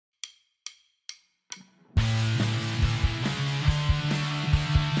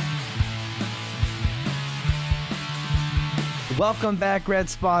Welcome back, Red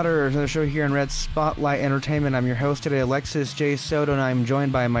Spotters, the show here on Red Spotlight Entertainment. I'm your host today, Alexis J. Soto, and I'm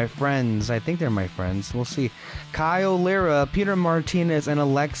joined by my friends. I think they're my friends. We'll see. Kyle Lira, Peter Martinez, and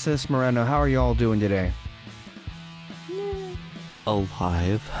Alexis Moreno. How are you all doing today?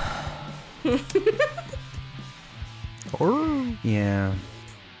 Alive. Yeah,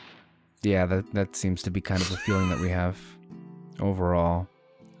 that seems to be kind of the feeling that we have overall.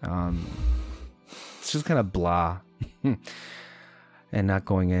 It's just kind of blah. And not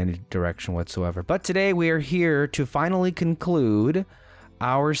going in any direction whatsoever. But today we are here to finally conclude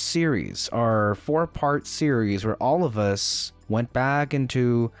our series, our 4-part series where all of us went back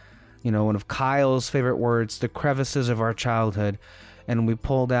into, one of Kyle's favorite words, the crevices of our childhood, and we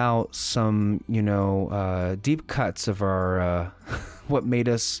pulled out some, deep cuts of our, what made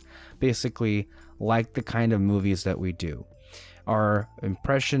us basically like the kind of movies that we do. Our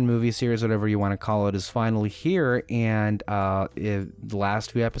impression movie series, whatever you want to call it, is finally here. And the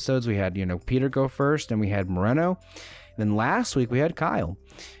last few episodes, we had, Peter go first, and we had Moreno. And then last week, we had Kyle.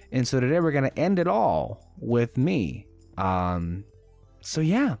 And so today, we're going to end it all with me. So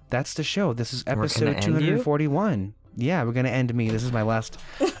yeah, that's the show. This is episode 241. Yeah, we're going to end me. This is my last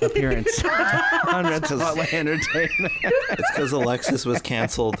appearance on Red Spotlight Entertainment. It's because Alexis was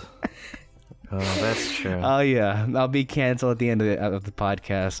canceled. Oh, that's true. Oh, yeah. I'll be canceled at the end of the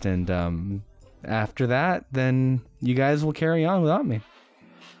podcast. And after that, then you guys will carry on without me.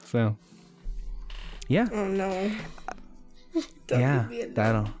 So, yeah. Oh, no. Yeah,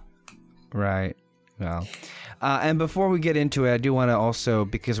 that'll... Right. Well... and before we get into it, I do want to also,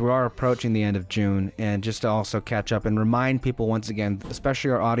 because we are approaching the end of June, and just to also catch up and remind people once again,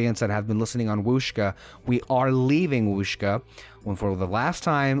 especially our audience that have been listening on Wooshka, we are leaving Wooshka for the last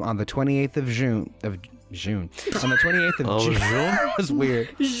time on the 28th of June. On the 28th of June. That was weird.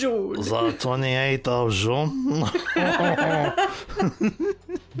 June. The 28th of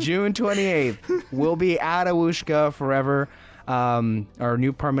June. June 28th. We'll be out of Wooshka forever. Our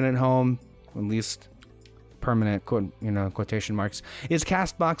new permanent home, at least... permanent, quotation marks, is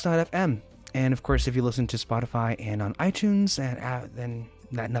Castbox.fm. And of course, if you listen to Spotify and on iTunes, then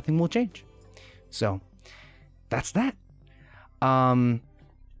nothing will change. So that's that. And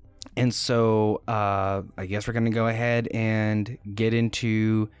so I guess we're gonna go ahead and get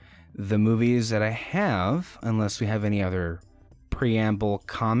into the movies that I have, unless we have any other preamble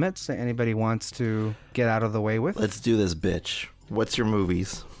comments that anybody wants to get out of the way with. Let's do this, bitch. What's your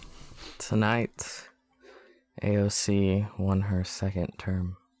movies? Tonight, AOC won her second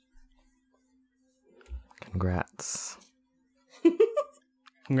term. Congrats.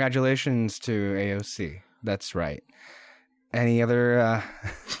 Congratulations to AOC. That's right. Any other, I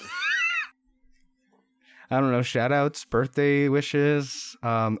don't know, shout-outs, birthday wishes?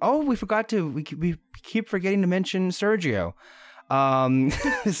 We forgot to, we keep forgetting to mention Sergio.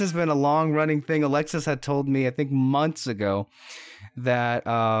 This has been a long-running thing. Alexis had told me, I think months ago, that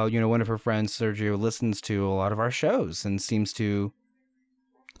one of her friends, Sergio, listens to a lot of our shows and seems to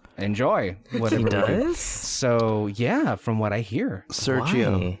enjoy whatever he does. We do. So yeah, from what I hear,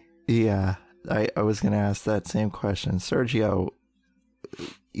 Sergio. Why? Yeah, I was gonna ask that same question. Sergio,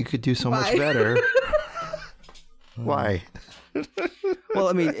 you could do so much better. Why? Well,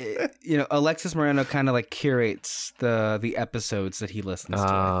 I mean, Alexis Moreno kind of like curates the episodes that he listens to.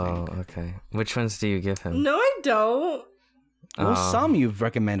 I think. Okay. Which ones do you give him? No, I don't. Well, some you've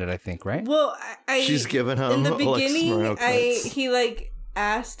recommended, I think, right? Well, She's given him in the Alexis Moreno beginning. cuts. He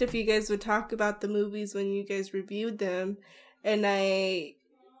asked if you guys would talk about the movies when you guys reviewed them, and I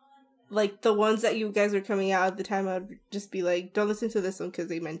the ones that you guys were coming out at the time. I would just be like, "Don't listen to this one because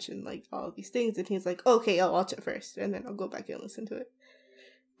they mentioned all of these things," and he's like, "Okay, I'll watch it first, and then I'll go back and listen to it."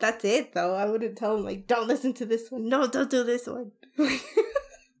 That's it, though. I wouldn't tell him "Don't listen to this one. No, don't do this one."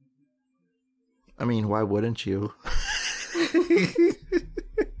 I mean, why wouldn't you?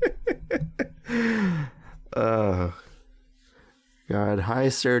 God. Hi,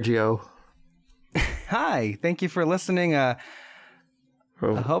 Sergio. Hi. Thank you for listening. I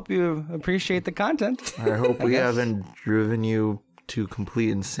hope you appreciate the content. I hope we haven't driven you to complete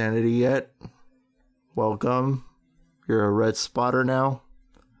insanity yet. Welcome. You're a red spotter now.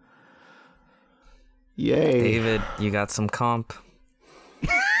 Yay. David, you got some comp.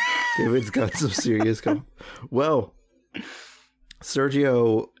 David's got some serious comp. Well,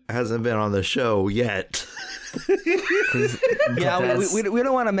 Sergio hasn't been on the show yet. Yeah, we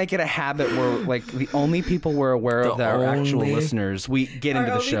don't want to make it a habit where the only people we're aware of that are actual listeners, we get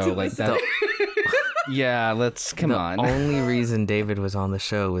into the show like that. Yeah, come on. The only reason David was on the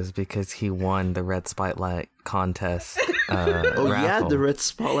show was because he won the Red Spotlight contest. Yeah, the Red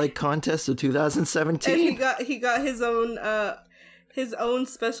Spotlight contest of 2017. And he got his own his own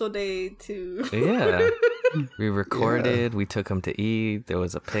special day to. Yeah. We recorded, we took him to eat, there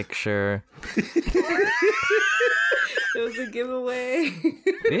was a picture. It was a giveaway.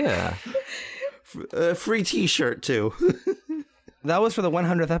 Yeah. A free t-shirt too. That was for the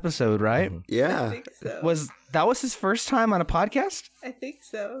 100th episode, right? I Yeah. think so. Was his first time on a podcast? I think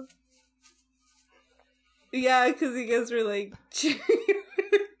so. Yeah, because you guys were like cheering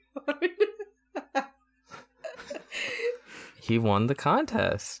hard. He won the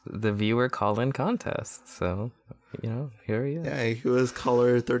contest, the viewer call-in contest. So, here he is. Yeah, he was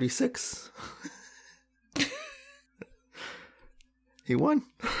caller 36. He won.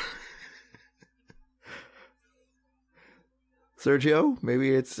 Sergio,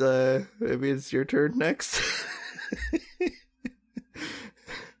 maybe it's your turn next.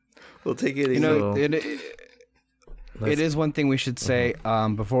 We'll take it easy. It is one thing we should say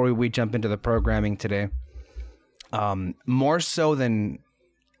before we jump into the programming today. More so than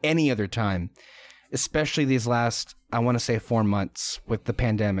any other time, especially these last, I want to say 4 months with the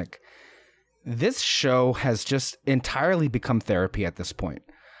pandemic. This show has just entirely become therapy at this point.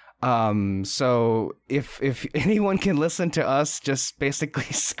 So if anyone can listen to us just basically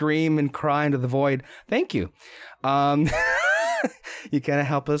scream and cry into the void, thank you. You kind of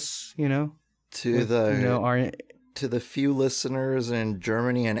help us, to the few listeners in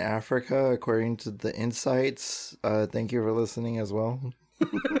Germany and Africa, according to the insights, thank you for listening as well.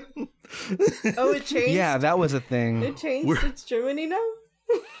 Oh, it changed? Yeah, that was a thing. It changed. It's Germany now?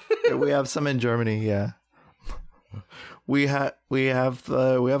 Yeah, we have some in Germany, yeah. We have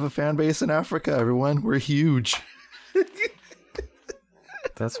a fan base in Africa, everyone. We're huge.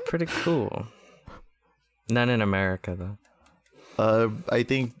 That's pretty cool. None in America, though. I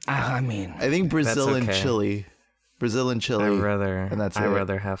think Brazil and Chile. Brazil and Chile. I'd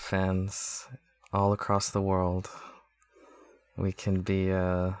rather have fans all across the world. We can be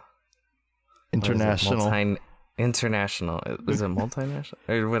international. International. Is it multinational?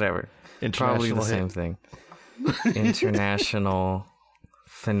 Or whatever. Probably the same thing. International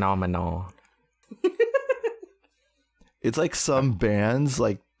phenomenal. It's like some bands,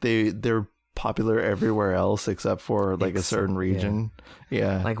 like they're popular everywhere else except for like a certain region.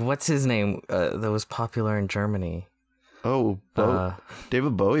 Yeah. Like what's his name that was popular in Germany? Oh,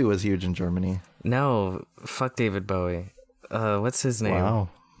 David Bowie was huge in Germany. No, fuck David Bowie. What's his name? Wow.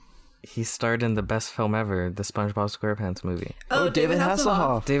 He starred in the best film ever, the SpongeBob SquarePants movie. Oh, David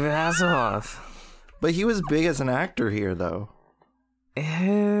Hasselhoff. David Hasselhoff. But he was big as an actor here, though.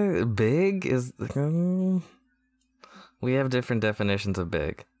 Big is... we have different definitions of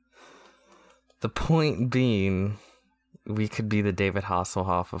big. The point being, we could be the David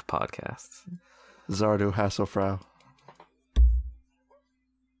Hasselhoff of podcasts. Zardu Hasselfrau.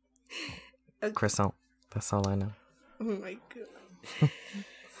 Croissant. That's all I know. Oh my god.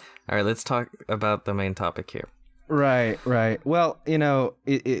 All right, let's talk about the main topic here. Right. Well,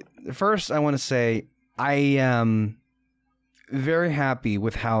 first I want to say I am very happy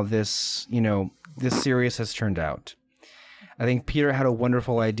with how this series has turned out. I think Peter had a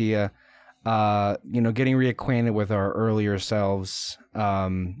wonderful idea, getting reacquainted with our earlier selves.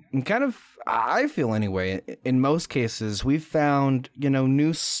 And kind of, I feel anyway, in most cases, we've found,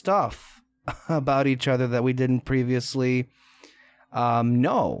 new stuff about each other that we didn't previously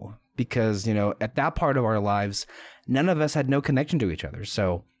know. Because, at that part of our lives, none of us had no connection to each other.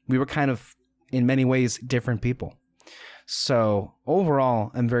 So we were kind of, in many ways, different people. So overall,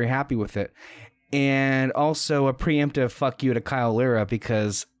 I'm very happy with it. And also a preemptive fuck you to Kyle Lira,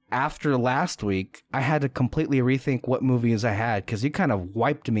 because after last week, I had to completely rethink what movies I had, because you kind of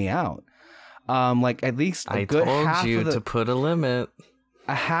wiped me out. At least a good half I told you of to put a limit.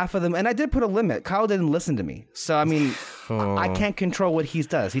 A half of them, and I did put a limit. Kyle didn't listen to me, so I mean, I can't control what he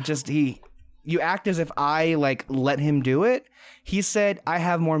does. You act as if I let him do it. He said, "I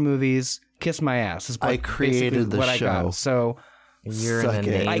have more movies. Kiss my ass." I created the show. I got. So you're an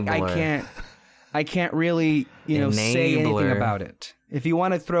enabler. I can't really say anything about it. If you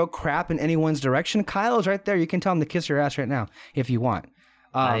want to throw crap in anyone's direction, Kyle is right there. You can tell him to kiss your ass right now if you want.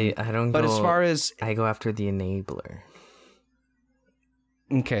 I don't. But as far as I go after the enabler.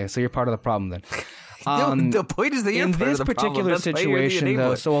 Okay, so you're part of the problem then. The point is that you're in part this of the particular problem. situation,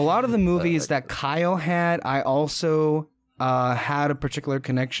 though, so a lot of the movies that Kyle had, I also had a particular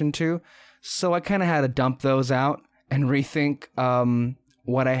connection to. So I kind of had to dump those out and rethink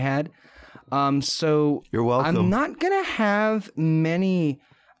what I had. So you're welcome. I'm not gonna have many.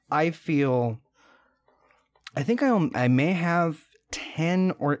 I think I may have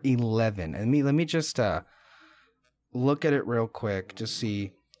 10 or 11. And let me just look at it real quick to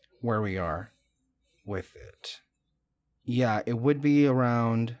see where we are with it. Yeah, it would be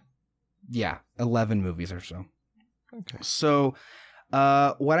around 11 movies or so. Okay. So,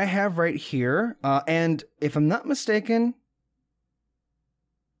 what I have right here, and if I'm not mistaken,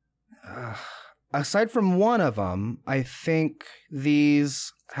 aside from one of them, I think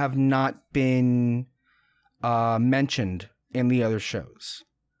these have not been mentioned in the other shows.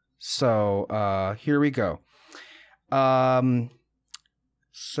 So, here we go.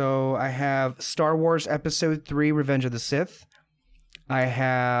 So I have Star Wars Episode 3, Revenge of the Sith. I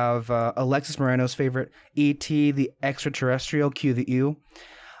have Alexis Moreno's favorite, E.T. the Extraterrestrial, cue the U.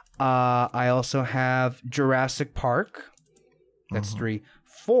 I also have Jurassic Park. That's 3.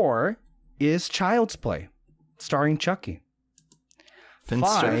 4 is Child's Play, starring Chucky.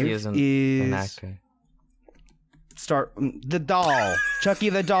 Finster. 5 He isn't is an actor. the doll, Chucky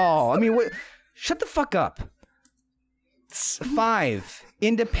the doll. I mean, shut the fuck up. 5,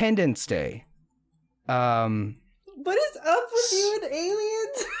 Independence Day. What is up with you and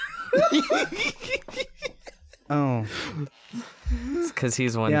aliens? Oh, It's because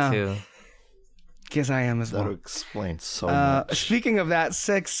he's one too. guess I am as That well. explains so much. Speaking of that,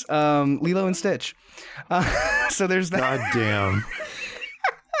 6, Lilo and Stitch. So there's that. God damn.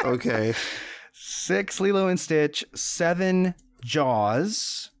 Okay. 6, Lilo and Stitch. 7,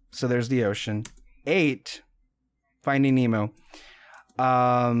 Jaws. So there's the ocean. 8, Finding Nemo.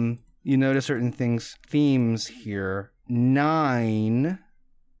 You notice certain themes here. 9,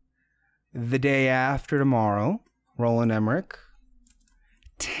 The Day After Tomorrow, Roland Emmerich.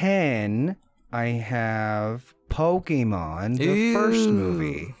 10, I have Pokemon, the first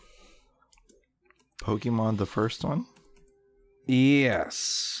movie. Pokemon, the first one?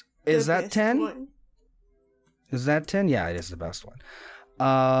 Yes. Is The that best 10? one. Is that 10? Yeah, it is the best one.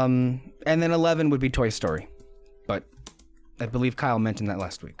 And then 11 would be Toy Story. But I believe Kyle mentioned that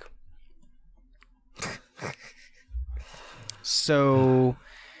last week. So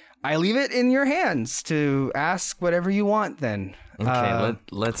I leave it in your hands to ask whatever you want then. Okay,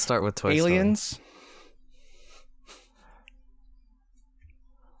 let's start with Toy Aliens.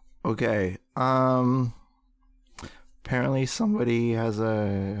 Okay. Apparently somebody has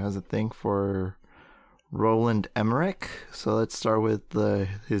a thing for Roland Emmerich. So let's start with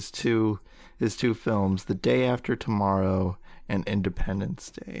his two films, The Day After Tomorrow and Independence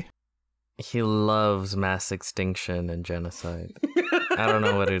Day. He loves mass extinction and genocide. I don't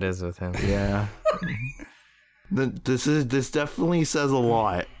know what it is with him. Yeah. This definitely says a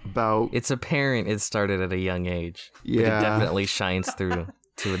lot about. It's apparent it started at a young age. But Yeah. it definitely shines through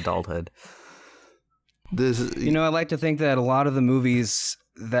to adulthood. This, You know, I like to think that a lot of the movies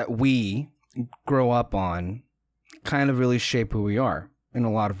that we grow up on kind of really shape who we are in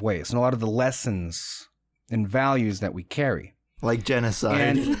a lot of ways, and a lot of the lessons and values that we carry. like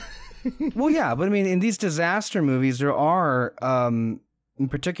genocide. And well, yeah, but I mean, in these disaster movies, there are, in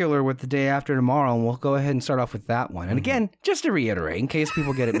particular with The Day After Tomorrow, and we'll go ahead and start off with that one. And again, just to reiterate, in case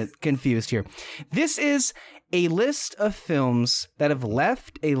people get it confused here, this is a list of films that have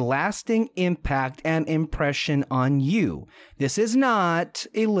left a lasting impact and impression on you. This is not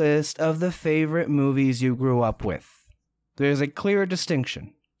a list of the favorite movies you grew up with. There's a clear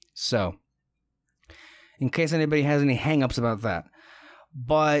distinction. So, in case anybody has any hang-ups about that.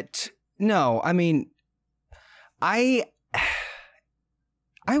 But no, I mean, I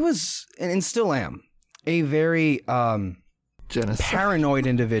was and still am a very Genocide. paranoid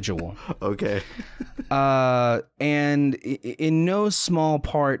individual, Okay. and in no small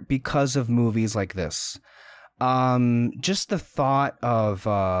part because of movies like this. Just the thought of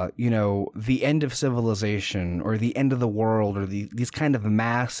the end of civilization or the end of the world or these kind of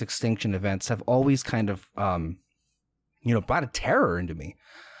mass extinction events have always kind of brought a terror into me.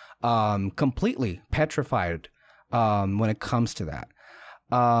 Completely petrified when it comes to that.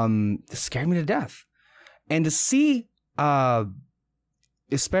 It scared me to death. And to see,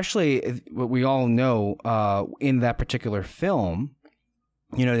 especially what we all know in that particular film,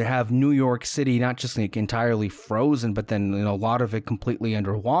 they have New York City not just like entirely frozen, but then a lot of it completely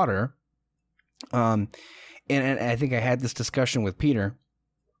underwater. And I think I had this discussion with Peter,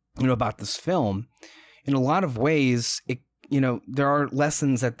 about this film. In a lot of ways, there are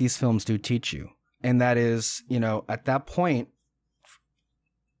lessons that these films do teach you. And that is, at that point,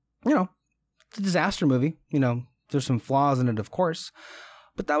 it's a disaster movie. There's some flaws in it, of course.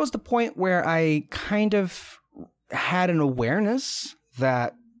 But that was the point where I kind of had an awareness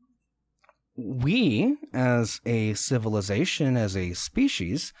that we, as a civilization, as a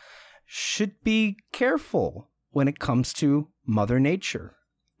species, should be careful when it comes to Mother Nature.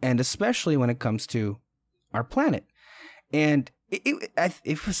 And especially when it comes to our planet. And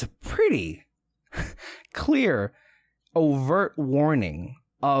it was a pretty clear overt warning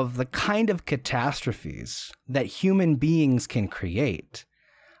of the kind of catastrophes that human beings can create.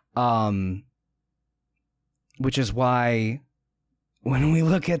 Which is why when we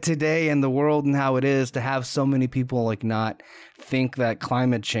look at today and the world and how it is, to have so many people like not think that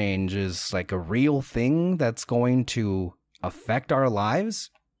climate change is like a real thing that's going to affect our lives,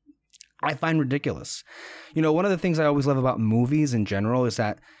 I find ridiculous. You know, one of the things I always love about movies in general is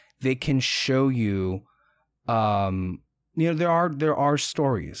that they can show you, you know, there are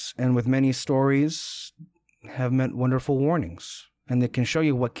stories, and with many stories have meant wonderful warnings, and they can show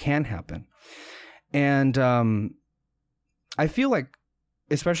you what can happen. And I feel like,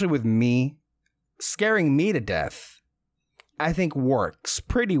 especially with me, scaring me to death, I think works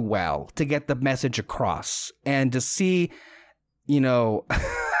pretty well to get the message across, and to see, you know,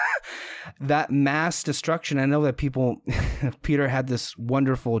 that mass destruction. I know that people, Peter had this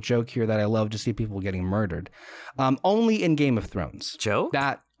wonderful joke here that I love to see people getting murdered. Only in Game of Thrones. Joke?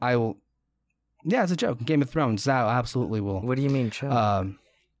 That I will. Yeah, it's a joke. Game of Thrones. That absolutely will. What do you mean, joke?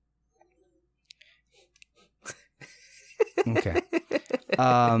 Okay.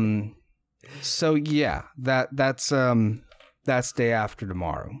 So yeah, that's day after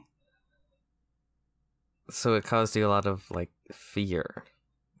tomorrow. So it caused you a lot of like fear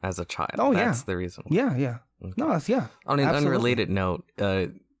as a child. Oh, yeah. That's the reason. Yeah, yeah. Okay. No, that's, yeah. On an absolutely. unrelated note,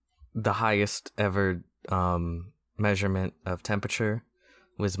 the highest ever measurement of temperature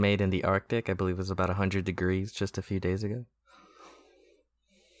was made in the Arctic. I believe it was about 100 degrees just a few days ago.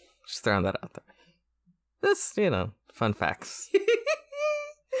 Just throwing that out there. Just, you know, fun facts.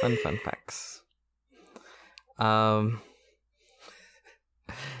 fun facts.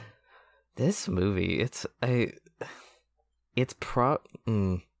 This movie, it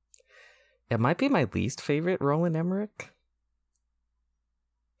might be my least favorite Roland Emmerich.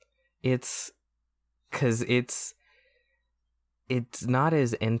 It's because it's not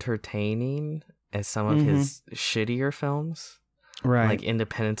as entertaining as some of his shittier films. Right. Like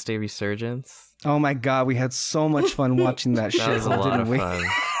Independence Day Resurgence. Oh my God, we had so much fun watching that shit. That was a lot didn't of we? fun.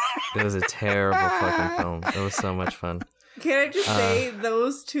 It was a terrible fucking film. It was so much fun. Can I just say,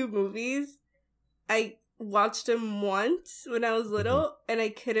 those two movies, I watched them once when I was little, and I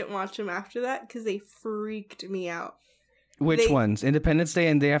couldn't watch them after that because they freaked me out. Which ones? Independence Day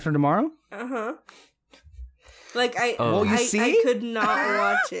and Day After Tomorrow? Uh-huh. Like, I could not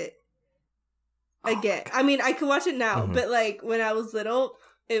watch it again. I mean, I could watch it now, but like when I was little,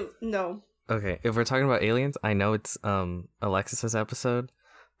 no. Okay, if we're talking about aliens, I know it's Alexis's episode,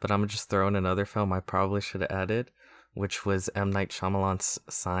 but I'm just throwing another film I probably should have added, which was M. Night Shyamalan's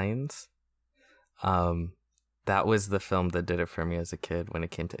Signs. That was the film that did it for me as a kid when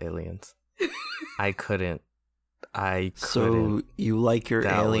it came to aliens. I couldn't. So you like your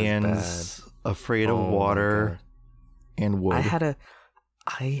That was aliens afraid of Oh my water and wood? I had a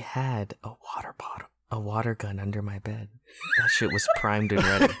water bottle, a water gun under my bed. That shit was primed and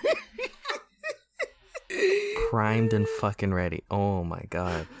ready. Primed and fucking ready. Oh my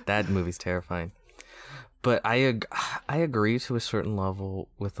God, that movie's terrifying. But I agree to a certain level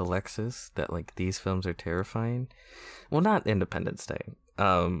with Alexis that like these films are terrifying. Well, not Independence Day.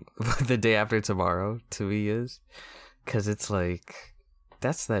 The Day After Tomorrow to me is, because it's like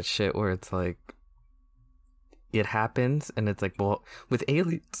that's that shit where it's like it happens and it's like, well, with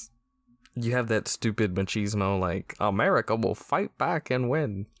aliens you have that stupid machismo like America will fight back and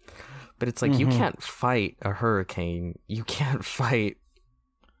win, but it's like you can't fight a hurricane, you can't fight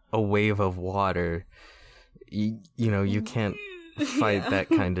a wave of water. You know, you can't fight that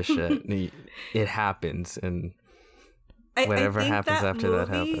kind of shit. It happens, and whatever I think happens after that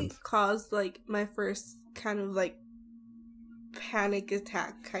movie happens. Caused like my first kind of like panic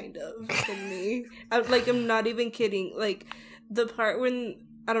attack kind of in me. I'm not even kidding. Like the part when,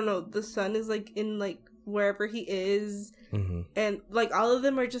 I don't know, the son is like in like wherever he is, and like all of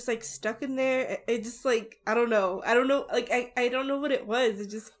them are just like stuck in there. It just like I don't know. Like I don't know what it was. It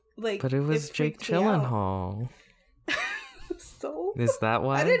just like. But it was Jake Gyllenhaal. So is that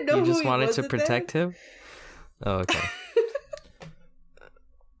why I didn't know you just who he wanted was to protect him? Oh, okay.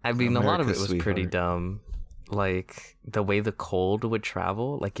 I mean, a lot of it was pretty dumb. Like the way the cold would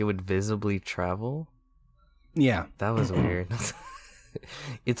travel, like it would visibly travel. Yeah, that was weird.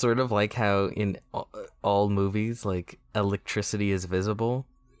 It's sort of like how in all movies, like electricity is visible.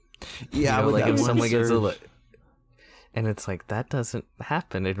 Yeah, you know, like if someone gets and it's like that doesn't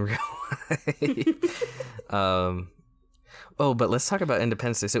happen in real life. Oh, but let's talk about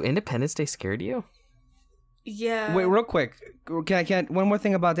Independence Day. So Independence Day scared you? Yeah. Wait, real quick. Can I one more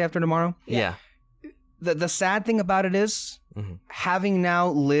thing about Day After Tomorrow? Yeah. The sad thing about it is having now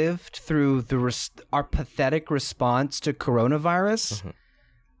lived through our pathetic response to coronavirus,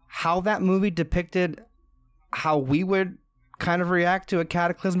 how that movie depicted how we would kind of react to a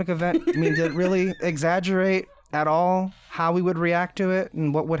cataclysmic event. I mean, did it really exaggerate at all how we would react to it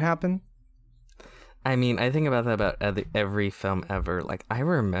and what would happen? I mean, I think about that about every film ever. Like, I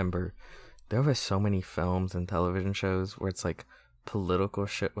remember there were so many films and television shows where it's like political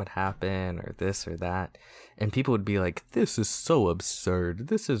shit would happen or this or that, and people would be like, this is so absurd,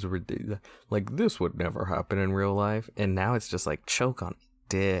 this is ridiculous, like this would never happen in real life. And now it's just like, choke on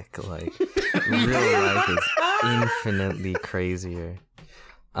dick, like real life is infinitely crazier.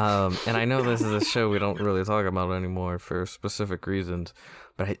 And I know this is a show we don't really talk about anymore for specific reasons,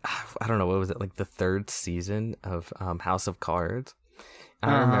 but I don't know, what was it, like the 3rd season of House of Cards?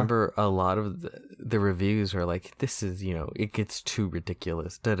 I remember a lot of the reviews were like, this is, it gets too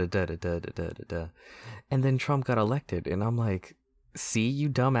ridiculous, da-da-da-da-da-da-da-da. And then Trump got elected, and I'm like, see, you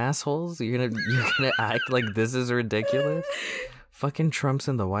dumb assholes? You're gonna act like this is ridiculous? Fucking Trump's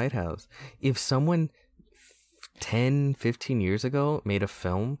in the White House. If someone 10, 15 years ago made a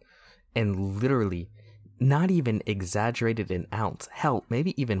film and literally not even exaggerated an ounce, hell,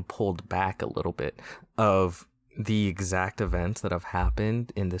 maybe even pulled back a little bit of the exact events that have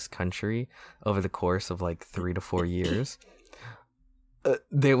happened in this country over the course of like 3 to 4 years,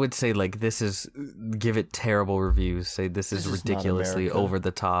 they would say like, give it terrible reviews, say this is ridiculously over the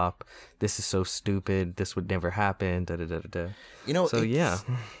top, this is so stupid, this would never happen, da da da da da. So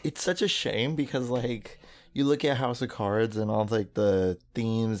it's such a shame because like you look at House of Cards and all like the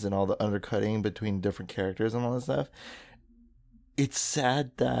themes and all the undercutting between different characters and all that stuff. It's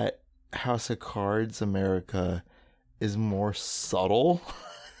sad that House of Cards America is more subtle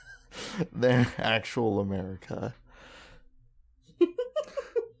than actual America.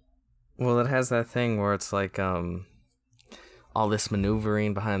 Well, it has that thing where it's like all this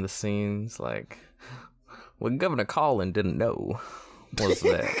maneuvering behind the scenes, like what Governor Collin didn't know was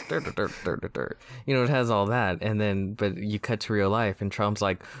that it has all that, and then but you cut to real life and Trump's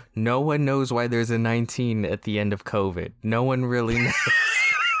like, no one knows why there's a 19 at the end of COVID. No one really knows.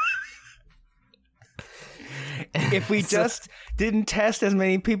 If we just didn't test as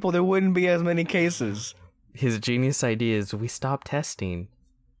many people, there wouldn't be as many cases. His genius idea is we stop testing,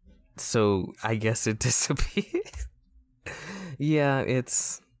 so I guess it disappears. Yeah,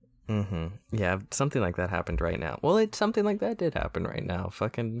 it's... Yeah, something like that happened right now. Well, something like that did happen right now.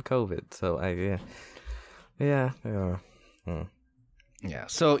 Fucking COVID. So, Yeah.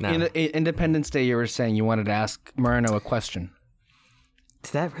 So, in Independence Day, you were saying you wanted to ask Moreno a question.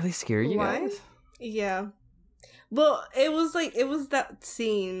 Did that really scare you guys? Yeah. Well, it was that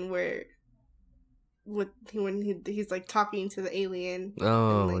scene where when he's like talking to the alien.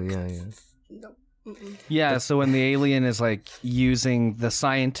 Oh, and, like, yeah. No. Yeah, so when the alien is like using the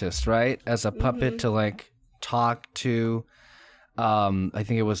scientist, right, as a puppet to like talk to, I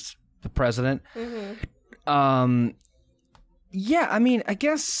think it was the president. Yeah, I mean, I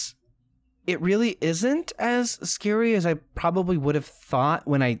guess it really isn't as scary as I probably would have thought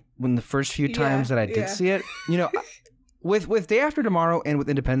when the first few times that I did see it. With Day After Tomorrow and with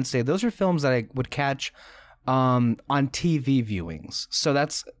Independence Day, those are films that I would catch on TV viewings. So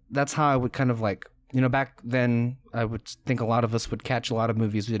that's how I would kind of like, back then I would think a lot of us would catch a lot of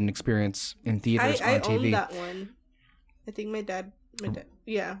movies we didn't experience in theaters on TV. I own that one. I think my dad,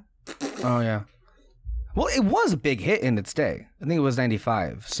 yeah. Oh, yeah. Well, it was a big hit in its day. I think it was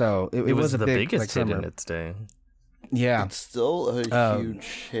 95. So it was a the big, biggest hit summer. in its day. Yeah. It's still a huge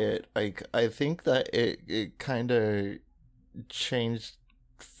hit. Like, I think that it kind of changed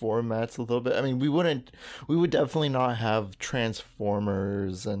formats a little bit. I mean, we would definitely not have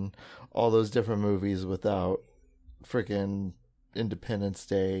Transformers and all those different movies without freaking Independence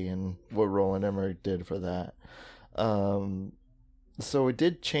Day and what Roland Emmerich did for that. So it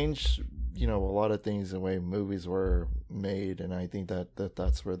did change, a lot of things, the way movies were made, and I think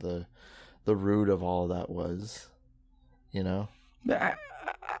that's where the root of all of that was,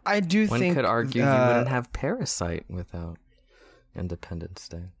 I do think one could argue you wouldn't have Parasite without Independence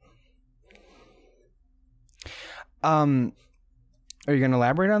Day. Are you going to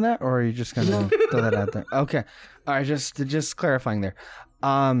elaborate on that, or are you just going to throw that out there? Okay. All right, just clarifying there.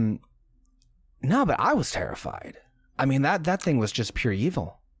 No, but I was terrified. I mean, that thing was just pure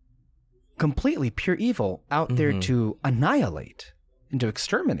evil. Completely pure evil out there to annihilate and to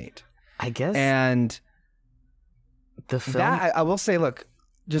exterminate. I guess. And the film... that, I will say, look,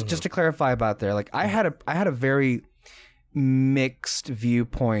 just to clarify about there, like I had a very mixed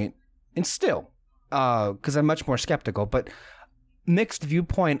viewpoint, and still, because I'm much more skeptical, but mixed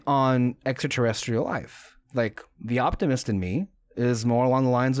viewpoint on extraterrestrial life. like the optimist in me is more along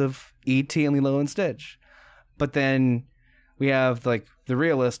the lines of E.T. and Lilo and Stitch. But then we have like the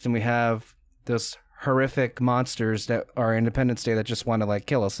realist, and we have those horrific monsters that are Independence Day that just want to like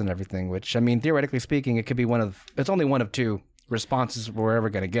kill us and everything, which, I mean, theoretically speaking, it could be it's only one of two responses we're ever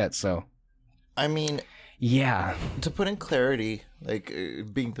going to get. So, I mean, yeah. To put in clarity, like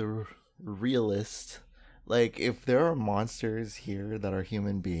being the realist, like if there are monsters here that are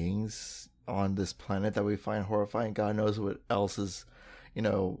human beings on this planet that we find horrifying, God knows what else is,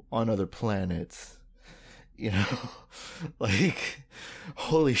 on other planets. Like,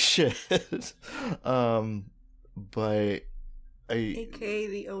 holy shit. But AKA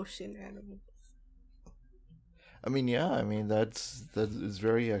the ocean animals. I mean, yeah, that is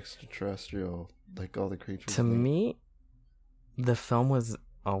very extraterrestrial, like all the creatures. To me, the film was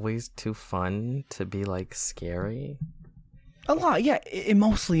always too fun to be like scary. A lot, yeah. It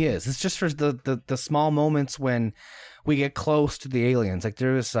mostly is. It's just for the small moments when we get close to the aliens. Like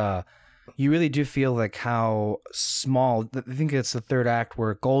there's you really do feel like how small. I think it's the third act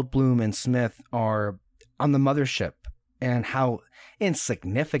where Goldblum and Smith are on the mothership, and how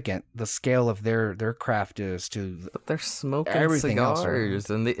insignificant the scale of their craft is to. But they're smoking everything cigars,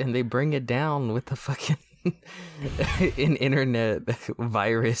 and they bring it down with the fucking an internet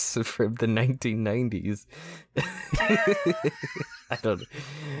virus from the 1990s. I don't.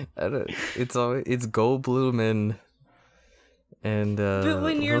 It's Goldblum and but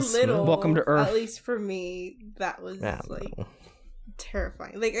when you're Will Smith. little, Welcome to Earth. At least for me, that was like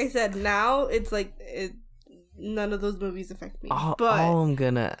terrifying. Like I said, now it's like none of those movies affect me. All I'm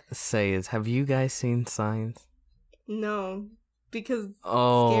gonna say is, have you guys seen Signs? No, because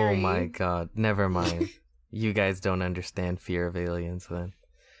oh scary. My god, never mind. You guys don't understand fear of aliens then.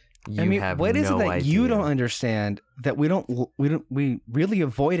 What is it that idea. you don't understand that we really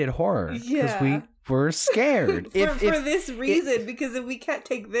avoided horror because we were scared for this reason? Because if we can't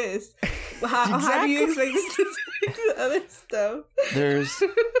take this, how do you expect us to take the other stuff?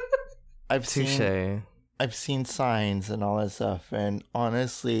 I've seen Signs and all that stuff, and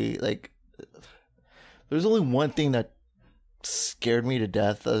honestly, like, there's only one thing that scared me to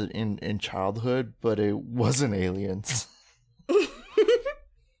death in childhood, but it wasn't aliens.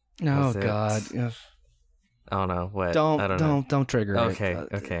 Oh God! I don't know what. Don't trigger it. Okay.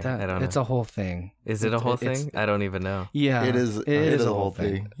 I don't know. It's a whole thing. Is it a whole thing? I don't even know. Yeah, it is. It is a whole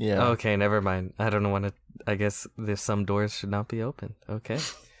thing. Yeah. Okay, never mind. I don't want to. I guess there's some doors should not be open. Okay.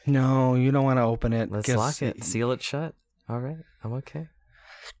 No, you don't want to open it. Let's lock it. Seal it shut. All right, I'm okay.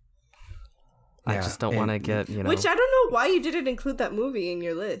 I just don't want to get Which I don't know why you didn't include that movie in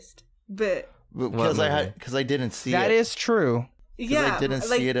your list, but because I didn't see it. That is true. Yeah, I didn't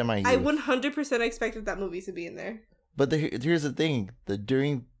see it in my youth. I 100% expected that movie to be in there. But here's the thing: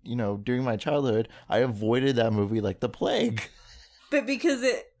 during my childhood, I avoided that movie like the plague. But because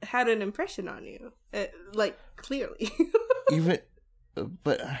it had an impression on you, like clearly.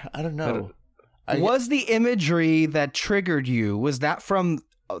 But I don't know. Was the imagery that triggered you? Was that from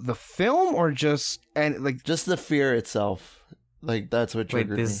the film or just the fear itself? Like that's what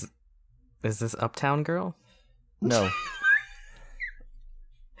triggered me. Is this Uptown Girl? No.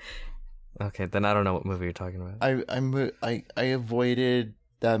 Okay, then I don't know what movie you're talking about. I avoided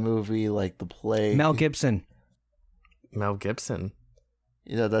that movie like the plague. Mel Gibson.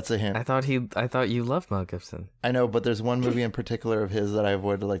 Yeah, that's a hint. I thought you loved Mel Gibson. I know, but there's one movie in particular of his that I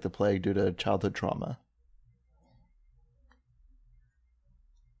avoided like the plague due to childhood trauma.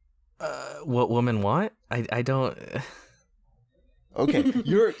 What women want? I don't. Okay,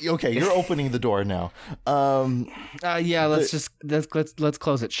 you're opening the door now. Yeah, let's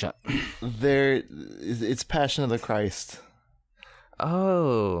close it shut. It's Passion of the Christ.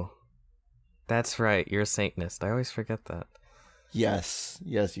 Oh, that's right. You're a Satanist. I always forget that. Yes,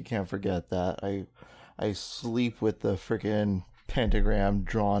 you can't forget that. I sleep with the freaking pentagram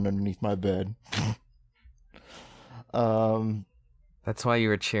drawn underneath my bed. That's why you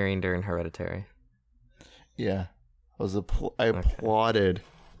were cheering during Hereditary. Yeah. I applauded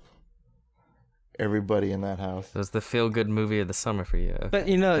everybody in that house. It was the feel-good movie of the summer for you.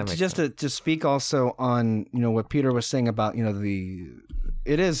 Okay. But just to speak also on what Peter was saying about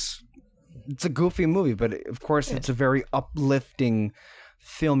it's a goofy movie, but of course it's a very uplifting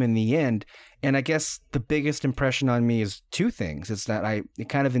film in the end. And I guess the biggest impression on me is two things. It's that it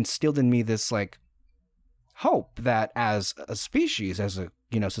kind of instilled in me this like hope that as a species, as a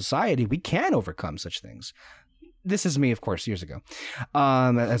society, we can overcome such things. This is me, of course, years ago,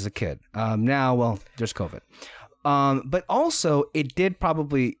 as a kid. Now, well, there's COVID. But also, it did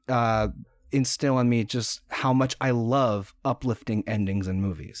probably instill in me just how much I love uplifting endings in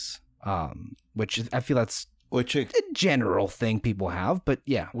movies. which I feel that's Which a general thing people have, but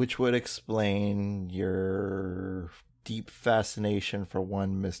yeah. which would explain your deep fascination for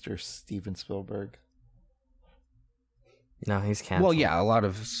one Mr. Steven Spielberg. No, he's canceled. Well, yeah, a lot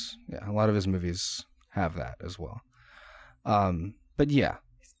of his movies have that as well. But yeah.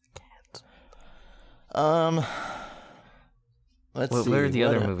 Let's What see. are the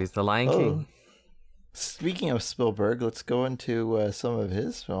other movies? The Lion King. Speaking of Spielberg, let's go into some of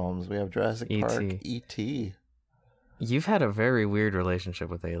his films. We have Jurassic Park, E.T. You've had a very weird relationship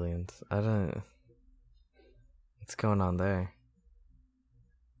with aliens. I don't. What's going on there?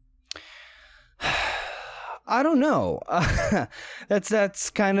 I don't know. That's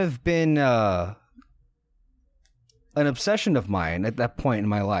kind of been an obsession of mine at that point in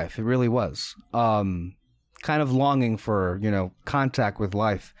my life. It really was. Kind of longing for, contact with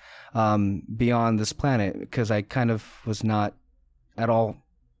life beyond this planet, because I kind of was not at all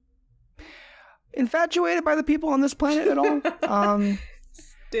infatuated by the people on this planet at all.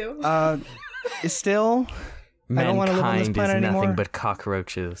 Still, I don't want to live on this Mankind planet is nothing anymore. but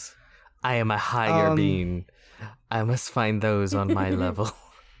cockroaches. I am a higher being. I must find those on my level.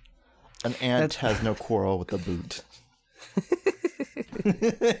 An ant has no quarrel with the boot.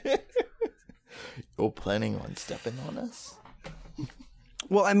 You're planning on stepping on us?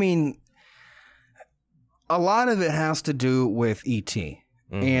 Well, I mean, a lot of it has to do with E.T.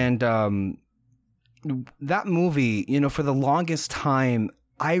 And that movie, for the longest time,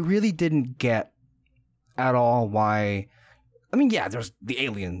 I really didn't get at all why. I mean, yeah, there's the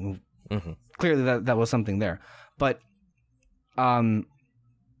alien. Clearly, that was something there, but I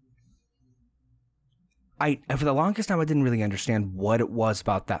for the longest time I didn't really understand what it was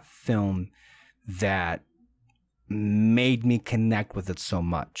about that film that made me connect with it so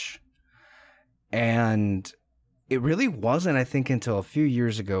much. And it really wasn't, I think, until a few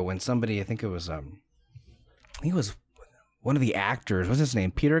years ago when somebody, I think it was one of the actors, what's his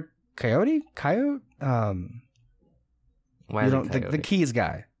name? Peter Coyote? Why the Keys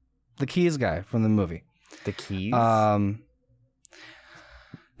guy. The Keys guy from the movie. The Keys? One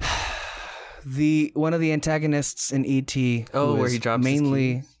of the antagonists in E.T. where he drops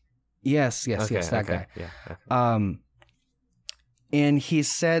mainly his keys? Yes, that guy. Yeah. Okay. And he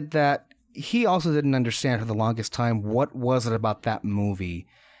said that he also didn't understand for the longest time what was it about that movie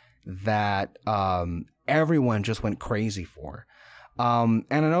that everyone just went crazy for. And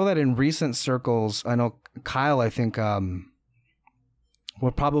I know that in recent circles, I know Kyle, I think,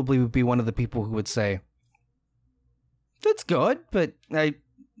 would probably be one of the people who would say, that's good, but I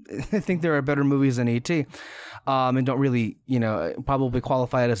think there are better movies than E.T. And don't really, probably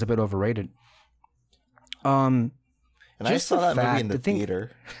qualify it as a bit overrated. And I saw that movie in the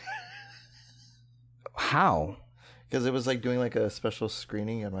theater. How? Because it was like doing like a special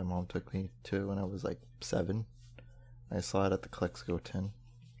screening, and my mom took me to when I was like 7. I saw it at the Clexco 10.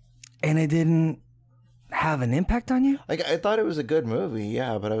 And it didn't have an impact on you? Like, I thought it was a good movie,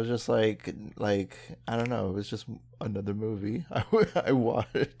 yeah, but I was just like I don't know, it was just another movie I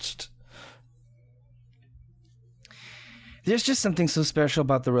watched. There's just something so special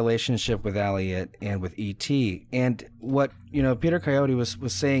about the relationship with Elliot and with E.T. And what, Peter Coyote was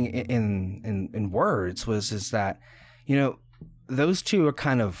saying in words is that, those two are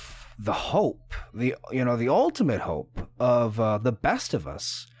kind of the hope, the ultimate hope of the best of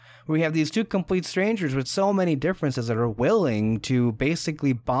us. We have these two complete strangers with so many differences that are willing to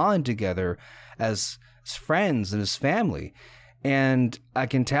basically bond together as friends and as family. And I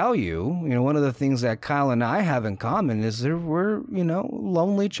can tell you, one of the things that Kyle and I have in common is there were,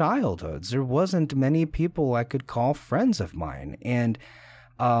 lonely childhoods. There wasn't many people I could call friends of mine. And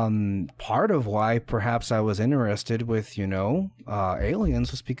part of why perhaps I was interested with,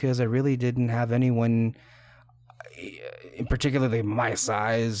 aliens was because I really didn't have anyone, in particularly my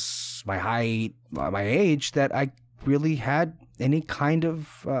size, my height, my age, that I really had any kind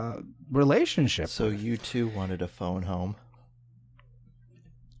of relationship. So you two wanted a phone home?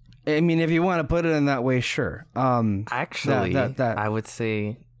 I mean, if you want to put it in that way, sure. Actually, I would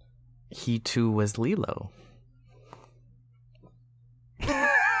say he too was Lilo.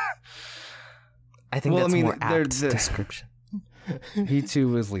 I think that's more apt description. He too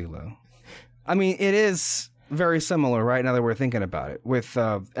was Lilo. I mean, it is very similar, right? Now that we're thinking about it, with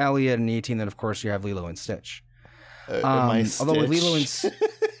Elliot and E.T., and then of course you have Lilo and Stitch. Although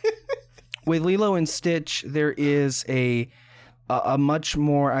with Lilo and Stitch, there is a much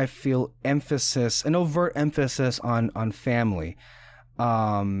more, I feel, an overt emphasis on family.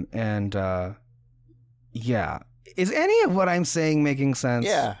 Yeah. Is any of what I'm saying making sense?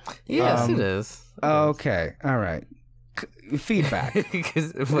 Yeah. Yes, it is. Okay. All right. feedback.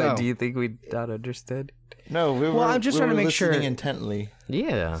 Because No. what do you think we not understood? No, I'm just trying to make sure- intently.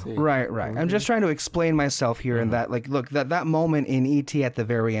 Yeah. Right. I'm just trying to explain myself here, and that, like, look, that moment in E.T. at the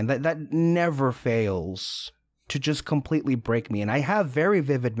very end, that never fails to just completely break me. And I have very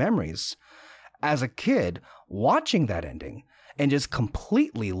vivid memories as a kid watching that ending and just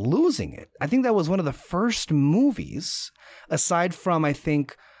completely losing it. I think that was one of the first movies, aside from, I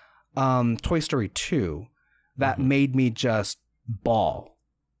think, Toy Story 2, that made me just bawl.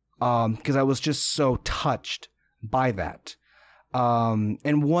 Because I was just so touched by that.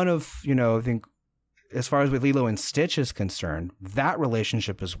 And one of, I think, as far as with Lilo and Stitch is concerned, that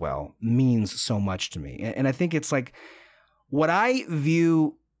relationship as well means so much to me. And I think it's like what I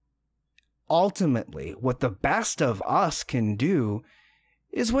view ultimately, what the best of us can do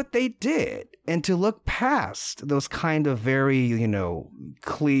is what they did. And to look past those kind of very,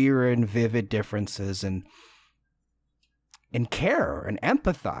 clear and vivid differences and care and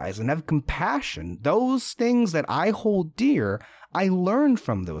empathize and have compassion. Those things that I hold dear, I learned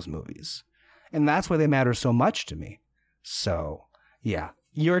from those movies. And that's why they matter so much to me. So, yeah.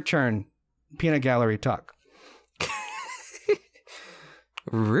 Your turn. Peanut Gallery talk.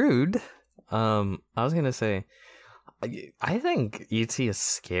 Rude. I was going to say, I think E.T. is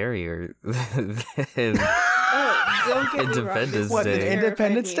scarier than Don't get me wrong. Independence This What, Day. the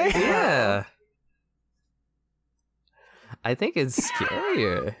Independence Day? Yeah. I think it's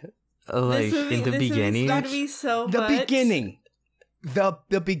scarier. Like, in the beginning. This movie's gotta be so The much. beginning.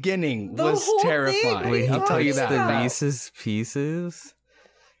 The beginning The was whole thing? terrifying. What are you I'll tell you talking that. about? the Reese's Pieces,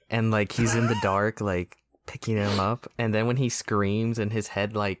 and like he's in the dark, like picking him up, and then when he screams and his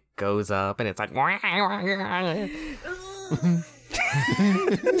head like goes up, and it's like,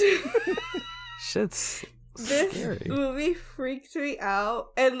 shit's This scary. movie freaked me out,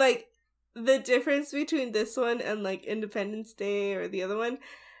 and like the difference between this one and like Independence Day or the other one,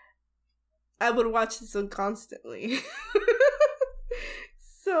 I would watch this one constantly.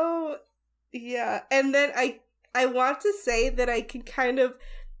 So yeah, and then I want to say that I can kind of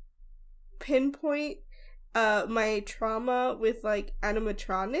pinpoint my trauma with like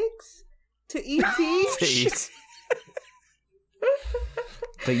animatronics to E.T.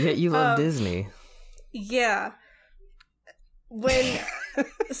 But yet you love Um, Disney. Yeah.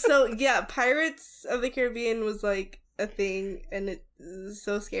 Yeah, Pirates of the Caribbean was like a thing, and it was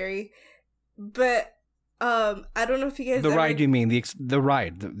so scary. But I don't know if you guys The ever... ride, you mean? The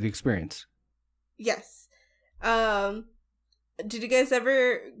ride, the experience. Yes. Did you guys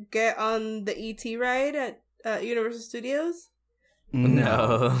ever get on the ET ride at Universal Studios?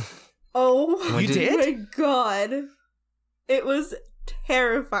 No. Oh, You did? my god. It was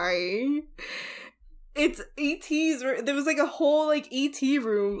terrifying. It's ET's. There was like a whole like ET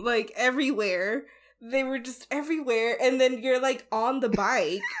room, like everywhere. They were just everywhere, and then you're like on the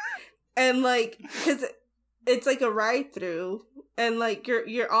bike, and like because it's like a ride through, and like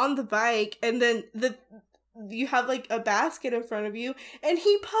you're on the bike, and then you have like a basket in front of you, and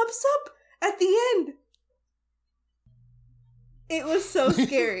he pops up at the end. It was so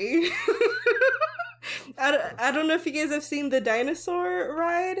scary. I don't know if you guys have seen the dinosaur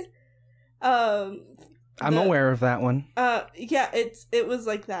ride. I'm aware of that one. Yeah, it was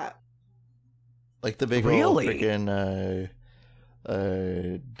like that. Like the big Really? old freaking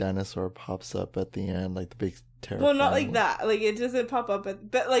dinosaur pops up at the end, like the big terrifying. Well, not like one. that. Like it doesn't pop up,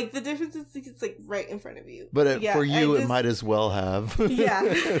 but like the difference is like, it's like right in front of you. But Yeah, for you, I it just- might as well have. Yeah.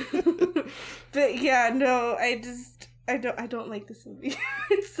 But yeah, no, I don't like this movie.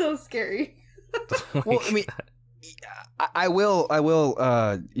 It's so scary. Well, I mean, I will,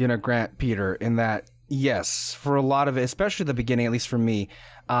 grant Peter in that, yes, for a lot of it, especially the beginning, at least for me,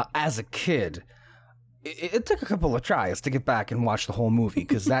 as a kid, it took a couple of tries to get back and watch the whole movie,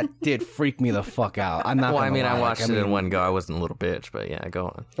 because that did freak me the fuck out. I'm not Well, I gonna mean, lie. I Like, watched it in one go. I wasn't a little bitch, but yeah, go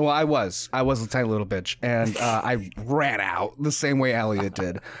on. Well, I was a tiny little bitch, and I ran out the same way Elliot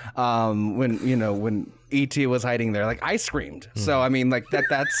did. When E.T. was hiding there, like I screamed. So I mean, like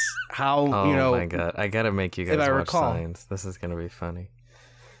that's how Oh my god, I gotta make you guys I watch recall. Signs. This is gonna be funny.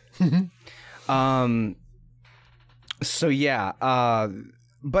 So yeah,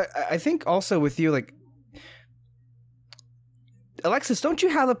 but I think also with you, like Alexis, don't you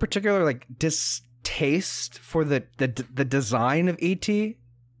have a particular like distaste for the design of E.T.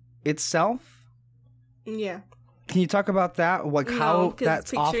 itself? Yeah. Can you talk about that? Like No, how 'cause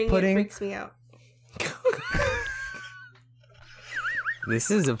that's picturing it off-putting? freaks me out.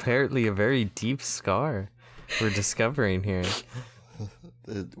 This is apparently a very deep scar we're discovering here.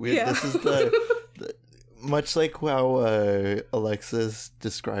 This is much like how Alexis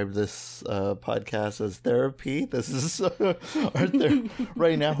described this podcast as therapy, this is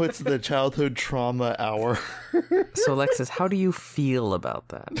right now it's the childhood trauma hour. So Alexis, how do you feel about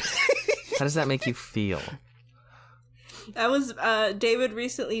that? How does that make you feel? That was David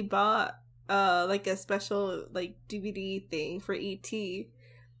recently bought like a special like DVD thing for ET.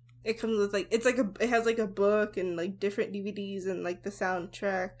 It comes with like it has like a book and like different DVDs and like the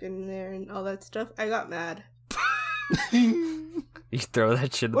soundtrack in there and all that stuff. I got mad. You throw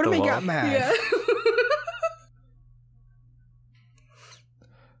that shit at What the do we wall? got mad? Yeah.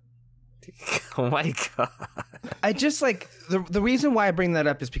 Oh my god. I just like the reason why I bring that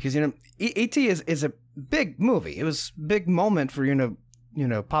up is because E.T. is a big movie. It was a big moment for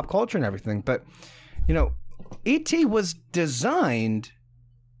pop culture and everything. But E.T. was designed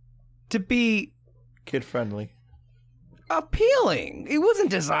to be Kid friendly. appealing. It wasn't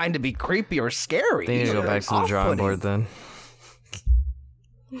designed to be creepy or scary. They need to go back to the drawing board then.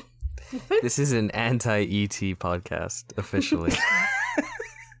 This is an anti-ET podcast, officially.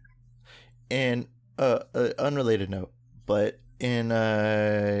 And unrelated note, but in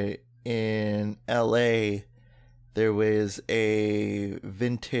LA there was a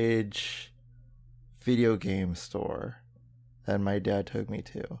vintage video game store that my dad took me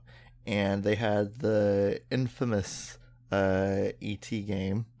to, and they had the infamous ET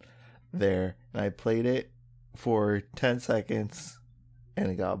game there, and I played it for 10 seconds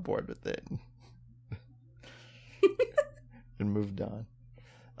and I got bored with it and moved on.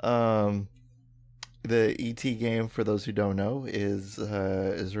 The ET game, for those who don't know, is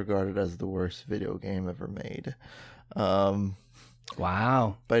regarded as the worst video game ever made.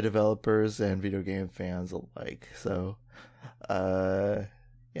 Wow. By developers and video game fans alike. So, yeah,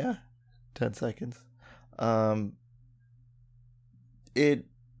 10 seconds. It,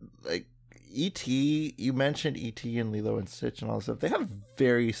 like, E.T., you mentioned E.T. and Lilo and Stitch and all that stuff. They have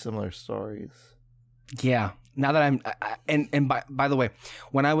very similar stories. Yeah. Now that and by the way,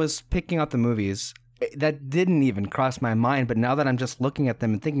 when I was picking out the movies, that didn't even cross my mind. But now that I'm just looking at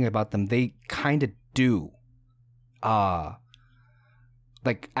them and thinking about them, they kind of do. Like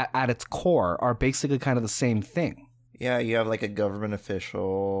at its core, are basically kind of the same thing. Yeah, you have like a government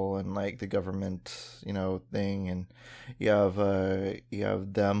official and like the government, thing, and you have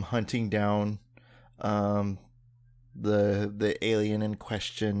them hunting down the alien in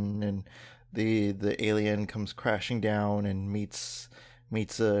question, and the alien comes crashing down and meets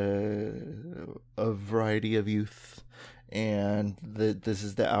a variety of youth, and this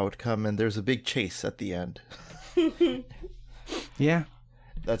is the outcome, and there's a big chase at the end. Yeah.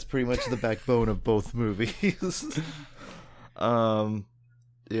 That's pretty much the backbone of both movies.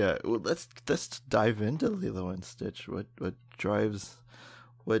 Yeah, well, let's dive into Lilo and Stitch. What drives,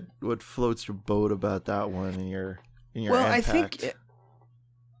 what floats your boat about that one in your Well, impact? I think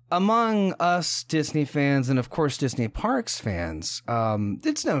among us Disney fans and of course Disney Parks fans,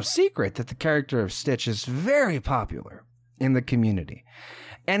 it's no secret that the character of Stitch is very popular in the community.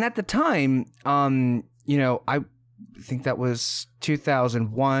 And at the time, I think that was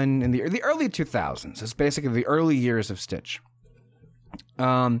 2001, in the early 2000s. It's basically the early years of Stitch.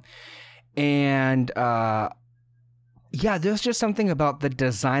 Yeah, there's just something about the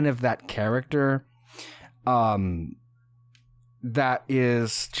design of that character that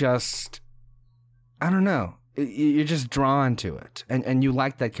is just, I don't know, you're just drawn to it, and you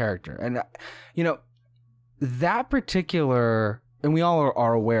like that character. And that particular, and we all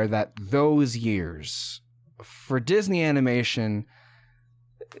are aware that those years for Disney animation,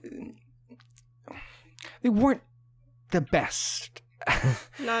 they weren't the best.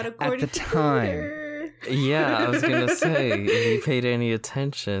 Not according at the time. to Twitter. Yeah, I was gonna say, if you paid any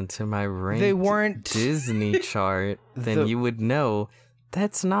attention to my ranked Disney chart, then you would know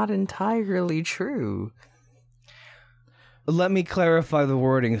that's not entirely true. Let me clarify the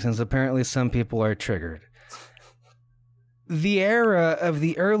wording, since apparently some people are triggered. The era of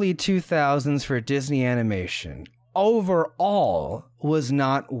the early 2000s for Disney animation overall was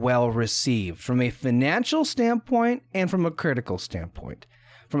not well received from a financial standpoint and from a critical standpoint.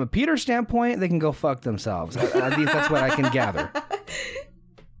 From a Peter standpoint, they can go fuck themselves. At least that's what I can gather.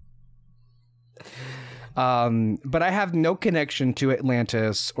 But I have no connection to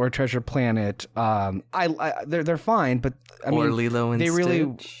Atlantis or Treasure Planet. They're fine, but I mean, Lilo and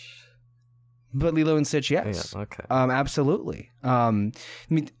Stitch. But Lilo and Stitch, yes. Yeah, okay. Absolutely. I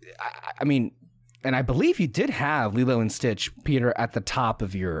mean, and I believe you did have Lilo and Stitch, Peter, at the top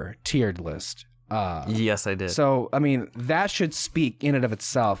of your tiered list. Yes, I did. So, I mean, that should speak in and of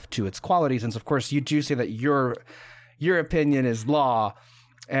itself to its quality, since, of course, you do say that your opinion is law,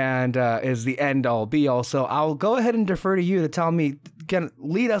 and is the end all be all. So I'll go ahead and defer to you to tell me,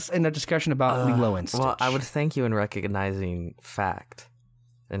 lead us in a discussion about Lilo and Stitch. Well, I would thank you in recognizing fact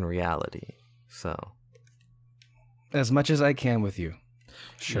and reality. So, as much as I can with you.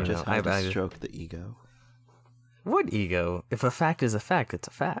 Sure. Just have to stroke the ego. What ego? If a fact is a fact, it's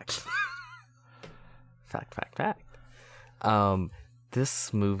a fact. Fact.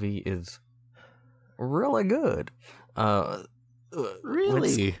 This movie is really good.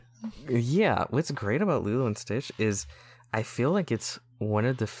 Really? What's great about Lilo and Stitch is I feel like it's one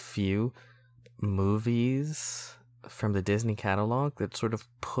of the few movies from the Disney catalog that sort of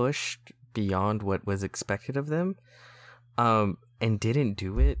pushed beyond what was expected of them, and didn't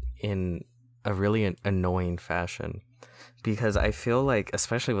do it in a really annoying fashion. Because I feel like,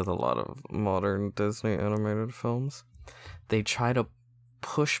 especially with a lot of modern Disney animated films, they try to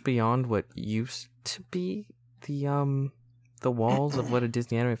push beyond what used to be the walls of what a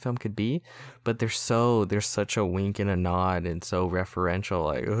Disney animated film could be, but there's such a wink and a nod and so referential,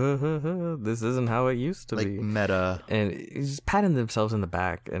 like this isn't how it used to be, meta, and it's just patting themselves in the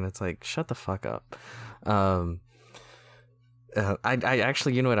back, and it's like, shut the fuck up. I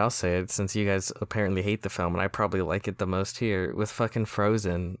actually, you know what, I'll say it, since you guys apparently hate the film, and I probably like it the most here, with fucking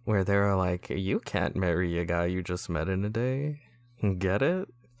Frozen, where they're like, you can't marry a guy you just met in a day. Get it?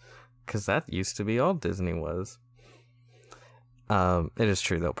 Because that used to be all Disney was. It is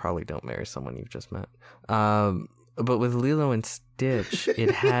true, though, probably don't marry someone you've just met. But with Lilo and Stitch,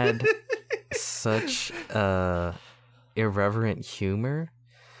 it had such irreverent humor.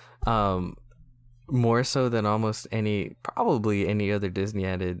 More so than almost probably any other Disney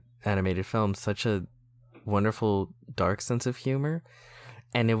animated film, such a wonderful dark sense of humor.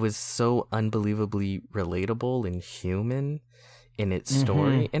 And it was so unbelievably relatable and human in its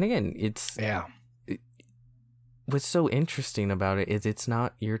story. And again, what's so interesting about it is it's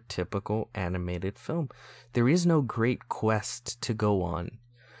not your typical animated film. There is no great quest to go on.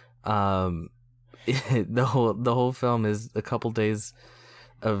 The whole film is a couple days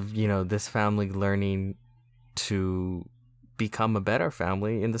of, this family learning to become a better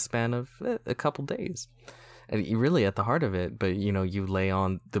family in the span of a couple days. And you really at the heart of it, but you lay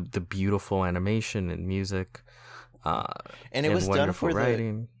on the beautiful animation and music, and it was done for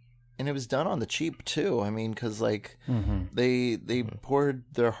writing. And it was done on the cheap too. I mean, because they poured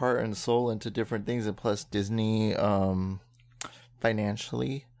their heart and soul into different things, and plus Disney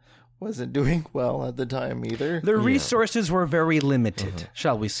financially wasn't doing well at the time either. The resources were very limited,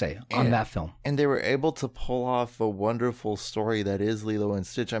 shall we say, on that film. And they were able to pull off a wonderful story that is Lilo and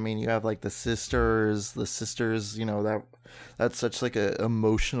Stitch. I mean, you have like the sisters, that's such like a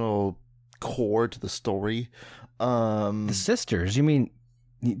emotional core to the story. The sisters, you mean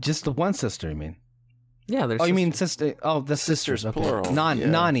just the one sister, you mean? Yeah, there's you mean sister? Oh, the sisters, okay. Plural. Nani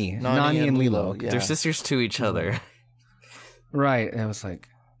and Lilo. Yeah. They're sisters to each other. Right. And I was like,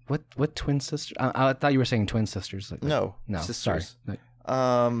 what twin sister? I thought you were saying twin sisters. No, Sorry. sisters.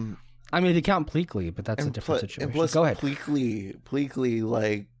 I mean, if you count Pleakley, but that's a different situation. And plus, go ahead. Pleakley,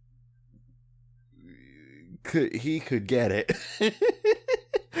 like, could get it.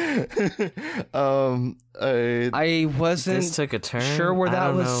 I wasn't. This took a turn. Sure, where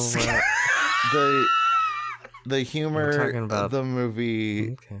that was. The humor of the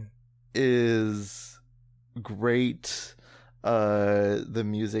movie is great. The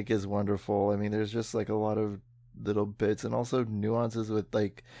music is wonderful. I mean, there's just like a lot of little bits and also nuances with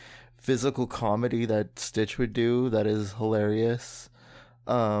like physical comedy that Stitch would do that is hilarious.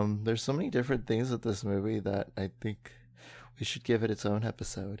 There's so many different things with this movie that I think we should give it its own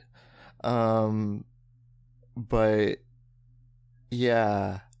episode. But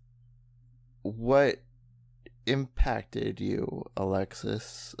yeah, what impacted you,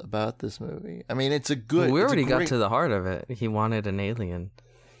 Alexis, about this movie? I mean, we already got to the heart of it. He wanted an alien.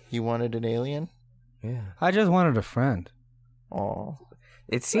 He wanted an alien? Yeah. I just wanted a friend. Aw.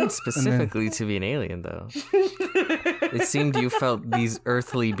 It seemed specifically to be an alien, though. It seemed you felt these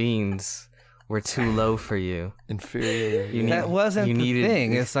earthly beings were too low for you. Inferior. That wasn't the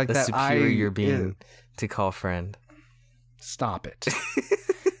thing. It's like a that superior being to call friend. Stop it.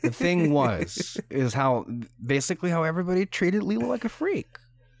 The thing is how everybody treated Lilo like a freak.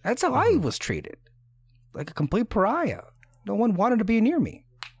 That's how I was treated. Like a complete pariah. No one wanted to be near me.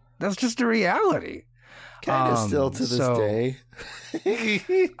 That's just the reality. Kind of still to this day. Just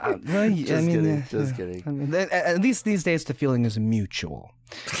kidding. I mean, at least these days, the feeling is mutual.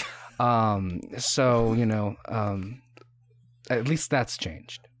 So, at least that's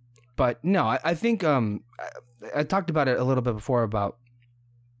changed. But no, I think I talked about it a little bit before about,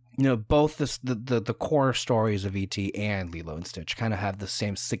 both the core stories of E.T. and Lilo and Stitch kind of have the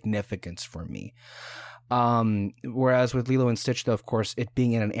same significance for me. Whereas with Lilo and Stitch, though, of course, it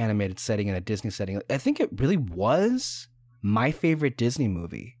being in an animated setting, in a Disney setting, I think it really was my favorite Disney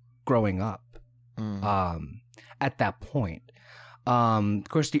movie growing up. At that point. Of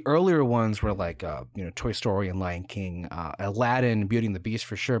course, the earlier ones were like, Toy Story and Lion King, Aladdin, Beauty and the Beast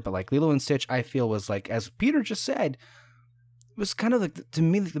for sure. But like Lilo and Stitch, I feel was like, as Peter just said, it was kind of like, to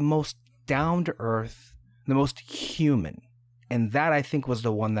me, like the most down to earth, the most human. And that I think was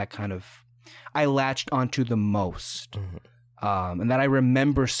the one that kind of I latched onto the most. And that I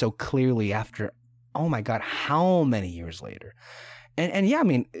remember so clearly after, oh my God, how many years later. And yeah, I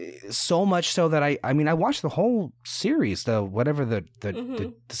mean, so much so that I watched the whole series,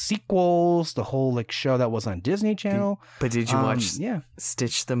 the sequels, the whole like show that was on Disney Channel. But did you watch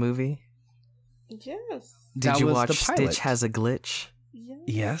Stitch the movie? Yes. Did you watch Stitch Has a Glitch?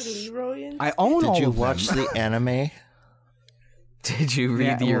 Yes. I own all of them. Did you watch the anime? Did you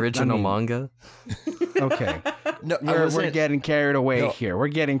read the original manga? Okay. No, we're getting carried away here. We're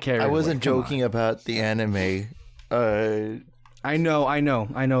getting carried away. I wasn't joking about the anime. I know.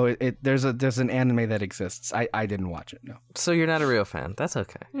 There's an anime that exists. I didn't watch it. No. So you're not a real fan. That's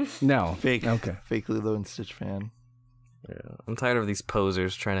okay. No. Fake. Okay. Fake Lilo and Stitch fan. Yeah. I'm tired of these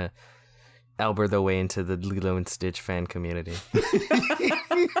posers trying to elbow their way into the Lilo and Stitch fan community.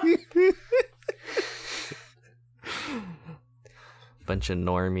 Bunch of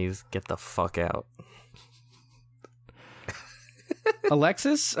normies, get the fuck out.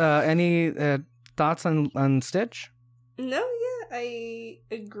 Alexis, any thoughts on Stitch? No, yeah, I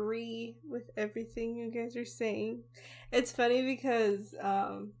agree with everything you guys are saying. It's funny because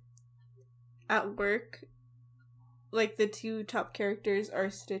at work, like the two top characters are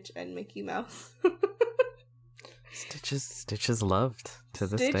Stitch and Mickey Mouse. Stitch is loved to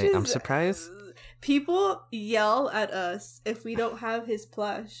this Stitch day. I'm surprised. People yell at us if we don't have his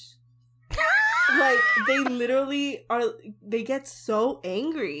plush. Like, they literally they get so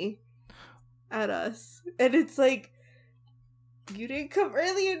angry at us. And it's like, you didn't come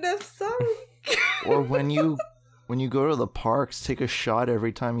early enough, sorry. Or when you go to the parks, take a shot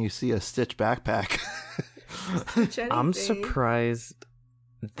every time you see a Stitch backpack. I'm surprised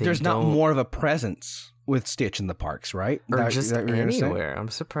there's not more of a presence with Stitch in the parks, right? Or just anywhere. I'm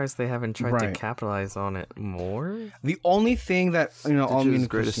surprised they haven't tried to capitalize on it more. The only thing that, Stitch's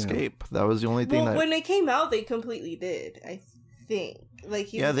Great Escape. That was the only thing that... when it came out, they completely did, I think. Like,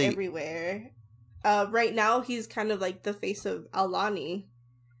 he was everywhere. Right now, he's kind of like the face of Alani.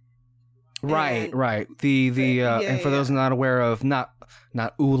 Right. And for those not aware of, not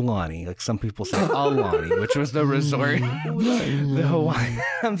Ulani, like some people say Alani, which was the resort. The Hawaii.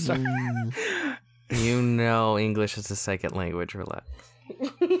 I'm sorry. English is a second language, relax.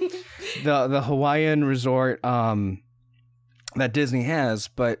 The Hawaiian resort that Disney has,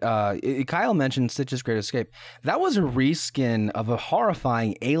 but Kyle mentioned Stitch's Great Escape. That was a reskin of a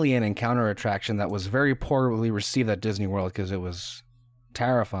horrifying alien encounter attraction that was very poorly received at Disney World because it was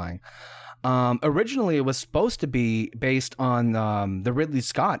terrifying. Originally, it was supposed to be based on the Ridley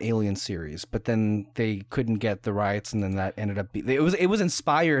Scott Alien series, but then they couldn't get the rights, and then that ended up it was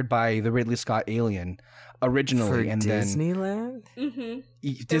inspired by the Ridley Scott Alien originally, and Disneyland? Then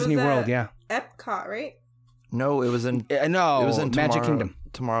Disney World, yeah, Epcot, right? No, it was in it was in Magic Kingdom,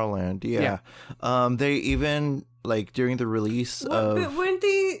 Tomorrowland. Yeah. They even like during the release of. But weren't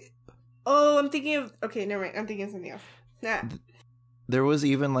they? Oh, I'm thinking of. Okay, never mind. I'm thinking of something else. Nah. There was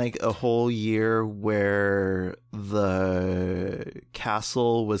even like a whole year where the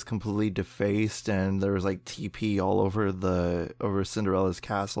castle was completely defaced and there was like TP all over Cinderella's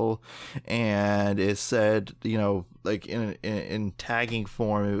castle, and it said, like in tagging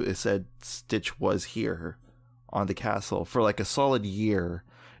form, it said Stitch was here on the castle for like a solid year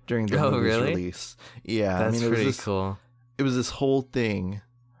during the movie's release. Yeah, that's pretty cool. It was this whole thing.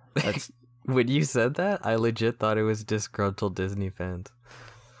 That's. When you said that, I legit thought it was disgruntled Disney fans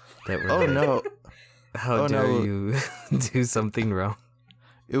that were Oh no. How dare you do something wrong?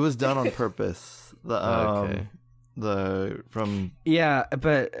 It was done on purpose. But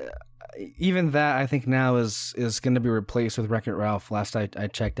even that I think now is going to be replaced with Wreck-It Ralph. Last I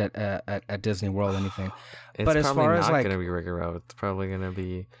checked at Disney World, anything. It's but as far as like going to be Wreck-It Ralph, it's probably going to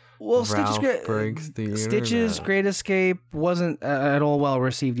be Stitch's Great Escape wasn't at all well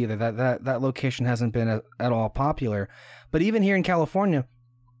received either. That location hasn't been at all popular. But even here in California,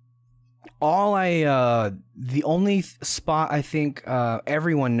 the only spot I think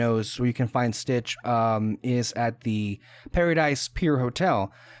everyone knows where you can find Stitch is at the Paradise Pier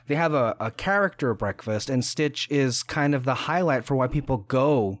Hotel. They have a character breakfast, and Stitch is kind of the highlight for why people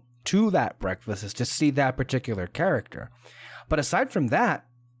go to that breakfast is to see that particular character. But aside from that,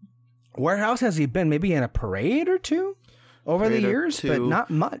 where else has he been? Maybe in a parade or two over the years, but not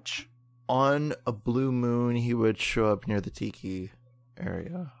much. On a blue moon, he would show up near the tiki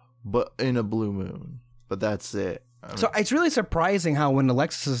area, but in a blue moon. But that's it. So it's really surprising how when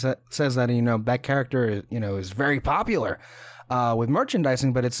Alexis says that, that character, is very popular with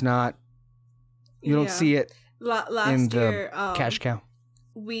merchandising, but it's not, you don't see it last year, cash cow.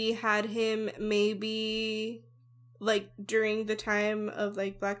 We had him maybe like during the time of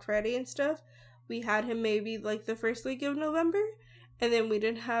like Black Friday and stuff. We had him maybe like the first week of November, and then we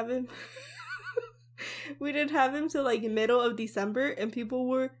didn't have him. We didn't have him till like middle of December, and people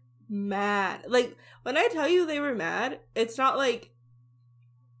were mad. Like, when I tell you they were mad, it's not like,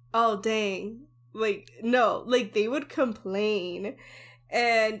 oh dang, like, no, like they would complain.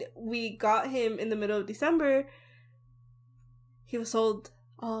 And we got him in the middle of December. He was sold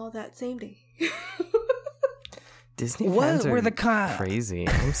all that same day. Disney fans are crazy.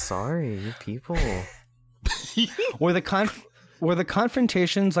 I'm sorry, you people. Were the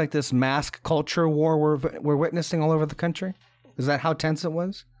confrontations like this mask culture war we're witnessing all over the country? Is that how tense it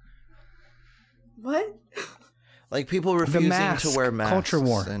was? What? Like people refusing to wear masks culture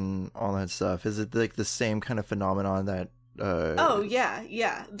war and all that stuff. Is it like the same kind of phenomenon that... Oh,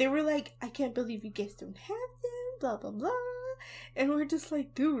 yeah. They were like, I can't believe you guys don't have them, blah, blah, blah. And we're just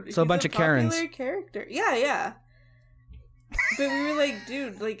like, dude, so a bunch of Karens. Character. Yeah. But we were like,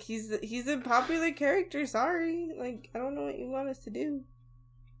 dude, like, he's a popular character, sorry. Like, I don't know what you want us to do.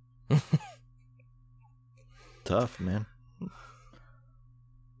 Tough, man.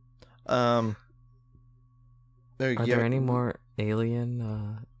 Are there any more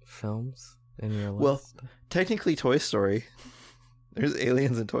Alien Films in your list? Well, technically Toy Story. There's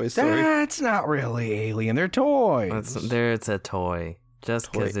aliens in Toy Story. That's not really alien. They're toys. It's a toy.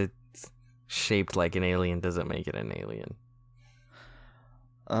 Just because it's shaped like an alien doesn't make it an alien.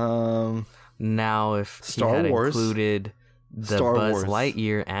 Now, if Star he had Wars. included the Buzz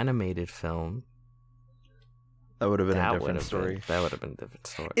Lightyear animated film, that would have been a different story. That would have been a different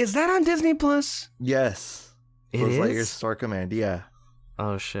story. Is that on Disney Plus? Yes. It Buzz is? Lightyear's Star Command, yeah.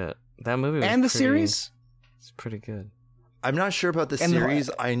 Oh, shit. That movie was and the series? It's pretty good. I'm not sure about the And series.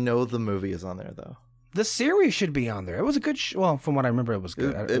 I know the movie is on there, though. The series should be on there. It was a good well, from what I remember, it was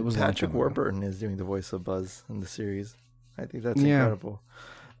good. It was Patrick Warburton is doing the voice of Buzz in the series. I think that's Yeah. incredible.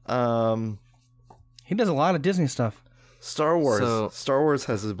 He does a lot of Disney stuff. Star Wars. So- Star Wars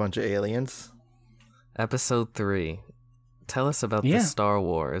has a bunch of aliens. Episode 3. Tell us about Yeah. the Star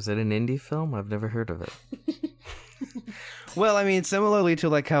Wars. Is it an indie film? I've never heard of it. Well, I mean, similarly to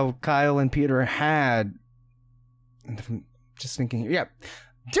like how Kyle and Peter had, just thinking, yeah,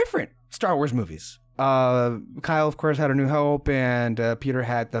 different Star Wars movies. Kyle, of course, had A New Hope, and Peter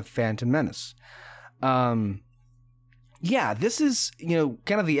had The Phantom Menace. Yeah, this is,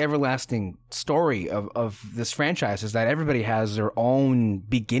 kind of the everlasting story of this franchise, is that everybody has their own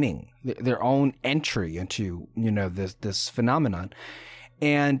beginning, their own entry into, this phenomenon.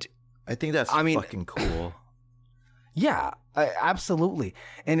 And I think that's fucking cool. Yeah, absolutely.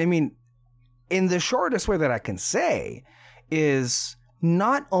 And I mean, in the shortest way that I can say is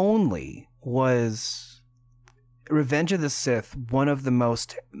not only was Revenge of the Sith one of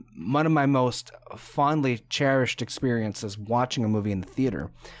my most fondly cherished experiences watching a movie in the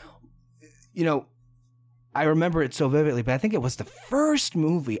theater. I remember it so vividly, but I think it was the first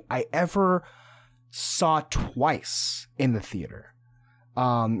movie I ever saw twice in the theater.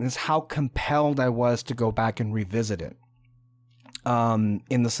 Is how compelled I was to go back and revisit it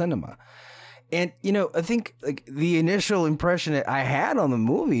in the cinema. And, I think like the initial impression that I had on the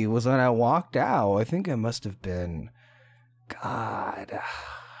movie was when I walked out. I think I must have been, 11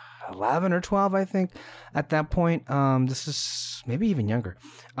 or 12, I think, at that point. This is maybe even younger.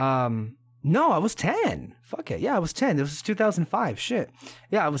 No, I was 10. Fuck it. Yeah, I was 10. This was 2005. Shit.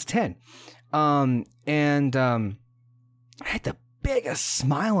 Yeah, I was 10. I had the biggest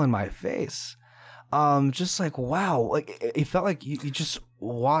smile on my face. Just like, wow. Like, it felt like you just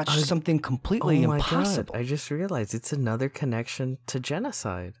watched something completely impossible. God, I just realized it's another connection to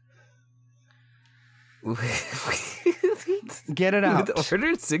genocide. Get it out. With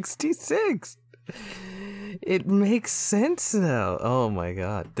Order 66. It makes sense now. Oh my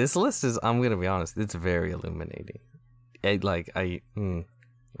god. This list is, I'm going to be honest, it's very illuminating. Okay.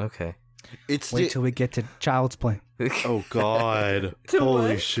 Wait till we get to Child's Play. Oh god.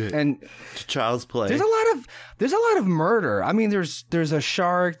 Holy shit. And Child's Play. There's a lot of murder. I mean, there's a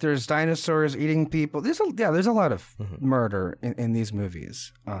shark, there's dinosaurs eating people. There's a lot of murder in these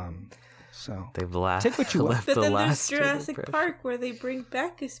movies. So They've take what you will. left But the then there's last Jurassic Park where they bring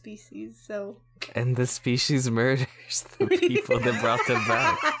back a species, so... and the species murders the people that brought them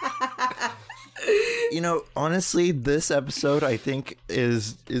back. You know, honestly, this episode I think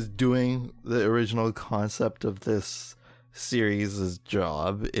is doing the original concept of this series'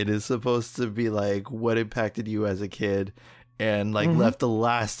 job. It is supposed to be like what impacted you as a kid, and like left a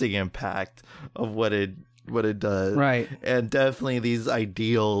lasting impact of what it does. Right. And definitely these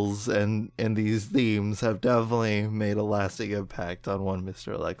ideals and these themes have definitely made a lasting impact on one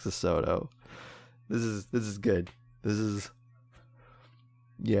Mr. Alexis Soto. This is good. This is,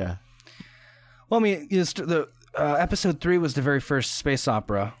 yeah. Well, I mean, the episode 3 was the very first space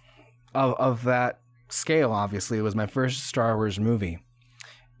opera of that scale. Obviously, it was my first Star Wars movie.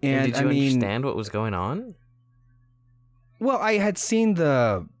 And did you understand what was going on? Well, I had seen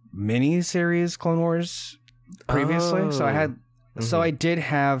the mini-series Clone Wars previously, so I had, so I did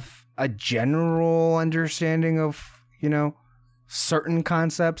have a general understanding of, you know, certain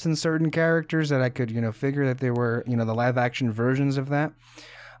concepts and certain characters that I could, you know, figure that they were, you know, the live-action versions of that.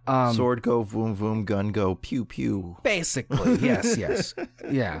 Sword go voom voom, gun go pew pew. Basically, yes,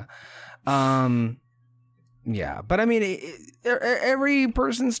 yeah. Yeah, but I mean, every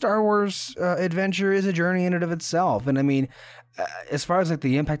person's Star Wars adventure is a journey in and of itself. And I mean, as far as like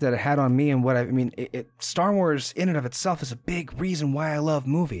the impact that it had on me and what I mean, Star Wars in and of itself is a big reason why I love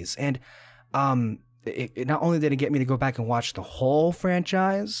movies. And it not only did it get me to go back and watch the whole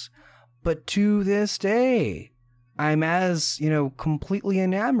franchise, but to this day, I'm as, you know, completely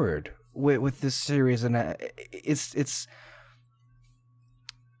enamored with this series. And it's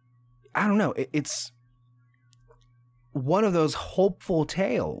I don't know, it's one of those hopeful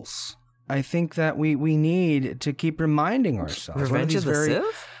tales I think that we need to keep reminding ourselves. Revenge of the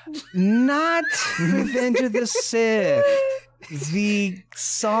Sith? Not Revenge of the Sith. The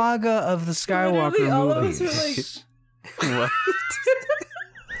saga of the Skywalker movies. What?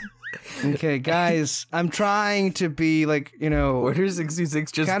 Okay, guys, I'm trying to be like, you know... Order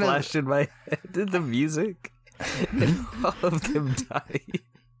 66 just flashed in my head. The music. And all of them dying.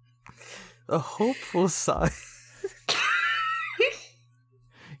 A hopeful sign.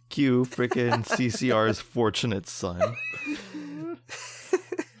 Cue frickin' CCR's Fortunate Son.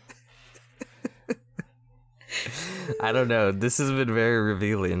 I don't know. This has been very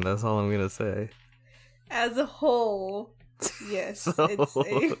revealing. That's all I'm going to say. As a whole, yes. So... It's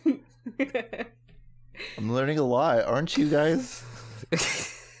a... I'm learning a lot, aren't you guys?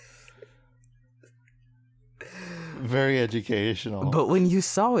 Very educational. But when you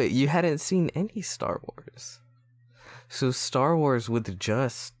saw it, you hadn't seen any Star Wars. So Star Wars with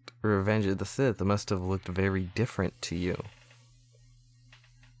just Revenge of the Sith must have looked very different to you.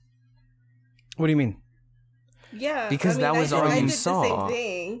 What do you mean? Yeah. Because that was all you saw.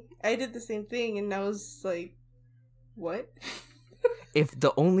 I did the same thing, and I was like, what? If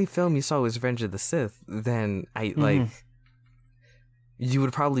the only film you saw was Revenge of the Sith, then you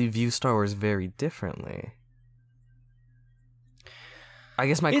would probably view Star Wars very differently. I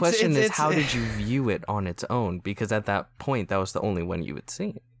guess my question is, how did you view it on its own? Because at that point, that was the only one you had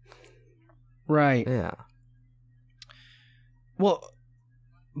seen. Right. Yeah. Well,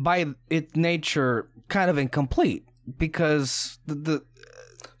 by its nature, kind of incomplete, because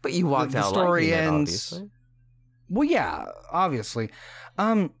but you walked out story liking ends. It, obviously. Well, yeah, obviously.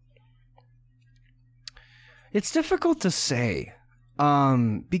 It's difficult to say,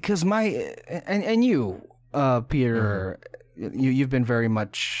 because and you, Peter, you've been very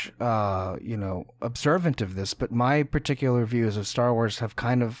much, you know, observant of this, but my particular views of Star Wars have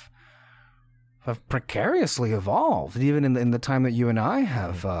precariously evolved, even in the time that you and I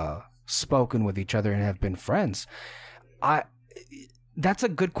have spoken with each other and have been friends. That's a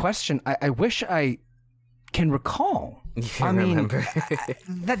good question. I wish I can recall. Remember.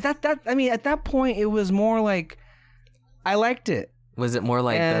 I mean, at that point, it was more like I liked it. Was it more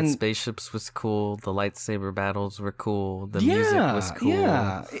like that spaceships was cool, the lightsaber battles were cool, the music was cool?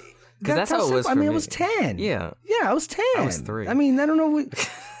 Yeah, because that's how it was for me. I was 10. Yeah, I was 10. I was 3. I mean, I don't know.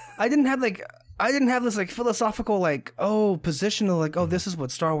 I didn't have this like philosophical like position of like this is what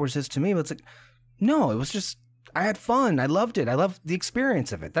Star Wars is to me. But it's like no, it was just. I had fun. I loved it. I loved the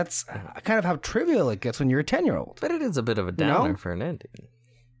experience of it. That's kind of how trivial it gets when you're a 10-year-old. But it is a bit of a downer for an ending.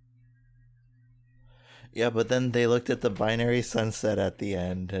 Yeah, but then they looked at the binary sunset at the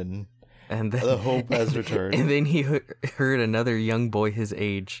end, and then, the hope has returned. And then he heard another young boy his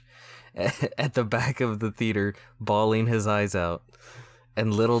age at the back of the theater bawling his eyes out.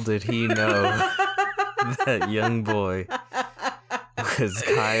 And little did he know that young boy was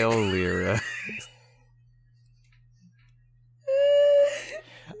Kyle Lira.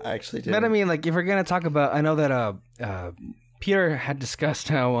 I actually did. But I mean, like, if we're gonna talk about, I know that Peter had discussed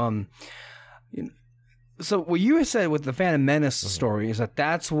how so what you had said with the Phantom Menace story is that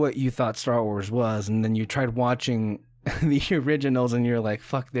that's what you thought Star Wars was, and then you tried watching the originals, and you're like,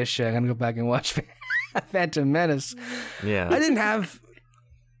 "Fuck this shit! I'm gonna go back and watch Phantom Menace." Yeah. I didn't have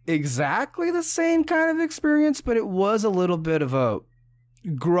exactly the same kind of experience, but it was a little bit of a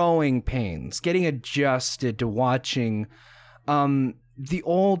growing pains, getting adjusted to watching the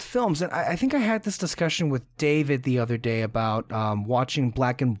old films. And I think I had this discussion with David the other day about watching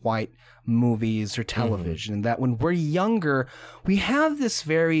black and white movies or television, and that when we're younger, we have this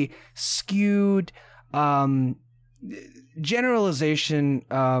very skewed generalization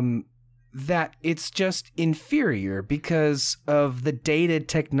that it's just inferior because of the dated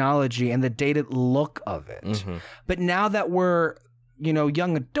technology and the dated look of it. But now that we're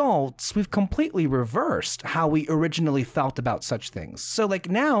young adults, we've completely reversed how we originally felt about such things. So like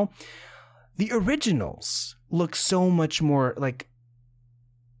now, the originals look so much more like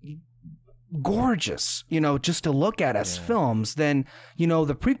gorgeous, just to look at as films than,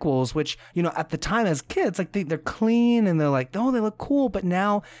 the prequels, which, at the time as kids, like they're clean and they're like, oh, they look cool. But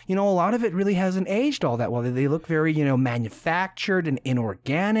now, a lot of it really hasn't aged all that well. They look very, manufactured and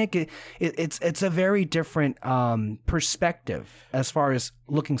inorganic. It's a very different perspective as far as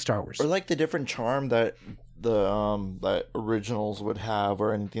looking Star Wars. Or like the different charm that that originals would have,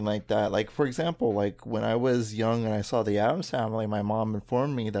 or anything like that. Like, for example, like when I was young and I saw The Addams Family, my mom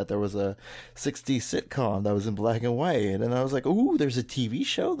informed me that there was a 60s sitcom that was in black and white, and I was like, ooh, there's a TV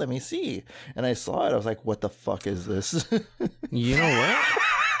show, let me see. And I saw it, I was like, what the fuck is this? You know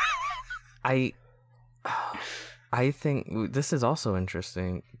what? I think this is also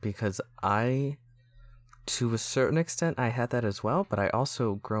interesting because to a certain extent, I had that as well, but I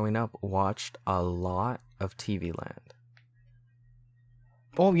also, growing up, watched a lot of TV Land.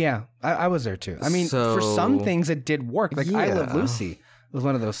 Oh, yeah. I was there, too. I mean, for some things, it did work. Like, I Love Lucy was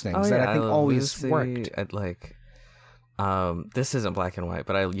one of those things that I think always worked. This isn't black and white,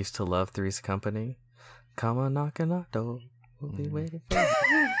 but I used to love Three's Company. Come on, knock on our door. We'll be waiting for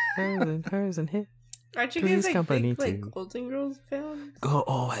you. Hers and his. Aren't you guys like big Golden Girls fans?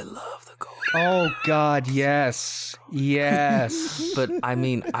 Oh, I love the Golden Girls. Oh God, yes. But I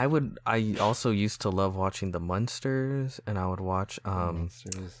mean, I also used to love watching the Munsters, and I would watch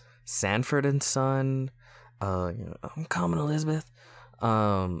Sanford and Son. I'm coming, Elizabeth.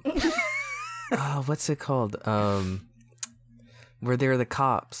 What's it called? Where they're the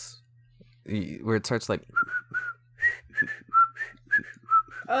cops, where it starts like.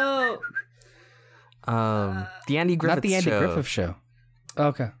 Oh. The Andy Griffith Show. Not the Andy Griffith Show.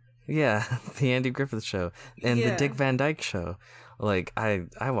 Okay. Yeah, the Andy Griffith Show and the Dick Van Dyke Show. Like I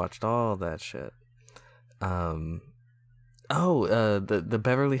watched all that shit. The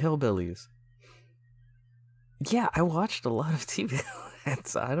Beverly Hillbillies. Yeah, I watched a lot of TV.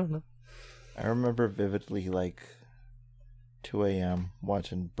 I don't know. I remember vividly, like 2 a.m.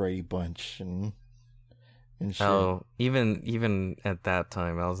 watching Brady Bunch and shit. Oh, even at that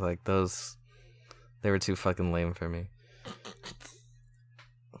time, I was like, they were too fucking lame for me.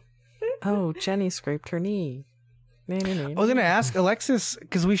 Oh, Jenny scraped her knee. I was gonna ask Alexis,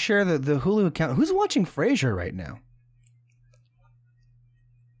 because we share the Hulu account. Who's watching Frasier right now?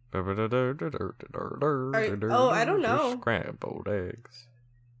 I don't know. Scrambled eggs.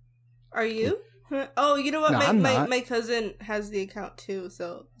 Are you? Oh, you know what? No, my cousin has the account too,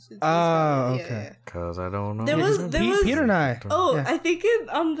 so. Okay. Cause I don't know. There was Peter and I. Oh, yeah. I think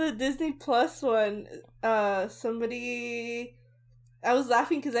on the Disney Plus one, somebody. I was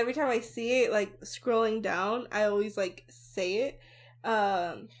laughing because every time I see it, like scrolling down, I always like say it.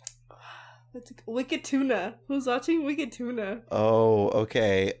 Wicked Tuna. Who's watching Wicked Tuna? Oh,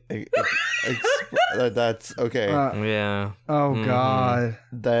 okay. That's okay. Yeah. Oh God.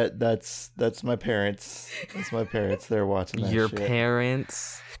 That's my parents. That's my parents. They're watching that. Your shit.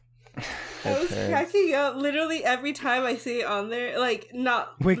 Parents. I was cracking up literally every time I see it on there. Like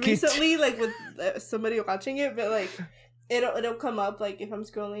not Wicked. Recently, like with somebody watching it, but like it'll come up like if I'm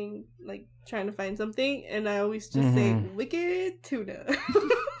scrolling, like trying to find something, and I always just say Wicked Tuna.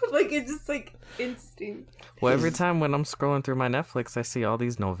 Like it's just like instinct. Well, every time when I'm scrolling through my Netflix, I see all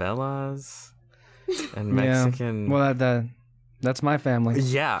these novellas and Mexican. Yeah. Well, that's my family.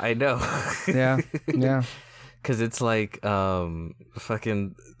 Yeah, I know. Yeah. Because it's like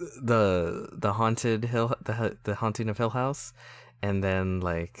fucking the haunted hill, the haunting of Hill House, and then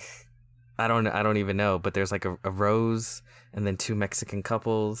like I don't even know, but there's like a rose and then two Mexican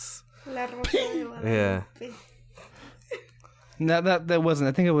couples. Yeah. No, that wasn't.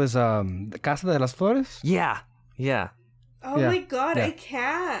 I think it was Casa de las Flores. Yeah. Oh Yeah. my god, Yeah. I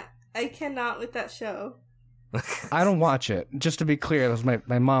can't. I cannot with that show. I don't watch it. Just to be clear, it was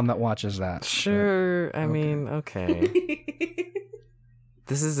my mom that watches that. Sure, I Okay. mean, okay.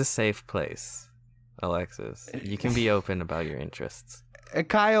 This is a safe place, Alexis. You can be open about your interests.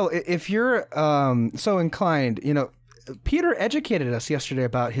 Kyle, if you're so inclined, Peter educated us yesterday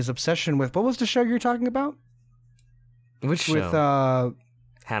about his obsession with, what was the show you're talking about? Which show? With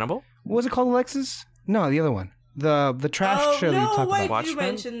Hannibal? what was it called, Alexis? No, the other one. The trash show that you talked why about. did you Watchmen?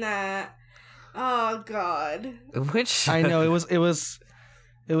 mention that? Oh god. Which show? I know it was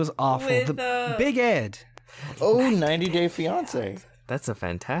awful. With, Big Ed. Oh, 90 Day Fiance. That's a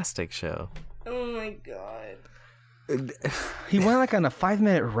fantastic show. Oh my god. He went like on a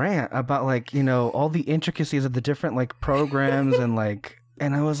 5-minute rant about all the intricacies of the different programs and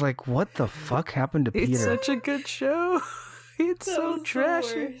I was like, what the fuck happened to Peter? It's such a good show. It's That so was the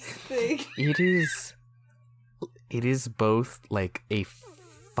trashy. worst thing. It is both like a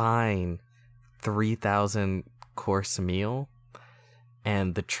fine 3,000 course meal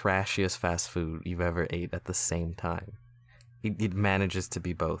and the trashiest fast food you've ever ate at the same time. It manages to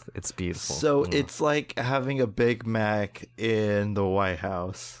be both. It's beautiful. So it's like having a Big Mac in the White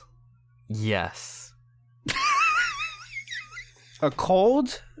House. Yes. A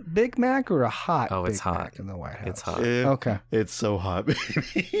cold Big Mac or a hot Oh, Big it's hot. Mac in the White House? It's hot. Okay. It's so hot,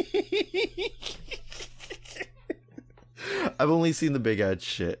 baby. I've only seen the Big Ed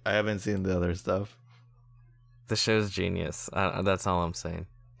shit. I haven't seen the other stuff. The show's genius. That's all I'm saying.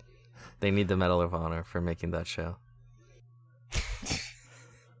 They need the Medal of Honor for making that show.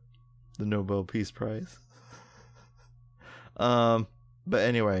 The Nobel Peace Prize. But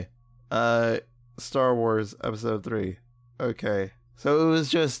anyway, Star Wars Episode 3. Okay, so it was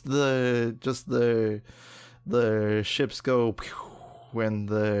just the ships go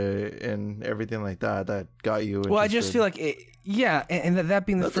and everything like that got you interested. Well, I just feel like and that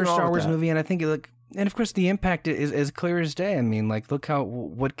being the Nothing first wrong Star with Wars that. movie, and I think and of course the impact is as clear as day. I mean, look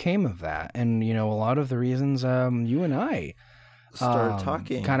what came of that, and a lot of the reasons you and I started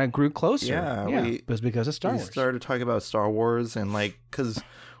talking, kind of grew closer. Yeah, it was because of Star we Wars. started talking about Star Wars, and because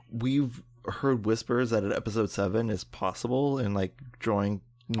we've heard whispers that an Episode 7 is possible and drawing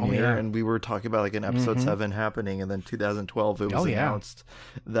near, yeah. and we were talking about an Episode 7 happening, and then 2012 it was announced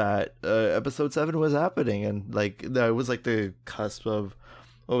that Episode 7 was happening, and that was the cusp of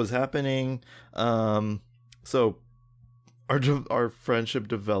what was happening. So our friendship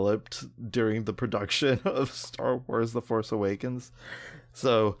developed during the production of Star Wars The Force Awakens.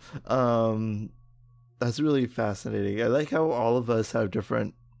 So that's really fascinating. I like how all of us have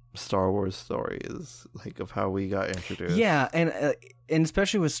different Star Wars stories, of how we got introduced. Yeah, and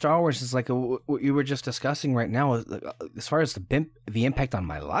especially with Star Wars, it's what you were just discussing right now. As far as the impact on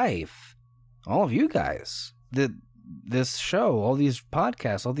my life, all of you guys, this show, all these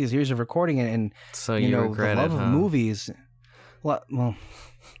podcasts, all these years of recording, and So you regret the love it, huh? of movies. Well,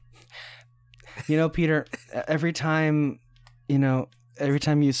 Peter, every time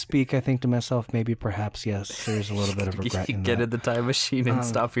you speak, I think to myself, maybe perhaps yes, there's a little bit of regret You in get that. in the time machine and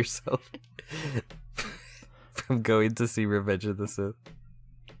stop yourself from going to see Revenge of the Sith.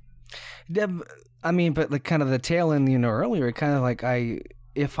 I mean, but kind of the tail end, earlier, it kind of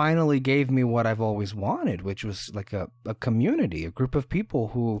it finally gave me what I've always wanted, which was a community, a group of people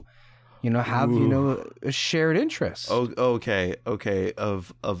who, have, a shared interest. Oh, okay,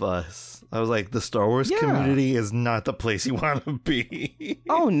 of us. I was like, the Star Wars Yeah. community is not the place you want to be.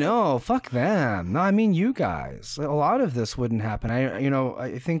 Oh no, fuck them. No, I mean you guys. A lot of this wouldn't happen.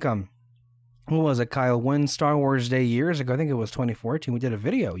 I think what was it, Kyle? One Star Wars Day years ago, I think it was 2014. We did a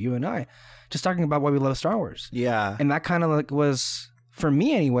video, you and I, just talking about why we love Star Wars. Yeah. And that kind of was, for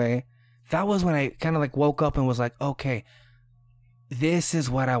me anyway, that was when I kind of woke up and was like, okay, this is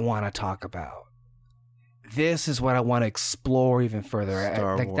what I want to talk about. This is what I want to explore even further.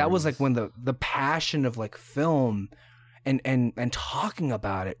 That was Wars. when the passion of film and talking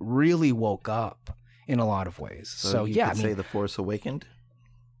about it really woke up in a lot of ways. So you yeah, could say The Force Awakened.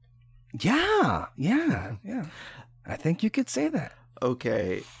 yeah. I think you could say that.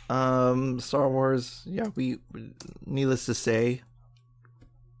 Okay. Star Wars. Yeah, we. Needless to say,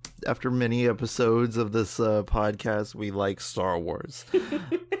 after many episodes of this podcast, we like Star Wars.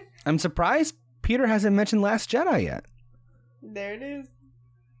 I'm surprised Peter hasn't mentioned Last Jedi yet. There it is.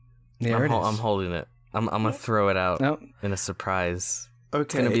 There it is. I'm holding it. I'm gonna throw it out No. in a surprise. Okay.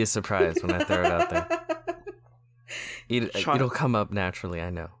 It's gonna be a surprise when I throw it out there. Try- It'll come up naturally. I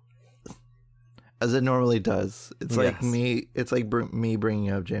know. As it normally does. It's like Yes. me. It's like me bringing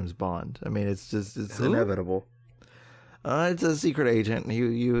up James Bond. I mean, it's Who? inevitable. It's a secret agent.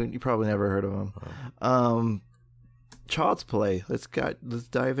 You probably never heard of him. Child's Play. Let's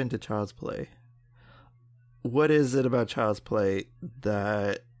dive into Child's Play. What is it about Child's Play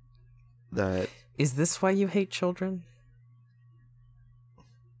that Is this why you hate children?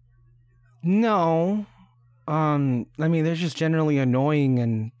 No. I mean, they're just generally annoying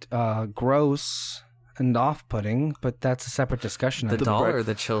and gross and off-putting, but that's a separate discussion. The doll or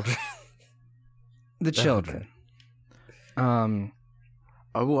the children? The children. I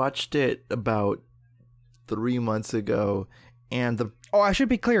watched it about 3 months ago, and I should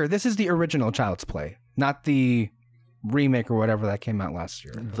be clear. This is the original Child's Play, not the remake or whatever that came out last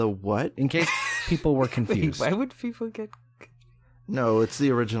year. The what? In case people were confused. Wait, why would people get... No, it's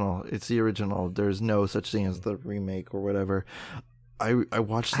the original. It's the original. There's no such thing as the remake or whatever. I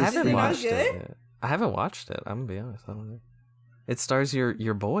watched this. I haven't Is it not watched good? it. I haven't watched it. I'm gonna be honest. I don't know. It stars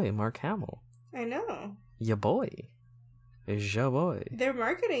your boy Mark Hamill. I know. Your boy. Is your boy. Their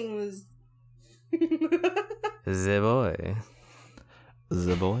marketing was. The boy.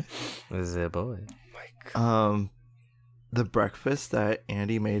 The boy. The boy. The breakfast that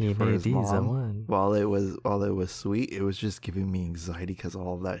Andy made He for made his these mom, one. while it was sweet, it was just giving me anxiety because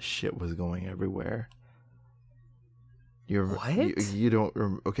all of that shit was going everywhere. What? You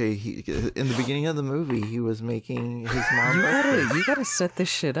don't okay? In the beginning of the movie, he was making his mom breakfast. You gotta set this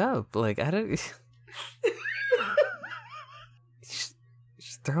shit up. Like I don't.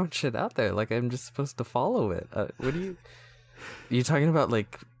 Just throwing shit out there. Like I'm just supposed to follow it. What are you? You talking about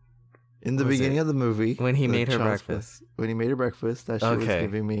like? In the Was beginning it of the movie, when he made her Child's breakfast? Play- when he made her breakfast, that shit was Okay.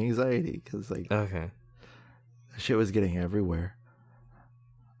 giving me anxiety because like Okay. that shit was getting everywhere.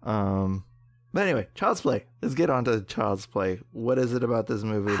 But anyway, Child's Play. Let's get on to Child's Play. What is it about this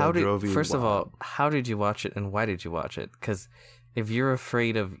movie that drove you? First of wild? all, how did you watch it and why did you watch it? Because if you're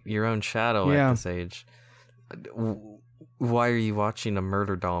afraid of your own shadow Yeah. at this age, why are you watching a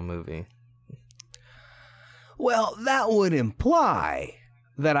murder doll movie? Well, that would imply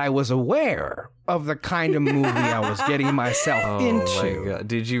that I was aware of the kind of movie I was getting myself Oh into. my god!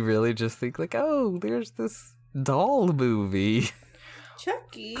 Did you really just think like, oh, there's this doll movie?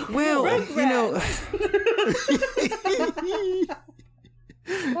 Chucky. Well, you know,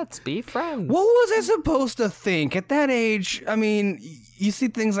 Let's be friends. what was I supposed to think at that age? I mean, you see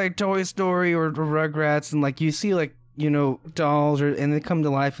things like Toy Story or Rugrats, and like you see like dolls, and they come to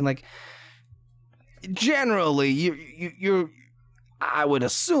life, and like generally, you're I would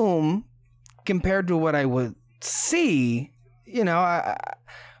assume, compared to what I would see,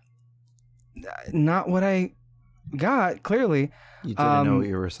 not what I got, clearly. You didn't know what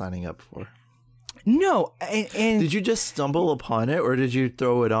you were signing up for. No, and Did you just stumble upon it, or did you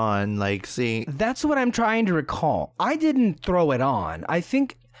throw it on, like, seeing... that's what I'm trying to recall. I didn't throw it on. I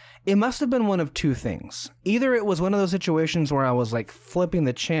think it must have been one of two things. Either it was one of those situations where I was, like, flipping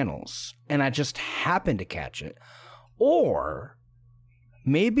the channels, and I just happened to catch it. Or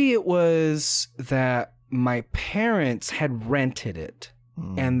maybe it was that my parents had rented it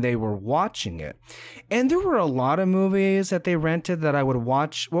and they were watching it. And there were a lot of movies that they rented that I would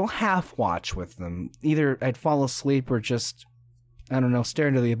watch, well, half watch with them. Either I'd fall asleep or just, I don't know, stare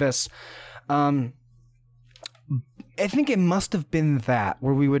into the abyss. I think it must have been that,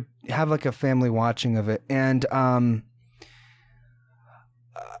 where we would have like a family watching of it. And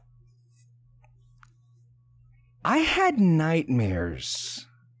I had nightmares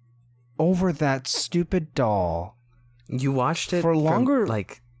over that stupid doll. You watched it For longer- from,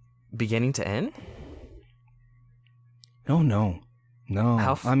 like, beginning to end? No.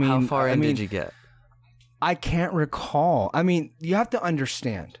 How far in did you get? I can't recall. I mean, you have to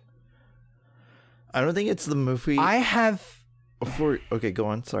understand. I don't think it's the movie... Okay, go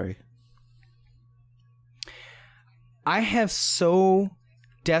on, sorry. I have so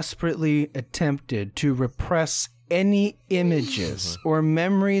desperately attempted to repress any images or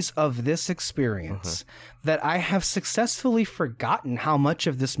memories of this experience that I have successfully forgotten how much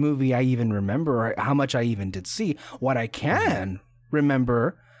of this movie I even remember, or how much I even did see. What I can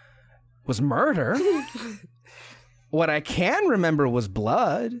remember was murder. What I can remember was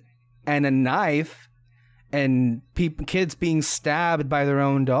blood and a knife and kids being stabbed by their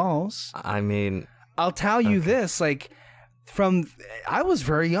own dolls. I mean... I'll tell you this, like, I was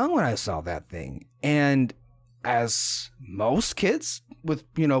very young when I saw that thing. And as most kids with,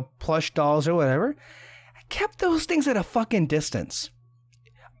 plush dolls or whatever, I kept those things at a fucking distance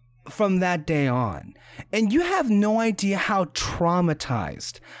from that day on. And you have no idea how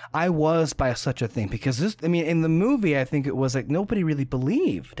traumatized I was by such a thing. Because in the movie, I think it was like nobody really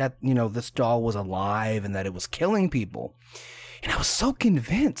believed that, this doll was alive and that it was killing people. And I was so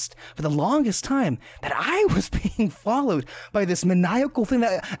convinced for the longest time that I was being followed by this maniacal thing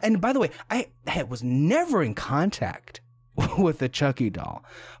that, and by the way, I was never in contact with a Chucky doll,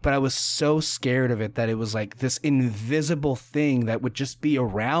 but I was so scared of it that it was like this invisible thing that would just be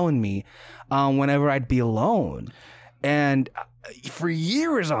around me whenever I'd be alone. And for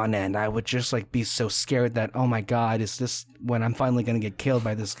years on end, I would just like be so scared that, oh my God, is this when I'm finally going to get killed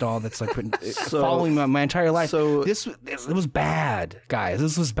by this doll that's like following my entire life? So it was bad, guys.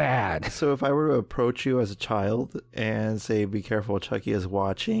 This was bad. So if I were to approach you as a child and say, be careful, Chucky is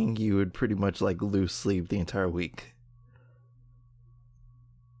watching, you would pretty much like lose sleep the entire week.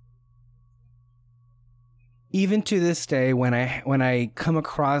 Even to this day, when I come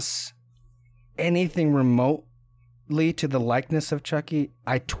across anything remotely to the likeness of Chucky,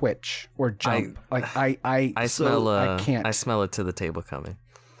 I twitch or jump. I can't. I smell it to the table coming.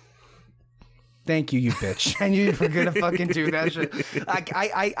 Thank you, you bitch. I knew you were gonna fucking do that shit.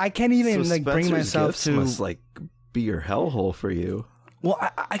 I can't even like bring myself to. Must like be your hellhole for you. Well,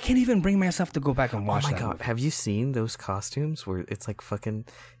 I can't even bring myself to go back and watch that. Oh my God, movie. have you seen those costumes where it's like fucking,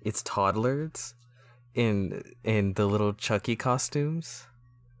 it's toddlers in the little Chucky costumes?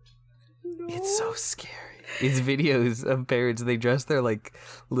 No. It's so scary. It's videos of parents, they dress their like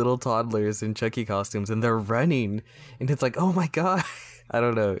little toddlers in Chucky costumes and they're running and it's like, oh my God. I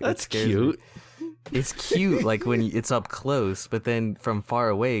don't know. That's cute. It's cute like when it's up close, but then from far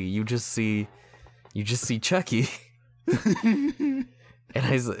away you just see Chucky. And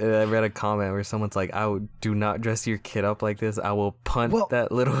I read a comment where someone's like, do not dress your kid up like this. I will punt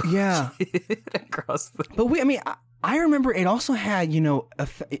that little kid across the... But I remember it also had,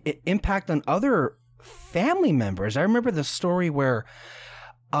 impact on other family members. I remember the story where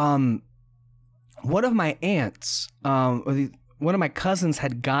one of my aunts, one of my cousins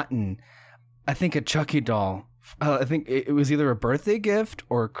had gotten, I think, a Chucky doll. I think it was either a birthday gift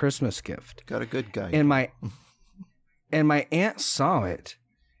or a Christmas gift. Got a good guy. And my aunt saw it,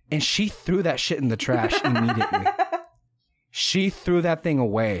 and she threw that shit in the trash immediately. She threw that thing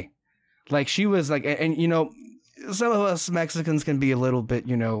away. Like, she was like, and some of us Mexicans can be a little bit,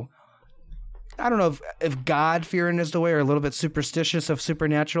 I don't know if God-fearing is the way, or a little bit superstitious of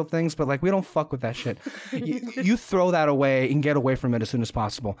supernatural things, but like, we don't fuck with that shit. You throw that away and get away from it as soon as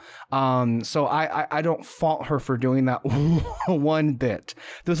possible. So I don't fault her for doing that one bit.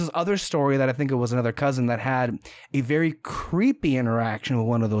 There was this other story that I think it was another cousin that had a very creepy interaction with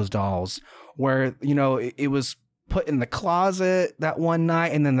one of those dolls where, it was put in the closet that one night,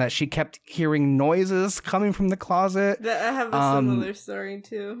 and then that she kept hearing noises coming from the closet. I have a similar story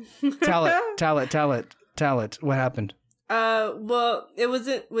too. Tell it. What happened? Well, it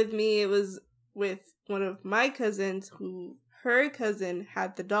wasn't with me. It was with one of my cousins who her cousin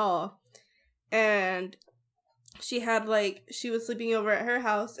had the doll, and she was sleeping over at her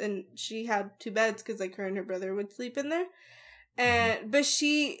house, and she had 2 beds because like her and her brother would sleep in there, but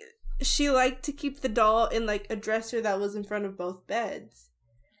she liked to keep the doll in like a dresser that was in front of both beds.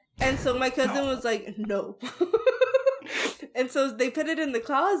 And so my cousin was like, no. And so they put it in the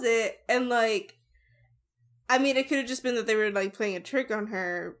closet, and like, I mean, it could have just been that they were like playing a trick on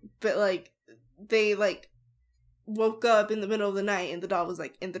her, but like they like woke up in the middle of the night and the doll was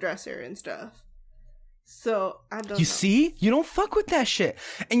like in the dresser and stuff. So I don't know. You see? You don't fuck with that shit.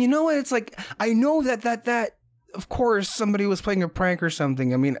 And you know what? It's like, I know that of course, somebody was playing a prank or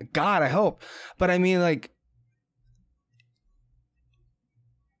something. I mean, God, I hope. But I mean, like,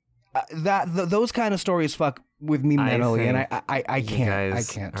 those kind of stories fuck with me mentally, and I can't. You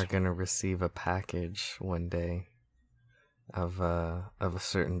guys are gonna receive a package one day of a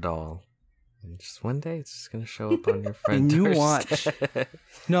certain doll, and just one day it's just gonna show up on your front and doorstep. You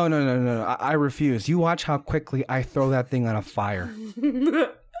watch. No. I refuse. You watch how quickly I throw that thing on a fire.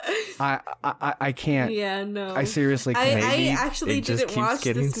 I can't. Yeah, no. I seriously can't. I actually didn't watch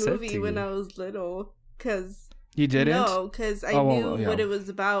this movie when I was little, because... You didn't? No, because I knew what it was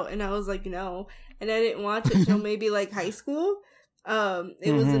about, and I was like, no. And I didn't watch it till maybe like high school.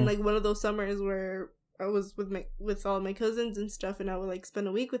 It was in like one of those summers where I was with all my cousins and stuff, and I would like spend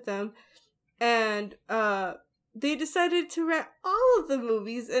a week with them. And they decided to rent all of the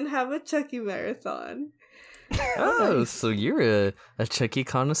movies and have a Chucky marathon. Oh, so you're a Chucky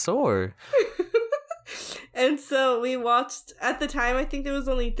connoisseur. And so we watched, at the time, I think there was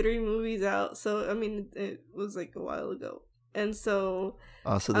only 3 movies out. So, I mean, it was like a while ago. And so...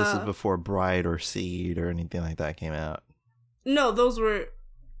 Oh, so this is before Bride or Seed or anything like that came out? No, those were...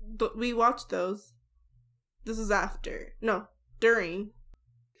 We watched those. This was after. No, during.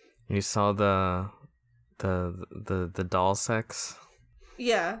 You saw the doll sex?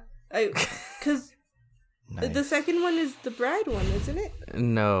 Yeah. Because... Nice. The second one is the bride one, isn't it?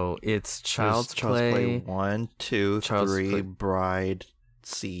 No, it's Child's Play. 1, 2, Child's 3, Play. Bride,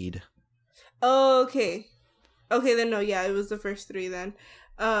 Seed. Oh, okay. Okay, then no, yeah, it was the first 3 then.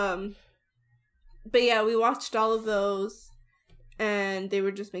 But yeah, we watched all of those, and they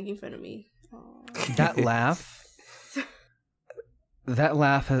were just making fun of me. Aww. That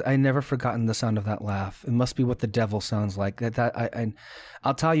laugh, I never forgotten the sound of that laugh. It must be what the devil sounds like.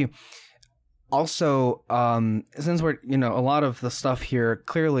 I'll tell you. Also, since we're, a lot of the stuff here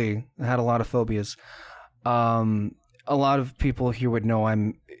clearly had a lot of phobias. A lot of people here would know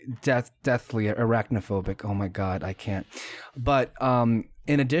I'm deathly arachnophobic. Oh my God, I can't. But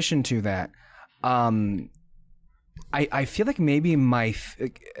in addition to that, I feel like maybe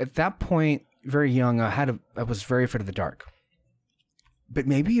at that point, very young, I was very afraid of the dark. But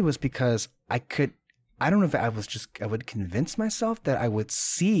maybe it was because I don't know if I would convince myself that I would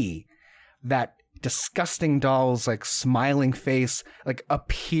see that disgusting doll's like smiling face like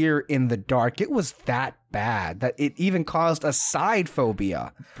appear in the dark. It was that bad that it even caused a side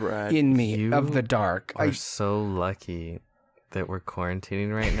phobia in me of the dark. I'm so lucky that we're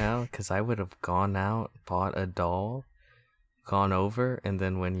quarantining right now, because I would have gone out, bought a doll, gone over, and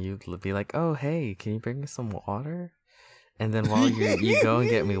then when you'd be like, oh hey, can you bring me some water? And then while you go and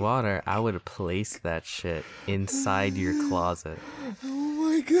get me water, I would have placed that shit inside your closet. Oh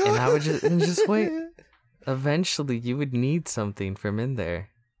my God. And I would just wait. Eventually, you would need something from in there.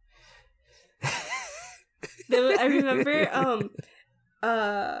 I remember,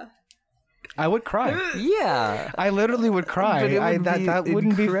 I would cry. Yeah. I literally would cry. That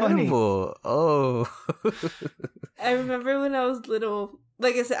wouldn't be funny. Oh. I remember when I was little,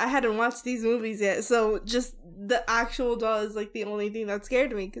 like I said, I hadn't watched these movies yet, so just the actual doll is like the only thing that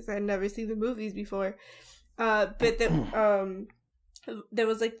scared me, because I had never seen the movies before. But there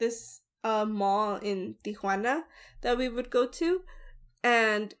was like this mall in Tijuana that we would go to,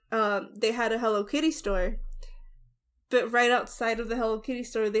 and they had a Hello Kitty store. But right outside of the Hello Kitty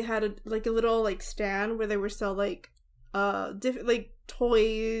store, they had a little like stand where they were sell like different like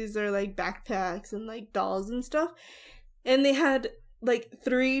toys or like backpacks and like dolls and stuff. And they had like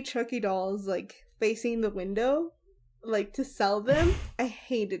 3 Chucky dolls like facing the window, like to sell them. I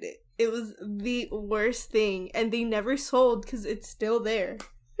hated it. It was the worst thing, and they never sold because it's still there.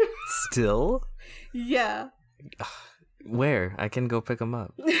 Still? Yeah. Where? I can go pick them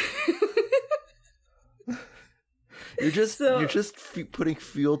up. You're just putting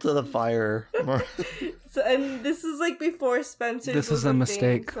fuel to the fire. So, and this is like before Spencer's. This is a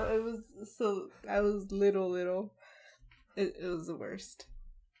mistake. So I was little. It was the worst.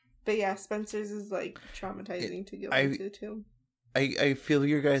 But yeah, Spencer's is like traumatizing to go into too. I feel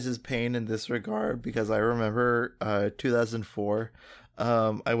your guys' pain in this regard, because I remember 2004.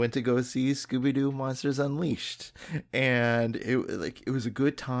 I went to go see Scooby-Doo Monsters Unleashed, and it was a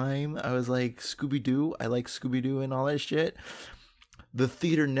good time. I was like, Scooby-Doo, I like Scooby-Doo and all that shit. The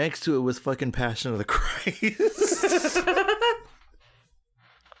theater next to it was fucking Passion of the Christ.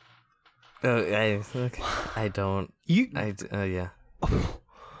 I don't. Yeah.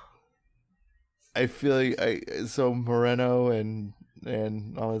 I feel like so Moreno and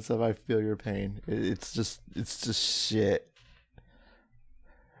all that stuff. I feel your pain. It's just shit.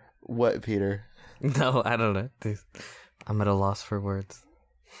 What, Peter? No, I don't know. I'm at a loss for words.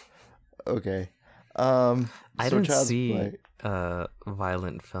 Okay. I didn't Child's see Play.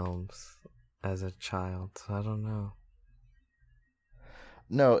 violent films as a child, so I don't know.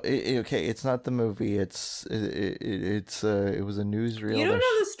 No, okay. It's not the movie. It was a newsreel. You don't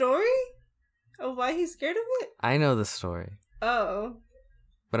know the story of why he's scared of it? I know the story. Oh.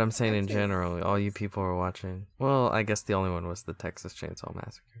 But I'm saying in general, all you people were watching. Well, I guess the only one was the Texas Chainsaw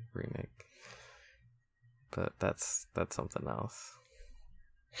Massacre remake. But that's something else.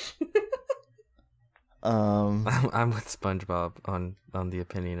 I'm with SpongeBob on the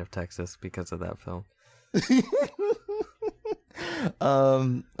opinion of Texas because of that film.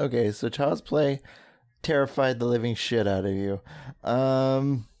 Okay, so Child's Play terrified the living shit out of you.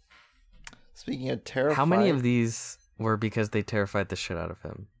 Speaking of terrified, how many of these were because they terrified the shit out of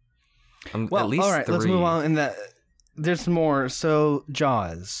him? Well, at least all right, 3. let's move on. There's more. So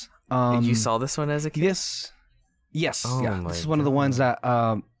Jaws. You saw this one as a kid? Yes. Oh yeah. my This is one of the ones that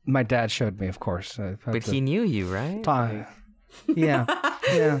my dad showed me, of course. But he knew you, right? Yeah.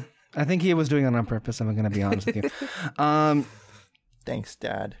 Yeah. I think he was doing it on purpose, I'm going to be honest with you. Thanks,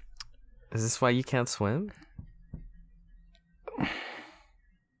 Dad. Is this why you can't swim?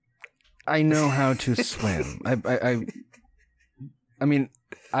 I know how to swim. I mean,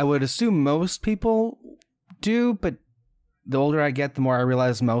 I would assume most people do, but the older I get, the more I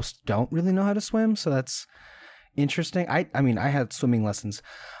realize most don't really know how to swim. So that's interesting. I mean, I had swimming lessons.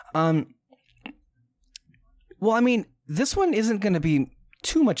 Well, I mean, this one isn't going to be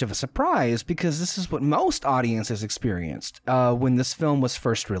too much of a surprise because this is what most audiences experienced when this film was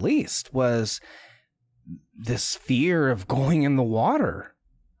first released, was this fear of going in the water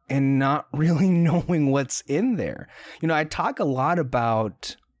and not really knowing what's in there. You know, I talk a lot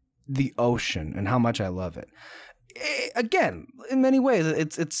about the ocean and how much I love it. Again, in many ways,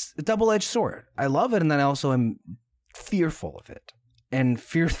 it's a double-edged sword. I love it, and then I also am fearful of it and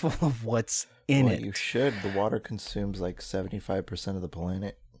fearful of what's in it. You should. The water consumes like 75% of the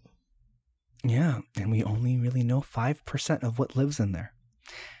planet. Yeah, and we only really know 5% of what lives in there.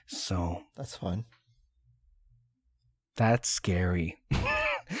 So that's fun. That's scary.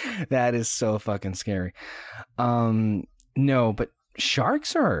 That is so fucking scary. No, but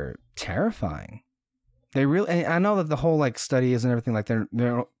sharks are terrifying. They really, I know that the whole like studies and everything, like they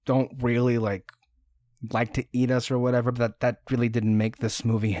don't really like to eat us or whatever, but that really didn't make this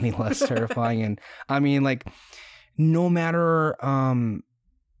movie any less terrifying. And I mean, like, no matter, I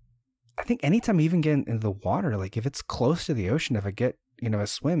think anytime I even get into the water, like if it's close to the ocean, if I get, a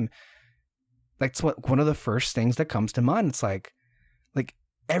swim, that's one of the first things that comes to mind. It's like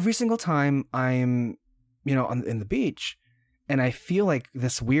every single time I'm, in the beach and I feel like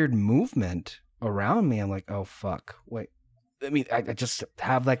this weird movement around me, I'm like, oh fuck, wait. I mean, I just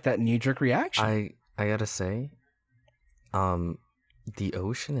have like that knee-jerk reaction. I gotta say, the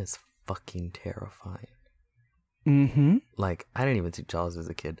ocean is fucking terrifying. Mm-hmm. Like, I didn't even see Jaws as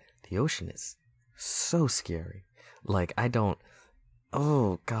a kid. The ocean is so scary. Like,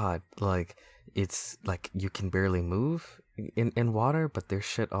 oh god, like, it's like you can barely move in water, but there's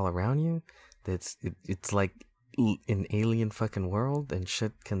shit all around you. It's like an alien fucking world, and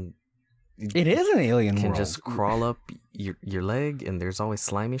shit can... It is an alien world. Can just crawl up your leg, and there's always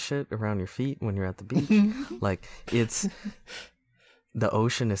slimy shit around your feet when you're at the beach. Like, the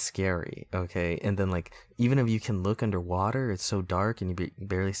ocean is scary, okay? And then, like, even if you can look underwater, it's so dark and you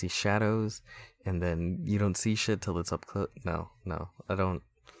barely see shadows, and then you don't see shit till it's up close. No, I don't.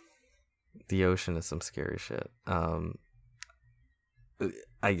 The ocean is some scary shit.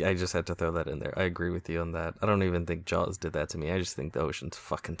 I just had to throw that in there. I agree with you on that. I don't even think Jaws did that to me. I just think the ocean's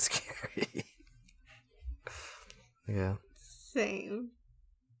fucking scary. Yeah. Same.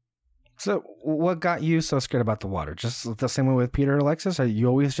 So, what got you so scared about the water? Just the same way with Peter, Alexis? Or you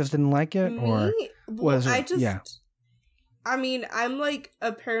always just didn't like it, or was it? Yeah. I mean, I'm like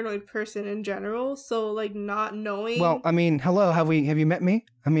a paranoid person in general, so like not knowing. Well, I mean, hello, have you met me?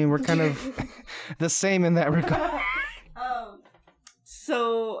 I mean, we're kind of the same in that regard.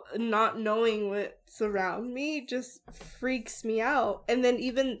 So not knowing what's around me just freaks me out, and then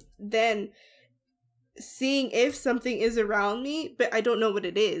even then, seeing if something is around me, but I don't know what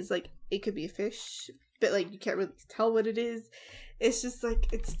it is. Like, it could be a fish, but like you can't really tell what it is. It's just like,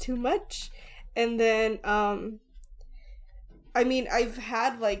 it's too much. And then I mean, I've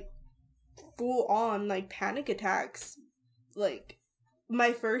had like full on like panic attacks. Like,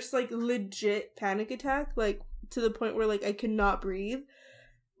 my first like legit panic attack, like to the point where like I could not breathe,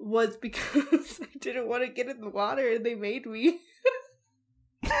 was because I didn't want to get in the water and they made me.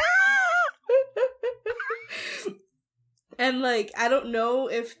 And like, I don't know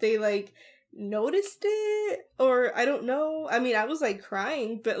if they like noticed it, or I don't know. I mean, I was like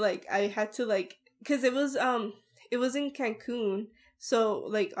crying, but like I had to like, because it was in Cancun, so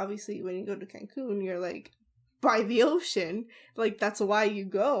like obviously when you go to Cancun, you're like by the ocean, like that's why you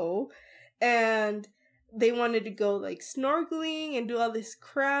go. And they wanted to go like snorkeling and do all this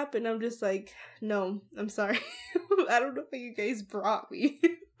crap, and I'm just like, no, I'm sorry. I don't know why you guys brought me.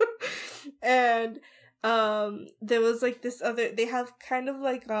 And there was like this other, they have kind of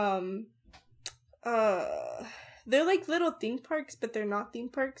like they're like little theme parks, but they're not theme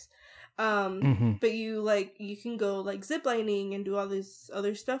parks. But you can go like ziplining and do all this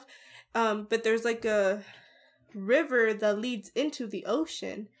other stuff. But there's like a river that leads into the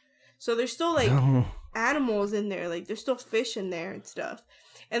ocean, so there's still like animals in there, like there's still fish in there and stuff.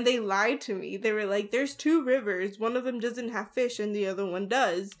 And they lied to me. They were like, there's two rivers, one of them doesn't have fish and the other one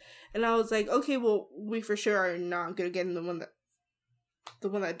does. And I was like, okay, well, we for sure are not gonna get in the one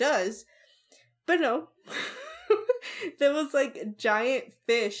that does. But no. There was like a giant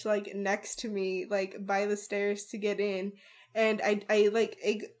fish like next to me, like by the stairs to get in, and I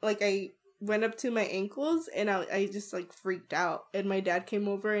went up to my ankles, and I just like freaked out. And my dad came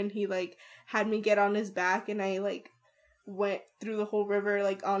over and he like had me get on his back, and I like went through the whole river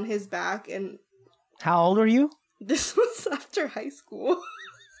like on his back. And how old are you? This was after high school.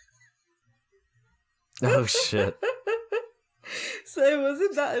 Oh shit. So it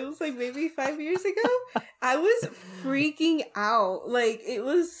wasn't that. It was like maybe 5 years ago. I was freaking out. Like, it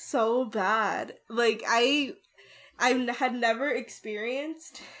was so bad. Like, I had never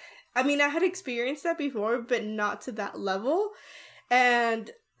experienced. I mean, I had experienced that before, but not to that level.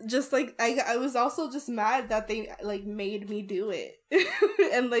 And just like I was also just mad that they like made me do it,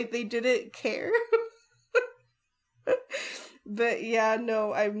 and like they didn't care. But yeah,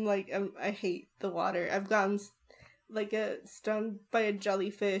 no, I hate the water. I've gotten like stung by a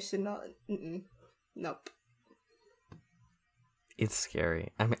jellyfish and not. Nope. It's scary.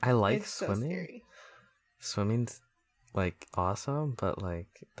 I mean, I like It's so swimming. scary. Swimming's like awesome, but like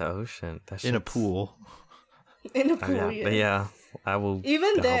the ocean, that In a shit's- pool. In a Oh, pool, yeah. yes. But yeah, I will.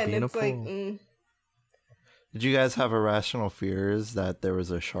 Even I'll then, be in a it's like. pool. Did you guys have irrational fears that there was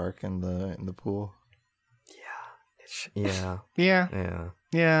a shark in the pool? Yeah, Yeah, yeah.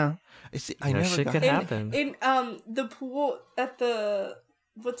 yeah. I see. You know, shit could happen. In the pool at the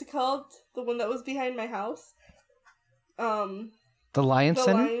what's it called? The one that was behind my house. The Lion The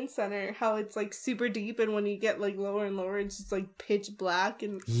Center. Lion Center, how it's like super deep, and when you get like lower and lower, it's just like pitch black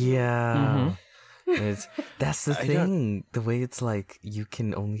and Yeah. That's the I thing. The way it's like you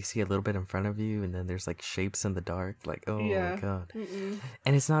can only see a little bit in front of you, and then there's like shapes in the dark. Like, oh Yeah. my god. Mm-mm.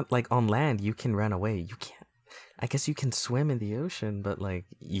 And it's not like on land. You can run away. You can't. I guess you can swim in the ocean, but like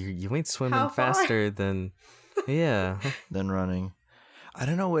you ain't swimming How far? faster than. Yeah. Than running. I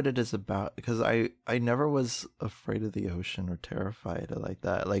don't know what it is about because I never was afraid of the ocean or terrified like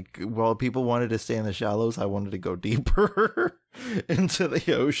that. Like, while people wanted to stay in the shallows, I wanted to go deeper into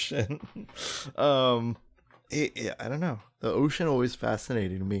the ocean. I don't know. The ocean always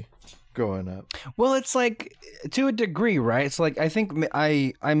fascinated me growing up. Well, it's like to a degree, right? It's like I think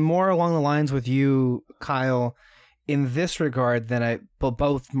I'm more along the lines with you, Kyle, in this regard than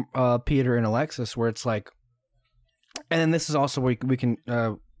both Peter and Alexis, where it's like, and then this is also where we can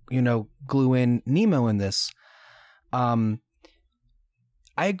glue in Nemo in this. I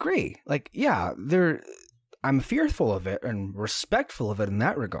agree. Like, yeah, I'm fearful of it and respectful of it in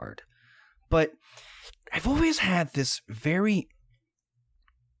that regard, but I've always had this very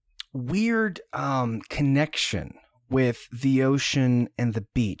weird connection with the ocean and the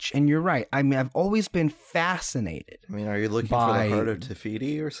beach. And you're right. I mean, I've always been fascinated. I mean, are you looking By- for the heart of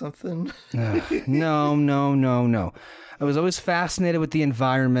Tafiti or something? No. I was always fascinated with the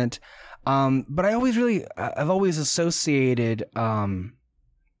environment. But I've always associated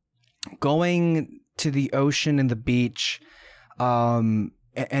going to the ocean and the beach, and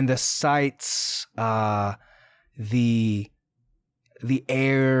the sights, the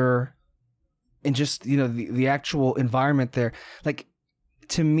air, and just, the actual environment there. Like,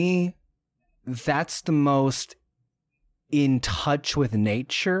 to me, that's the most in touch with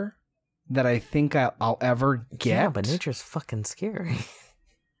nature that I think I'll ever get. Yeah, but nature's fucking scary.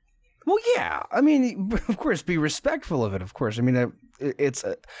 Well, yeah. I mean, of course, be respectful of it. Of course. I mean, I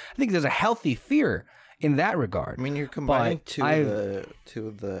think there's a healthy fear in that regard. I mean, you're combining But two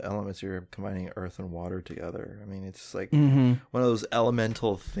of the elements. You're combining earth and water together. I mean, it's like Mhm. one of those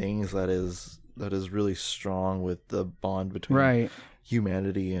elemental things that is really strong with the bond between Right.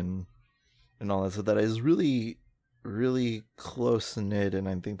 humanity and all that. So that is really, really close knit, and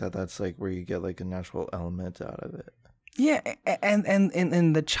I think that's like where you get like a natural element out of it. Yeah, and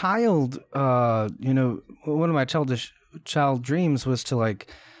the child, one of my child dreams was to, like,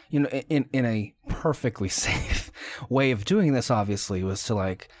 in a perfectly safe way of doing this, obviously, was to,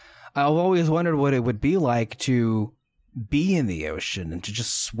 like, I've always wondered what it would be like to be in the ocean and to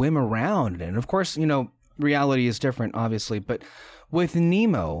just swim around. And of course, reality is different, obviously, but with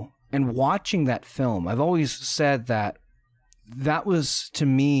Nemo and watching that film, I've always said that was, to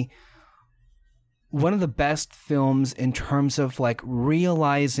me, one of the best films in terms of, like,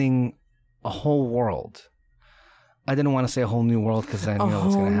 realizing a whole world. I didn't want to say a whole new world because then,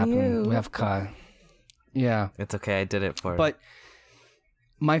 what's going to happen. We have Kai. Yeah. It's okay. I did it for. But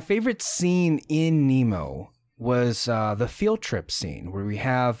my favorite scene in Nemo was the field trip scene where we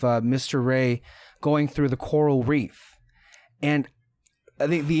have Mr. Ray going through the coral reef. And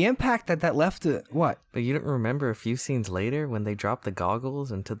the impact that left, what? But you don't remember a few scenes later when they drop the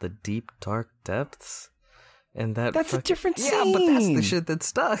goggles into the deep, dark depths? And that's a different scene. Yeah, but that's the shit that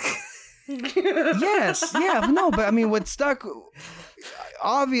stuck. Yes, yeah, no, but I mean, what stuck,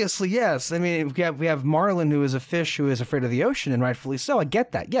 obviously, yes. I mean, we have Marlin, who is a fish who is afraid of the ocean, and rightfully so. I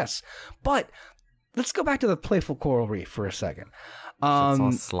get that, yes. But let's go back to the playful coral reef for a second. It's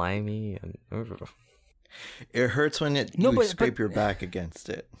all slimy and. It hurts when you scrape your back against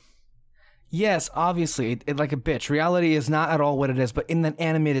it. Yes, obviously, it like a bitch. Reality is not at all what it is, but in that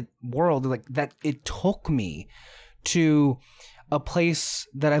animated world, like that, it took me to a place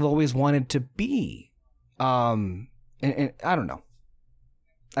that I've always wanted to be. And I don't know.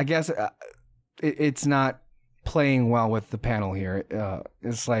 I guess it's not playing well with the panel here.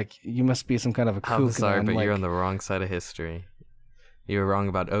 It's like you must be some kind of a kook. I'm sorry, but like, you're on the wrong side of history. You were wrong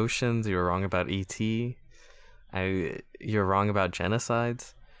about oceans. You were wrong about E.T. You're wrong about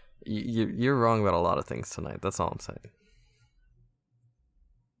genocides. You're wrong about a lot of things tonight. That's all I'm saying.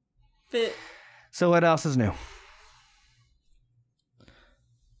 But so what else is new?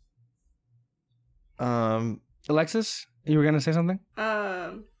 Alexis, you were gonna say something?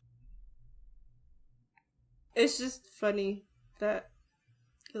 it's just funny that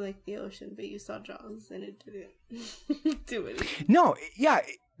you like the ocean, but you saw Jaws and it didn't do anything. No, yeah,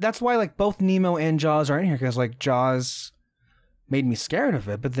 that's why like both Nemo and Jaws are in here, because like Jaws made me scared of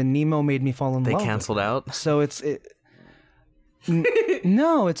it, but then Nemo made me fall in love. They canceled with it. out. So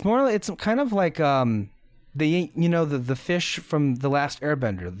no, it's more like, it's kind of like the fish from The Last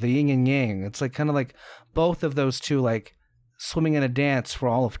Airbender, the yin and yang. It's like kind of like both of those two like swimming in a dance for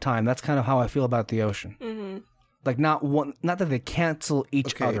all of time. That's kind of how I feel about the ocean. Mm-hmm. Like not that they cancel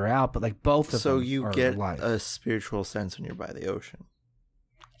each other out, but like both of them. So you get alive. a spiritual sense when you're by the ocean.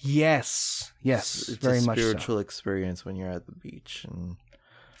 Yes, It's very a much so. spiritual experience when you're at the beach and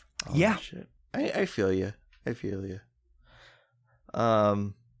all Yeah. that shit. I feel you.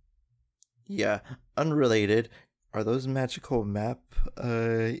 Yeah. Unrelated. Are those magical map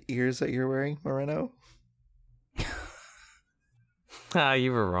ears that you're wearing, Moreno?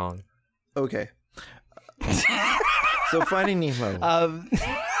 You were wrong. Okay. So Finding Nemo.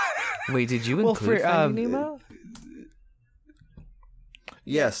 Wait, did you Well, include for, Finding Nemo?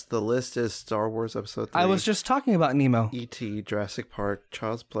 Yes, the list is Star Wars Episode 3. I was just talking about Nemo. E.T., Jurassic Park,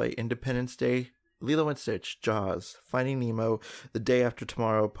 Child's Play, Independence Day, Lilo and Stitch, Jaws, Finding Nemo, The Day After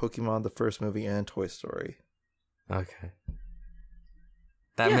Tomorrow, Pokemon, the first movie, and Toy Story. Okay.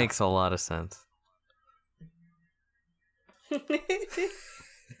 That makes a lot of sense.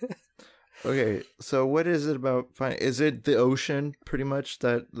 Okay, so what is it about? Is it the ocean, pretty much?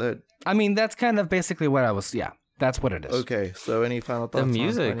 That? I mean, that's kind of basically what I was. Yeah, that's what it is. Okay, so any final thoughts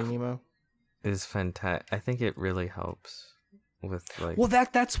music on Finding Nemo? Is fantastic. I think it really helps with like. Well,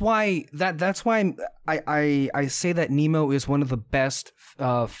 that's why I say that Nemo is one of the best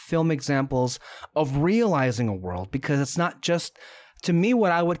film examples of realizing a world, because it's not just, to me,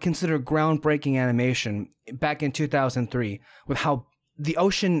 what I would consider groundbreaking animation back in 2003, with how the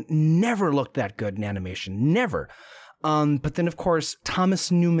ocean never looked that good in animation, never. But then, of course, Thomas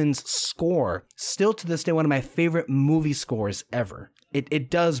Newman's score, still to this day, one of my favorite movie scores ever.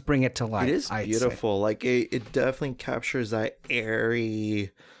 It does bring it to life. It is beautiful. Like it definitely captures that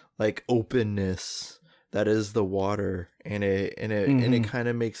airy, like openness that is the water, and it kind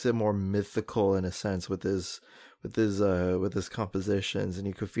of makes it more mythical in a sense with his compositions, and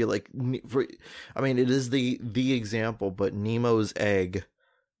you could feel like, I mean, it is the example, but Nemo's egg.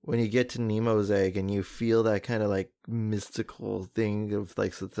 When you get to Nemo's egg and you feel that kind of like mystical thing of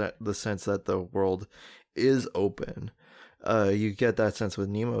like the sense that the world is open, you get that sense with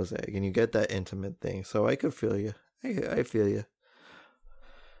Nemo's egg, and you get that intimate thing. So I could feel you. I feel you.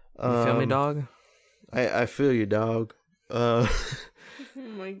 You feel me, dog? I feel you, dog. Oh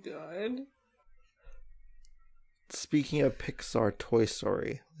my god. Speaking of Pixar, Toy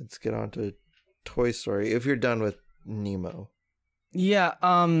Story. Let's get on to Toy Story. If you're done with Nemo. Yeah,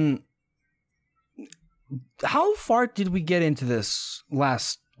 how far did we get into this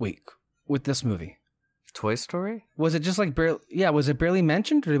last week with this movie? Toy Story? Was it just like barely? Yeah, was it barely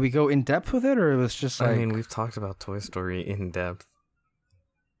mentioned, or did we go in depth with it, or it was just like? I mean, we've talked about Toy Story in depth.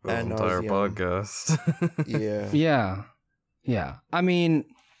 The Ad entire nauseam. podcast. Yeah. Yeah. I mean,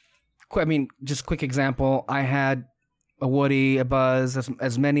 just quick example. I had a Woody, a Buzz,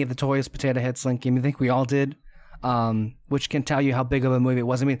 as many of the toys, Potato Head, Slinky. I think we all did. Which can tell you how big of a movie it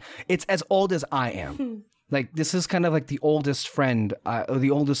was. I mean, it's as old as I am. Like, this is kind of like the oldest friend, or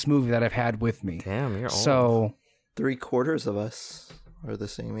the oldest movie that I've had with me. Damn, you're old. So 3/4 of us are the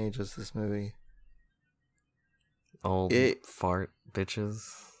same age as this movie. Old fart bitches.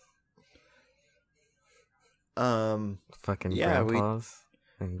 Fucking yeah, grandpas.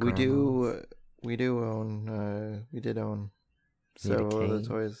 we did own several of the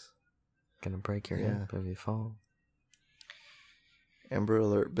toys. Gonna break your hip if you fall. Amber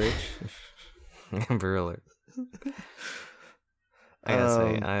Alert, bitch. Amber Alert. I gotta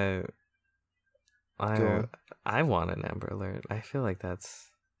say, I want an Amber Alert. I feel like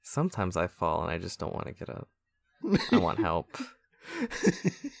that's, sometimes I fall and I just don't want to get up. I want help.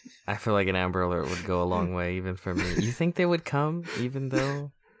 I feel like an Amber Alert would go a long way, even for me. You think they would come, even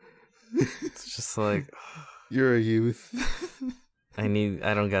though it's just like, You're a youth. I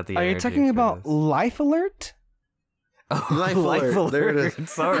don't got the Are you energy talking for about this. Life Alert? Oh, Life Alert. There it is.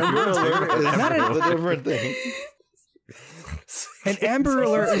 Sorry. Amber Alert is Not a different thing. An Amber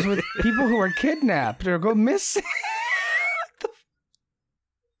Alert is with people who are kidnapped or go missing.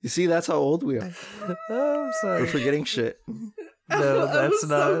 You see, that's how old we are. Oh, I'm sorry. We're forgetting shit. No, that's I'm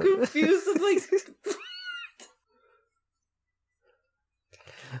not. so confused. I'm like,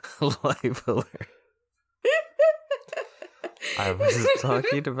 Life Alert. I was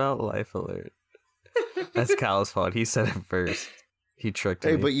talking about Life Alert. That's Cal's fault. He said it first. He tricked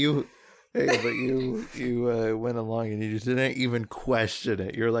me. But you went along and you just didn't even question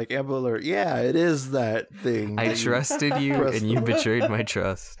it. You're like, Amber Alert, yeah, it is that thing. I that you trusted you, pressed and you the- betrayed my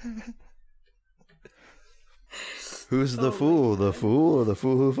trust. Who's the fool? The fool or the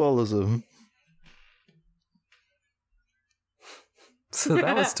fool who follows him? So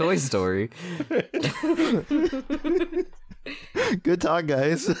that was Toy Story. Good talk,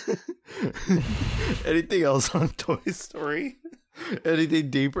 guys. Anything else on Toy Story? Anything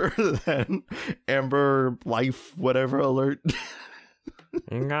deeper than Amber Life whatever alert?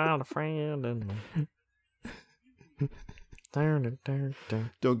 You got a friend in me.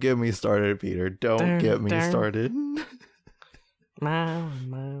 Don't get me started, Peter. Don't get me started.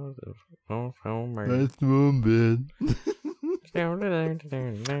 Miles of That's one bit.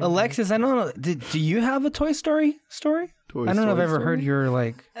 Alexis, I don't know. Do you have a Toy Story story? I don't know if I've ever heard your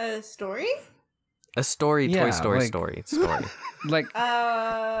like a story? a story. Yeah, Toy Story like- story. like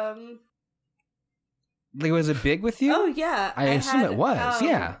Like, was it big with you? oh yeah. I assume it was,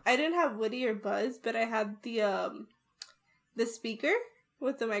 yeah. I didn't have Woody or Buzz, but I had the speaker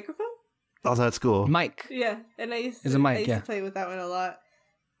with the microphone. Oh, that's cool. Mike. Yeah, and I used It's to, a mic, I used yeah. to play with that one a lot.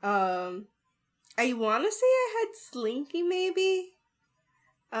 I want to say I had Slinky maybe.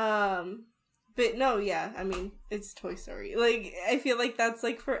 But no, yeah. I mean, it's Toy Story. Like, I feel like that's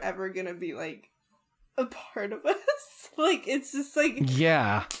like forever gonna be like a part of us. Like, it's just like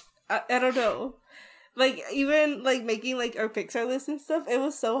Yeah. I don't know. Like, even like making like our Pixar list and stuff, it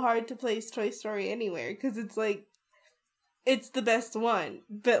was so hard to place Toy Story anywhere because it's like it's the best one,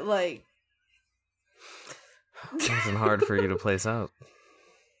 but like. It wasn't hard for you to place out.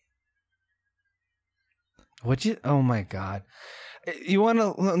 What you? Oh my God! You want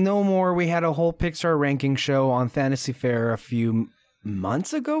to know more? We had a whole Pixar ranking show on Fantasy Fair a few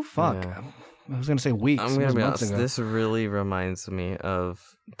months ago. Fuck, Yeah. I was gonna say weeks. I'm It gonna was be months honest. ago. This really reminds me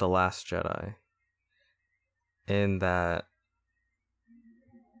of The Last Jedi. In that,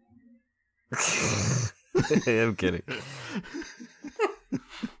 I'm kidding.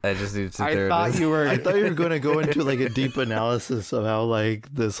 I just needed to. I throw thought this. you were. I thought you were going to go into like a deep analysis of how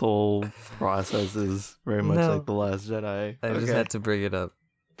like this whole process is very much No. like The Last Jedi. I just had to bring it up.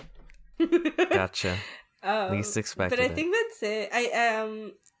 Gotcha. Least expected. But I think that's it.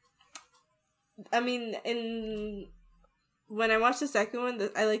 I mean, when I watched the second one,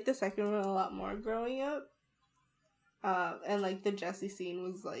 I liked the second one a lot more growing up. And like the Jessie scene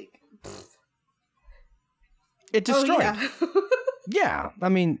was like, It destroyed. yeah. Yeah, I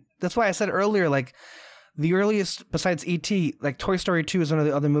mean that's why I said earlier. Like the earliest, besides E.T., like Toy Story 2 is one of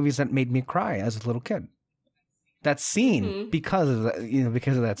the other movies that made me cry as a little kid. That scene Mhm. because of that,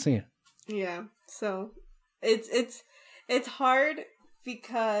 because of that scene. Yeah. So it's hard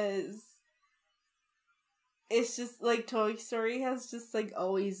because it's just like Toy Story has just like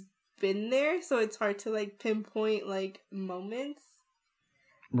always been there, so it's hard to like pinpoint like moments.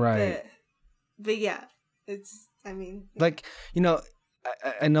 Right. But yeah, it's. I mean, Like,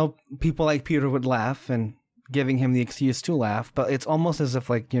 I know people like Peter would laugh and giving him the excuse to laugh, but it's almost as if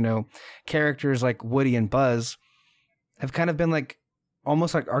like, characters like Woody and Buzz have kind of been like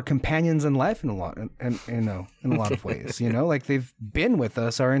almost like our companions in life in a lot in a lot of ways, like they've been with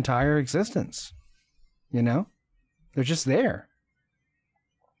us our entire existence. They're just there.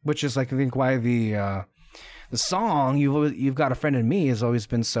 Which is like I think why the song You've Got a Friend in Me has always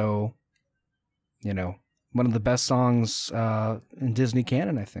been so, one of the best songs in Disney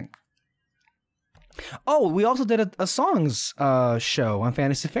canon, I think. Oh, we also did a songs show on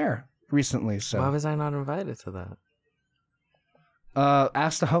Fantasy Fair recently. So Why was I not invited to that?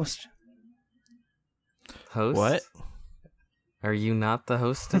 ask the host. Host? What? Are you not the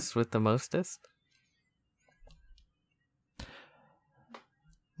hostess with the mostest?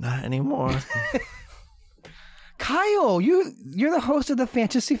 Not anymore. Kyle, you're the host of the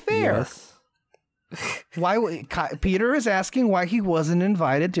Fantasy Fair. Yes. Peter is asking why he wasn't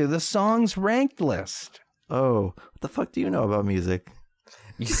invited to the songs ranked list. Oh, what the fuck do you know about music?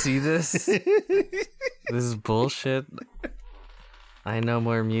 You see this? This is bullshit. I know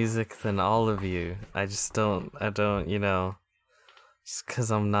more music than all of you. I don't, just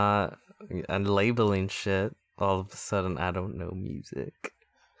because I'm not labeling shit, all of a sudden I don't know music.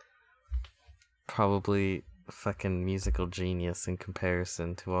 Probably a fucking musical genius in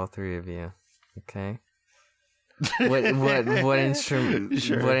comparison to all three of you. Okay? What instrument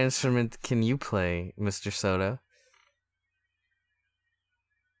Sure. What instrument can you play, Mr. Soto?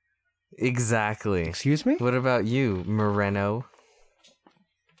 Exactly. Excuse me? What about you, Moreno?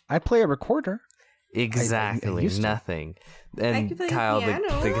 I play a recorder. Exactly. I used to. Nothing. I And can play Kyle, the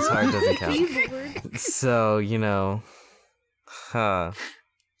piano. guitar doesn't count. Keyboard. So,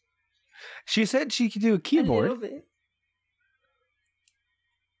 She said she could do a A little keyboard. bit.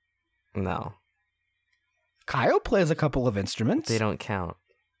 no, Kyle plays a couple of instruments. they don't count.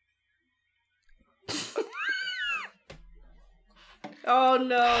 Oh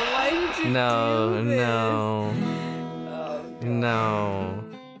no! Why did you No, do this? no, Oh, no.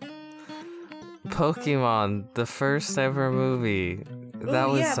 Pokemon, the first ever movie. That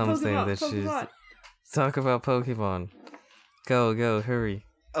oh, was yeah, something Pokemon, that she's... Pokemon. Talk about Pokemon. Go, hurry.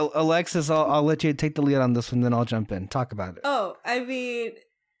 Alexis, I'll let you take the lead on this one, then I'll jump in. Talk about it. Oh, I mean,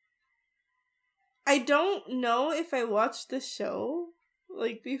 I don't know if I watched the show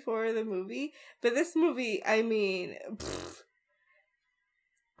like before the movie, but this movie, I mean,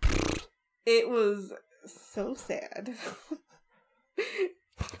 it was so sad.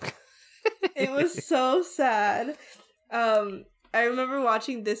 It was so sad. I remember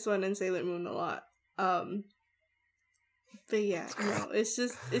watching this one and Sailor Moon a lot. But yeah, no, it's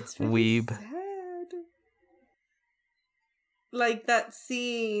really Weeb. sad. Like that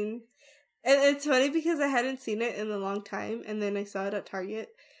scene. And it's funny because I hadn't seen it in a long time, and then I saw it at Target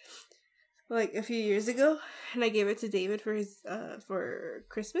like a few years ago, and I gave it to David for his for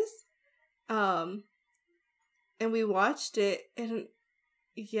Christmas. And we watched it, and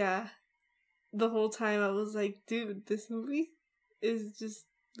yeah, the whole time I was like, dude, this movie is just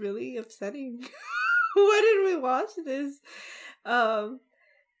really upsetting. Why did we watch this? But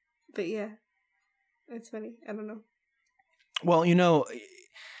yeah, it's funny. I don't know. Well,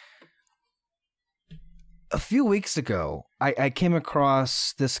 a few weeks ago, I came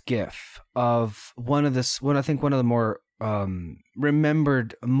across this GIF of one of the more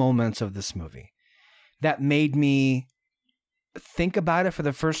remembered moments of this movie that made me think about it for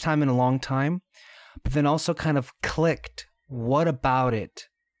the first time in a long time, but then also kind of clicked. What about it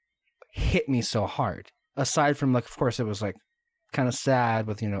hit me so hard? Aside from, like, of course, it was like kind of sad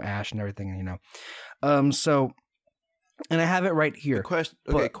with Ash and everything, So, and I have it right here.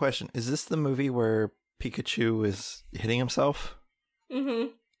 Question: is this the movie where Pikachu is hitting himself? Mm-hmm.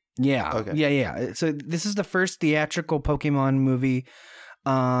 Yeah. Okay. Yeah. So this is the first theatrical Pokemon movie.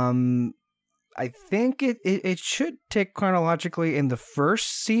 I think it should take chronologically in the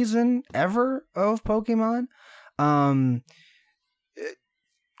first season ever of Pokemon.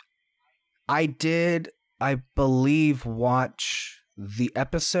 I believe, watch the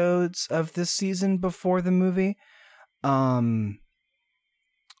episodes of this season before the movie.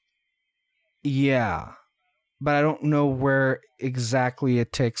 Yeah. But I don't know where exactly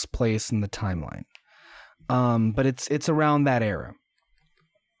it takes place in the timeline. But it's around that era.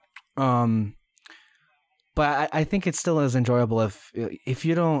 But I think it still is enjoyable if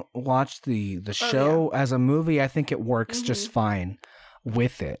you don't watch the show as a movie. I think it works just fine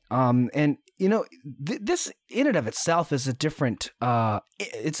with it. And this in and of itself is a different.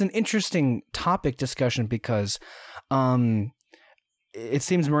 It's an interesting topic discussion because, it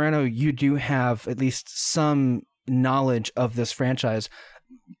seems, Moreno, you do have at least some knowledge of this franchise.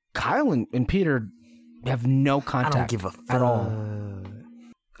 Kyle and Peter have no contact. I don't give a fuck at all.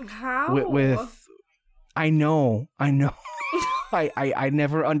 How? With I know. I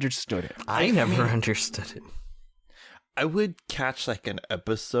never understood it. I never understood it. I would catch like an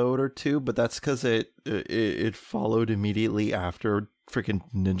episode or two, but that's because it followed immediately after freaking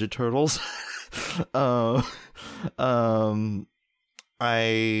Ninja Turtles.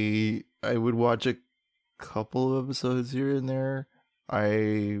 I would watch a couple of episodes here and there.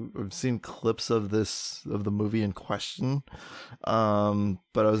 I've seen clips of the movie in question, but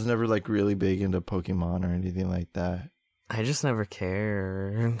I was never like really big into Pokemon or anything like that. I just never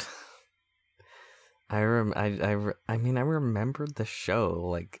cared. I remembered the show.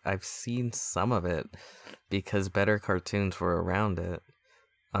 Like, I've seen some of it because better cartoons were around it.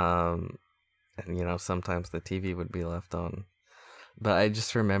 And sometimes the TV would be left on. But I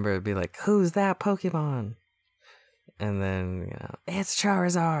just remember it'd be like, who's that Pokemon? And then, it's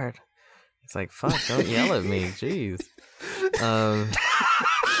Charizard. It's like, fuck, don't yell at me, jeez.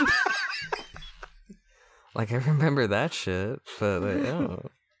 Like, I remember that shit, but like, oh.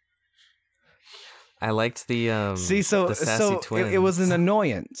 I liked the the sassy twins. it was an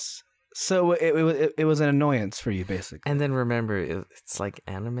annoyance. So it was an annoyance for you, basically. And then remember, it's like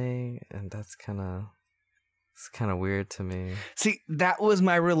anime, and that's kind of weird to me. See, that was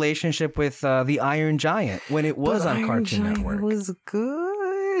my relationship with the Iron Giant when it was on Cartoon Network. It was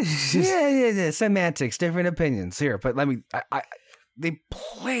good. yeah. Semantics, different opinions here, but let me. They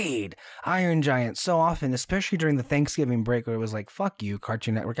played Iron Giant so often, especially during the Thanksgiving break, where it was like, "Fuck you,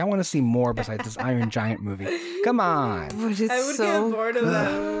 Cartoon Network! I want to see more besides this Iron Giant movie. Come on!" But it's I would so get bored of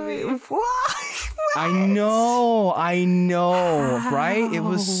that movie. What? I know, right? It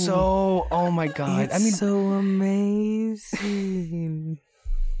was so. Oh my god! It's so amazing.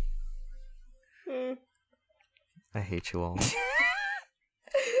 I hate you all.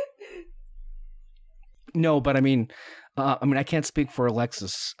 No, but I mean, I can't speak for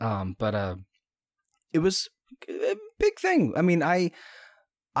Alexis, but it was a big thing. I mean, I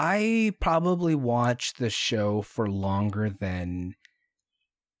probably watched the show for longer than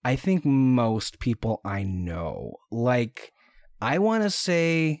I think most people I know. Like, I want to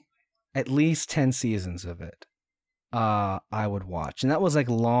say at least 10 seasons of it. I would watch, and that was like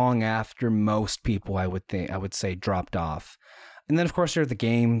long after most people I would say dropped off. And then of course there are the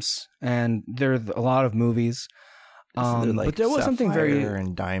games, and there are a lot of movies. Like but there was something very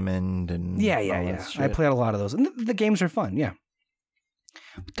and Diamond and yeah. I played a lot of those, and the games are fun. Yeah,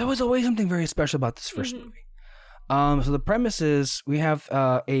 but there was always something very special about this first movie. So the premise is we have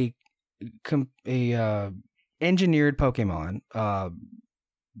a engineered Pokemon, birthed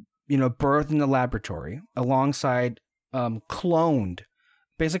in the laboratory alongside cloned,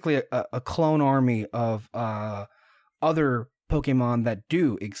 basically a clone army of other Pokemon that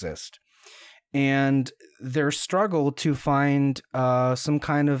do exist. And their struggle to find some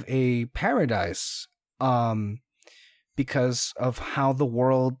kind of a paradise because of how the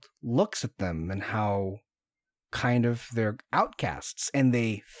world looks at them and how kind of they're outcasts, and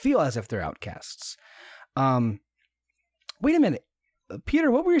they feel as if they're outcasts. Wait a minute. Peter,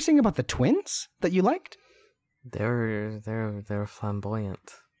 what were you saying about the twins that you liked? They're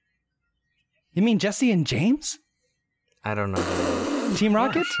flamboyant. You mean Jesse and James? I don't know. Team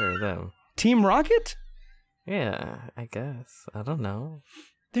Rocket? Sure, them. Team Rocket? Yeah, I guess. I don't know.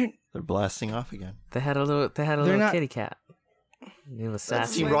 They're blasting off again. They had a little kitty cat. It was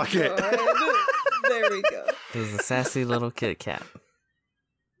sassy. Team Rocket. There we go. It was a sassy little kitty cat.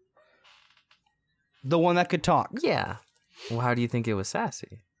 The one that could talk. Yeah. Well, how do you think it was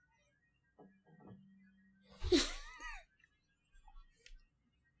sassy?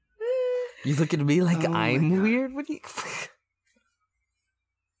 You look at me like I'm weird? What do you...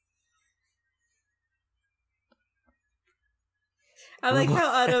 I like how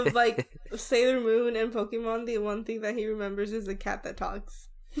out of like Sailor Moon and Pokemon, the one thing that he remembers is a cat that talks.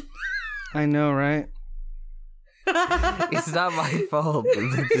 I know, right? It's not my fault.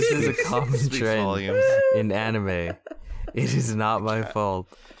 This is a common trend in anime. It is not my fault.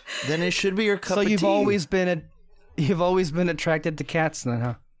 Then it should be your cup so of tea. you've always been attracted to cats then,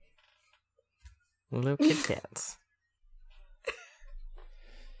 huh? Little Kit Kats.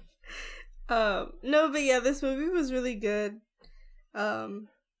 No, but yeah, this movie was really good. Yeah,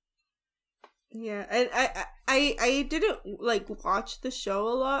 and I didn't like watch the show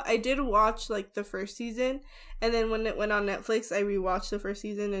a lot. I did watch like the first season, and then when it went on Netflix, I rewatched the first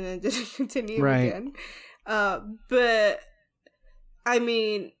season and then didn't continue again. But I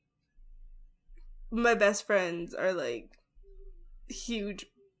mean, my best friends are like huge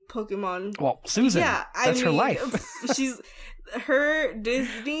Pokemon. Well, Susan, yeah, that's her life. Her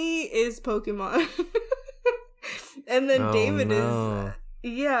Disney is Pokemon. And then David is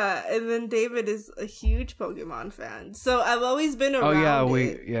and then David is a huge Pokemon fan. So I've always been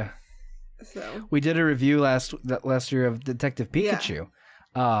around. So we did a review last year of Detective Pikachu.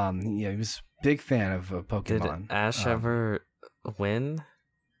 He was a big fan of Pokemon. Did Ash ever win?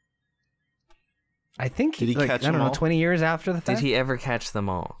 I think did he catch them all? 20 years after the fact. Did he ever catch them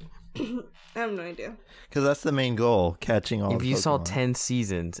all? I have no idea. Because that's the main goal, catching all. If the you Pokemon. saw 10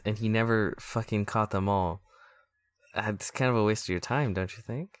 seasons and he never fucking caught them all, it's kind of a waste of your time, don't you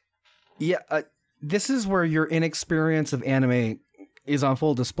think? Yeah, this is where your inexperience of anime is on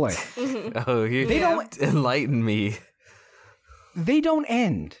full display. Oh, they don't enlighten me. They don't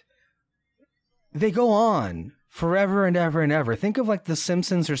end. They go on forever and ever and ever. Think of like The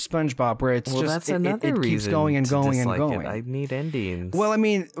Simpsons or SpongeBob, where it's that's another it keeps reason going and to going and dislike going. it. I need endings. Well, I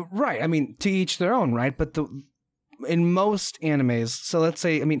mean, right. I mean, to each their own, right? But in most animes, so let's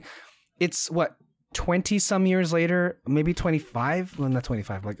say, I mean, it's what 20 some years later, maybe 25, well, not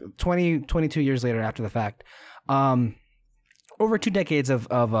 25, like 20, 22 years later after the fact, over 2 decades of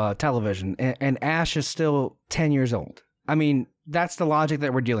television, and Ash is still 10 years old. I mean, that's the logic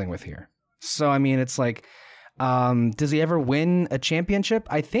that we're dealing with here. So, I mean, it's like, does he ever win a championship?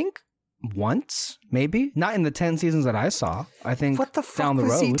 I think once, maybe. Not in the 10 seasons that I saw. I think What the fuck down the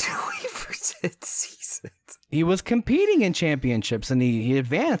was road. he doing for 10 seasons? He was competing in championships, and he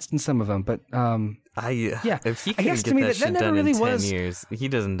advanced in some of them, but yeah. If he I guess couldn't to get me that that shit never done really in 10 was- years, he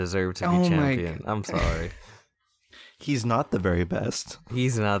doesn't deserve to be Oh my champion. I'm sorry. He's not the very best.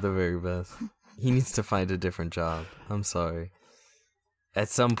 He's not the very best. He needs to find a different job. I'm sorry. At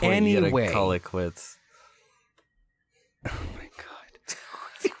some point, you Anyway. gotta call it quits. oh my God.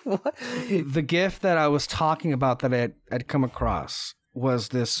 What? The gift that I was talking about that I'd come across was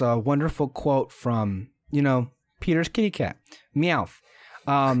this wonderful quote from, Peter's kitty cat, Meowth.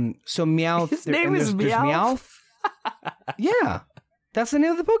 So Meowth... His name is there's Meowth? Yeah. That's the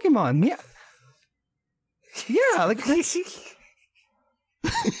name of the Pokemon. Meowth. Yeah, like...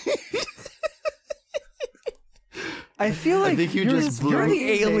 I feel like think you you're, just you're blew-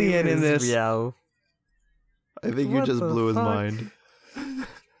 the alien in this. Meow. I think you What just the blew his fuck? mind.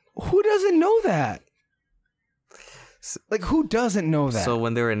 Who doesn't know that? Like, who doesn't know that? So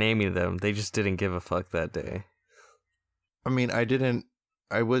when they were naming them, they just didn't give a fuck that day. I mean, I didn't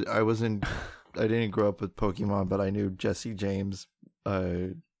grow up with Pokemon, but I knew Jesse James,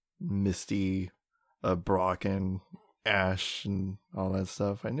 Misty, Brock, and Ash, and all that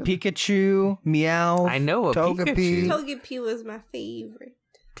stuff. I knew. Pikachu, Meow, I know a Togepi. Pikachu. Togepi was my favorite.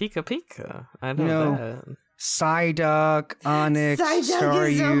 Pika Pika. I know that. Psyduck, Onix, Psyduck is so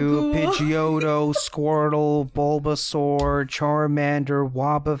Staryu, cool. Pidgeotto, Squirtle, Bulbasaur, Charmander,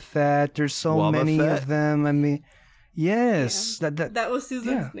 Wobbuffet. There's so many Wobbuffet? of them. I mean, yes, that That was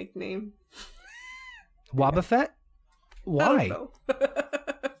Susan's yeah. nickname. Wobbuffet. Why?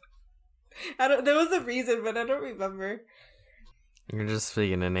 I don't know. There was a reason, but I don't remember. You're just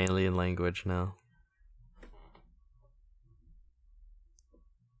speaking an alien language now.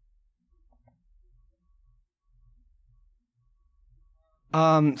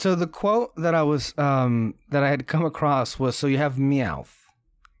 So the quote that I was that I had come across was, so you have Meowth,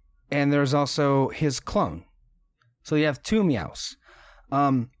 and there's also his clone. So you have 2 Meows.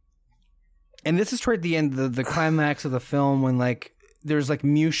 And this is toward the end, the climax of the film, when like there's like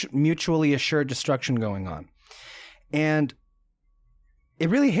mutually assured destruction going on. And it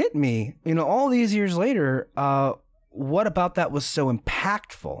really hit me, all these years later, what about that was so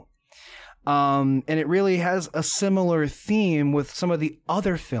impactful? And it really has a similar theme with some of the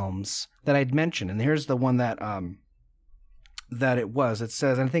other films that I'd mentioned. And here's the one that it was. It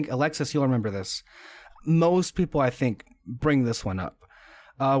says, and I think, Alexis, you'll remember this. Most people, I think, bring this one up.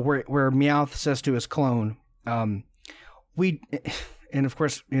 Where Meowth says to his clone, and of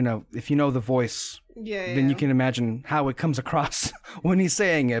course, if you know the voice, then you can imagine how it comes across when he's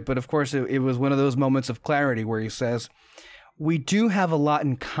saying it. But of course, it was one of those moments of clarity where he says, "We do have a lot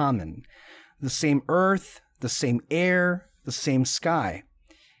in common. The same earth, the same air, the same sky.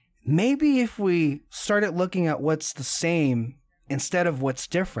 Maybe if we started looking at what's the same instead of what's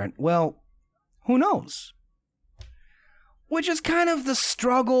different, well, who knows?" Which is kind of the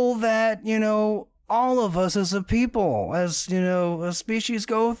struggle that, all of us as a people, as, a species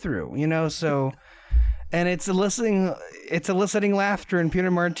go through, so, and it's eliciting laughter in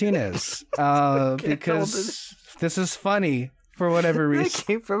Peter Martinez, because this is funny for whatever That reason.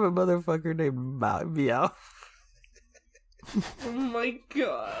 came from a motherfucker named Meow. Oh my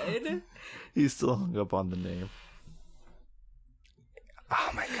god. He's still hung up on the name.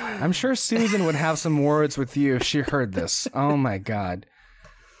 Oh my God. I'm sure Susan would have some words with you if she heard this. Oh my God.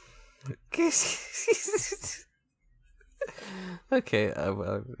 Okay, I'm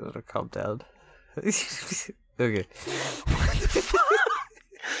gonna calm down. Okay.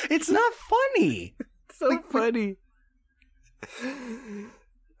 It's not funny. So funny.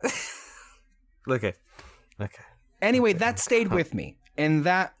 Okay. Anyway, that stayed with me. And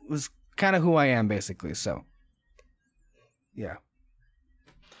that was kind of who I am, basically. So, yeah.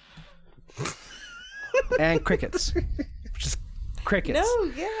 And crickets. Just crickets. No,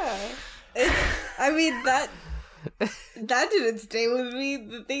 yeah. I mean, that didn't stay with me.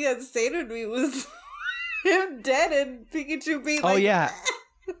 The thing that stayed with me was him dead and Pikachu being like... Oh, yeah.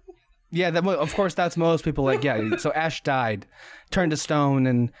 Yeah, of course, that's most people. Like, yeah, so Ash died, turned to stone,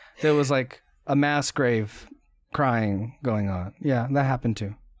 and there was like a mass grave crying going on. Yeah, that happened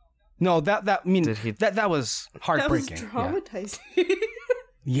too. No, that was That was heartbreaking. traumatizing.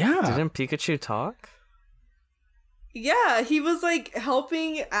 Yeah. Didn't Pikachu talk? Yeah, he was like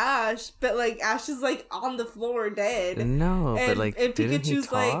helping Ash, but like Ash is like on the floor dead. No, but like, and didn't he Pikachu's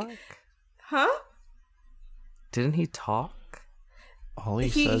talk? like, huh? Didn't he talk? All he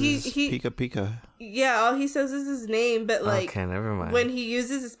says is Pika Pika. Yeah, all he says is his name, but like, Okay, never mind. when he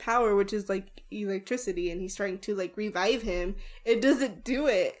uses his power, which is like electricity, and he's trying to like revive him, it doesn't do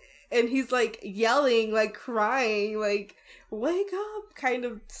it. And he's like yelling, like crying, like, wake up, kind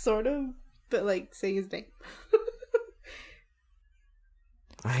of, sort of, but like saying his name.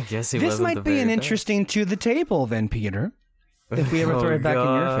 I guess he This wasn't might the be very an best. interesting to the table then, Peter. If we ever throw it back in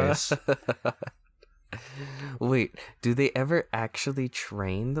your face. Wait, do they ever actually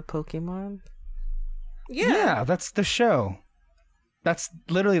train the Pokemon? Yeah, That's the show. That's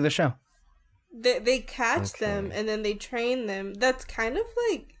literally the show. they catch them and then they train them. That's kind of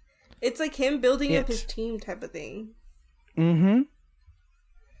like, it's like him building up his team type of thing. Mm-hmm.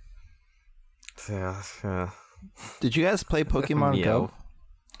 Yeah. Did you guys play Pokemon Meow. Go?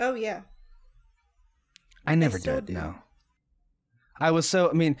 Oh yeah. I never still did, do. no.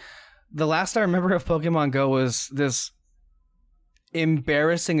 The last I remember of Pokemon Go was this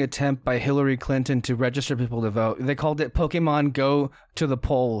embarrassing attempt by Hillary Clinton to register people to vote. They called it Pokemon Go to the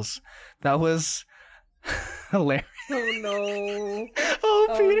polls. That was hilarious. Oh no.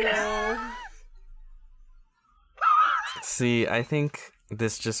 Oh, Peter. No. See, I think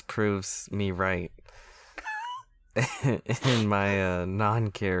this just proves me right in my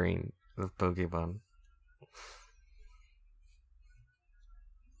non-caring of Pokemon.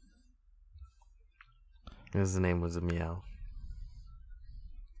 His name was a Meow.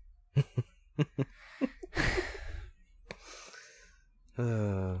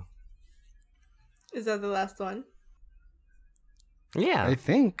 Is that the last one? Yeah. I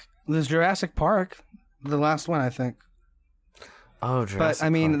think there's Jurassic Park, the last one, I think. Oh, Jurassic But I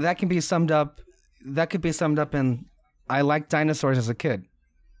mean, Park. that can be summed up. That could be summed up in I liked dinosaurs as a kid.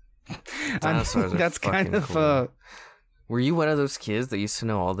 Dinosaurs are that's kind fucking of cool. Were you one of those kids that used to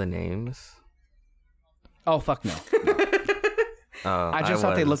know all the names? oh fuck no. Oh, I just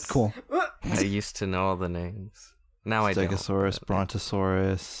thought they looked cool. I used to know all the names. Now I don't. Stegosaurus,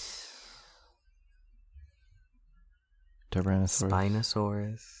 Brontosaurus, Tyrannosaurus.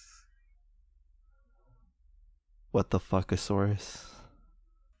 Spinosaurus. What the fuckosaurus?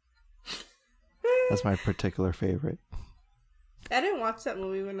 That's my particular favorite. I didn't watch that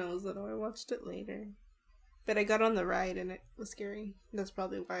movie when I was little. I watched it later. But I got on the ride and it was scary. That's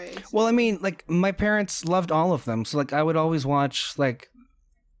probably why. Well, I mean, like my parents loved all of them, so like I would always watch like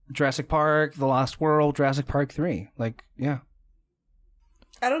Jurassic Park, The Lost World, Jurassic Park 3. Like, yeah.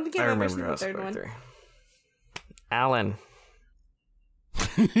 I don't think I I've ever remember seen the Jurassic third Park one. 3. Alan.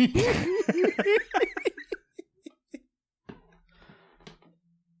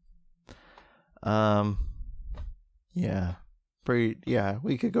 Yeah.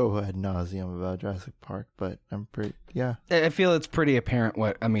 We could go ad nauseum about Jurassic Park, but yeah. I feel it's pretty apparent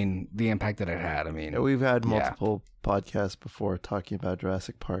the impact that it had. I mean, We've had multiple podcasts before talking about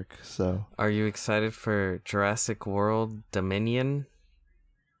Jurassic Park, so. Are you excited for Jurassic World Dominion?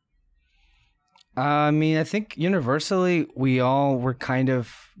 I think universally we all were kind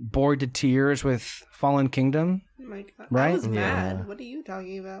of bored to tears with Fallen Kingdom. Oh my god. Right? I was Yeah. mad. What are you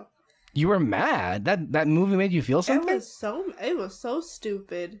talking about? You were mad. That movie made you feel something? It was so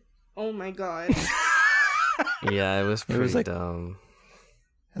stupid. Oh my god. Yeah, it was pretty like- dumb.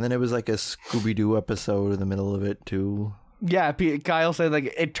 And then it was like a Scooby-Doo episode in the middle of it, too. Yeah, Kyle said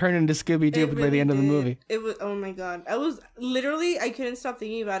like it turned into Scooby-Doo by the end of the movie. It was, oh my god. I couldn't stop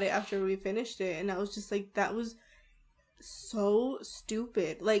thinking about it after we finished it, and I was just like, that was so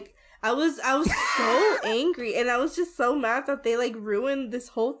stupid. Like, I was so angry, and I was just so mad that they like ruined this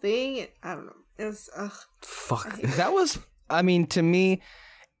whole thing. And I don't know. It was Fuck. That was, to me,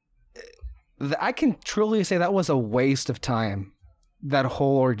 I can truly say that was a waste of time. That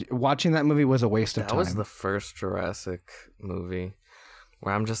whole watching that movie was a waste of time. That was the first Jurassic movie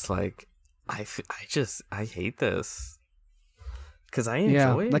where I'm just like, I hate this because I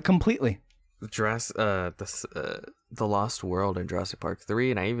enjoyed like completely the Lost World and Jurassic Park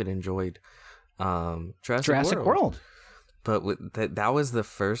 3, and I even enjoyed Jurassic World. But that was the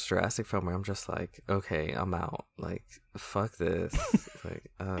first Jurassic film where I'm just like, okay, I'm out. Like, fuck this.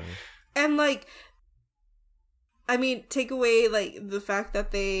 and like, I mean, take away like the fact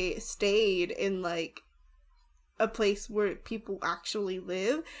that they stayed in like a place where people actually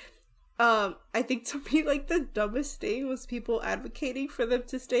live. I think to me, like, the dumbest thing was people advocating for them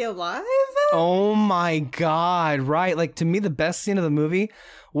to stay alive. Oh my god, right. Like, to me, the best scene of the movie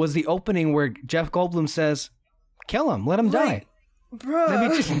was the opening where Jeff Goldblum says, kill him, let him die. Bruh. I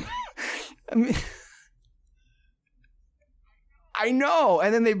mean, just, I know.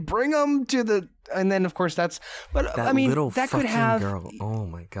 And then they bring them to the, and then of course that's, but That I mean, little that could fucking have. girl. Oh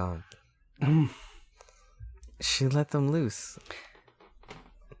my god. She let them loose.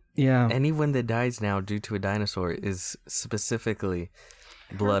 Yeah. Anyone that dies now due to a dinosaur is specifically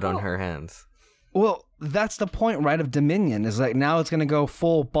blood on her hands. Well, that's the point, right, of Dominion, is like now it's going to go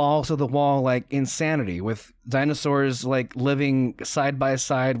full balls to the wall, like insanity, with dinosaurs like living side by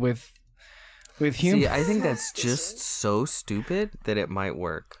side with humans. See, I think that's just so stupid that it might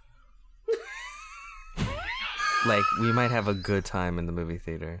work. Like, we might have a good time in the movie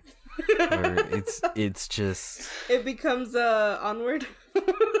theater. Or it's just... It becomes Onward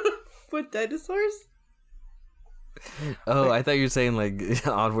with dinosaurs? Oh, I thought you were saying, like,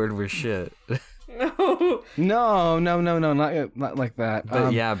 Onward was shit. No. No, not like that.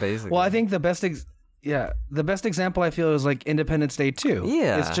 But yeah, basically. Well, I think the best example I feel is like Independence Day 2.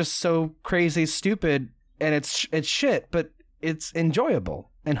 Yeah. It's just so crazy stupid, and it's shit, but it's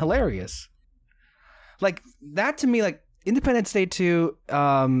enjoyable and hilarious. Like that to me, like Independence Day 2,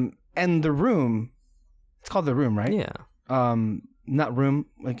 and The Room. It's called The Room, right? Yeah. Not Room.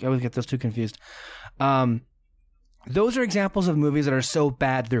 Like I always get those two confused. Those are examples of movies that are so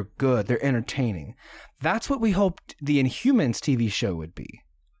bad they're good, they're entertaining. That's what we hoped the Inhumans TV show would be.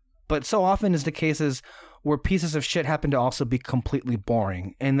 But so often is the cases where pieces of shit happen to also be completely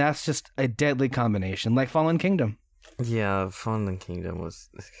boring, and that's just a deadly combination, like Fallen Kingdom. Yeah, Fallen Kingdom was...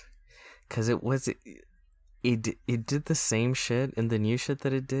 Because it did the same shit in the new shit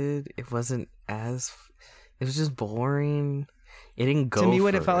that it did. It wasn't as... It was just boring. It didn't go to me,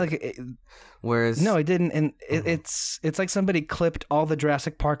 what for it felt like... Whereas... No, it didn't. And it's like somebody clipped all the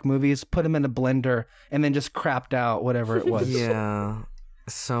Jurassic Park movies, put them in a blender, and then just crapped out whatever it was. Yeah.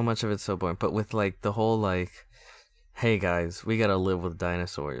 So much of it's so boring. But with, like, the whole, like... Hey, guys, we gotta live with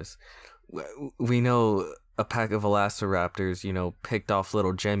dinosaurs. We know a pack of velociraptors, picked off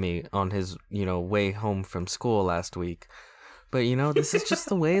little Jimmy on his, way home from school last week. But, this is just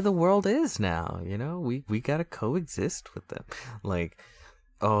the way the world is now, We gotta coexist with them. Like...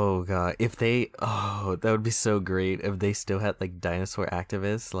 Oh god, that would be so great if they still had like dinosaur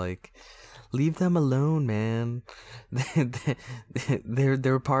activists. Like, leave them alone, man.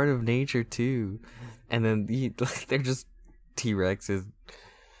 They're part of nature too. And then they're just T-Rexes,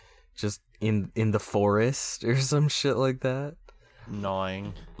 just in the forest or some shit like that.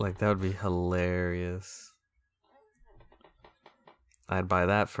 Gnawing. Like that would be hilarious. I'd buy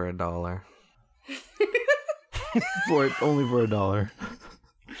that for $1. Only for $1.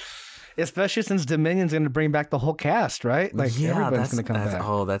 Especially since Dominion's going to bring back the whole cast, right? Like, everybody's going to come back.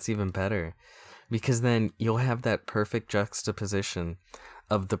 Oh, that's even better. Because then you'll have that perfect juxtaposition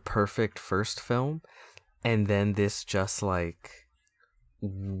of the perfect first film, and then this just, like,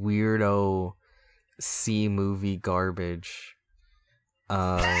 weirdo C-movie garbage.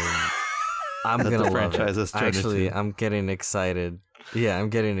 I'm going to love it. Actually, I'm getting excited. Yeah, I'm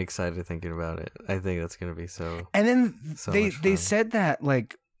getting excited thinking about it. I think that's going to be so... And then so they said that,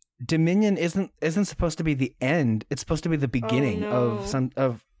 like, Dominion isn't supposed to be the end. It's supposed to be the beginning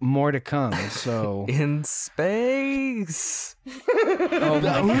of more to come. So in space.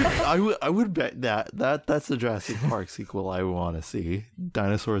 I would bet that's the Jurassic Park sequel I want to see.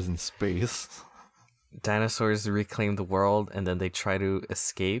 Dinosaurs in space. Dinosaurs reclaim the world, and then they try to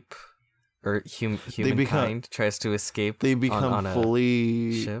escape, or humankind tries to escape. They become on a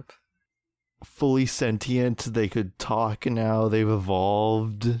fully ship. Fully sentient. They could talk now. They've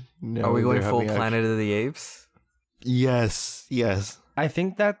evolved. Are we going full Planet of the Apes? Yes. I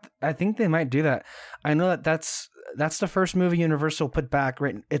think they might do that. I know that's the first movie Universal put back.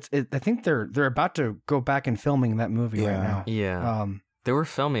 Right? I think they're about to go back and filming that movie right now. Yeah. They were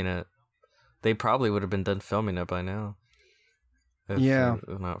filming it. They probably would have been done filming it by now. If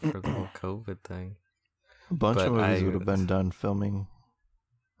not for the whole COVID thing. A bunch of movies would have been done filming.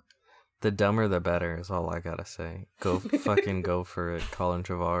 The dumber the better is all I gotta say. Go for it, Colin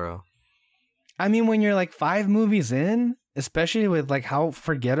Trevorrow. I mean, when you're like 5 movies in, especially with like how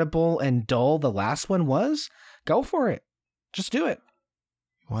forgettable and dull the last one was, go for it. Just do it.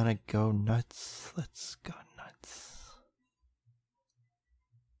 Wanna go nuts? Let's go nuts.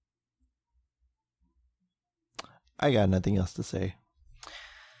 I got nothing else to say.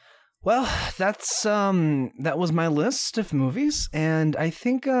 Well, that's that was my list of movies, and I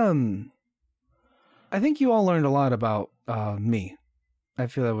think you all learned a lot about me. I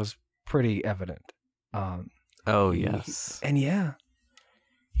feel that was pretty evident. Oh yes, and yeah,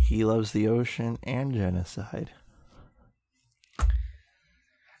 he loves the ocean and genocide.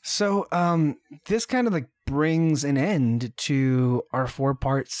 So, this kind of like brings an end to our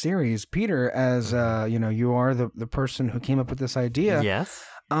 4-part series. Peter, as you are the person who came up with this idea. Yes.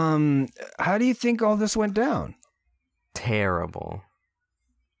 How do you think all this went down? Terrible.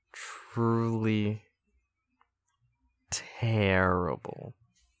 Truly terrible.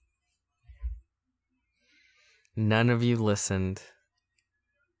 None of you listened.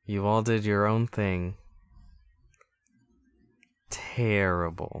 You all did your own thing.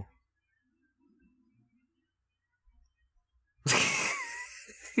 Terrible.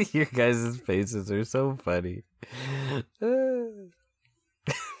 Your guys' faces are so funny.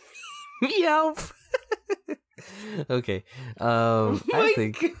 Meow. Okay. I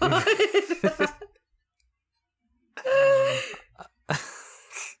think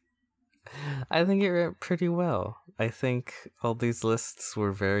I think it went pretty well. I think all these lists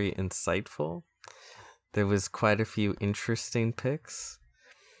were very insightful. There was quite a few interesting picks.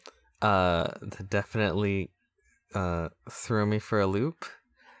 That definitely threw me for a loop.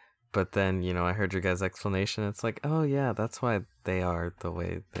 But then, I heard your guys' explanation. It's like, oh yeah, that's why they are the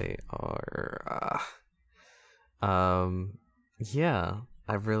way they are. Yeah,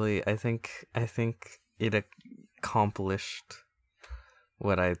 I think it accomplished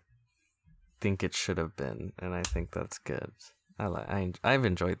what I think it should have been, and I think that's good. I've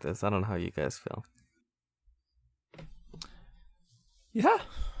enjoyed this. I don't know how you guys feel. Yeah,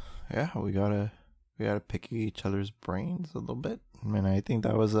 we gotta pick each other's brains a little bit. I mean, I think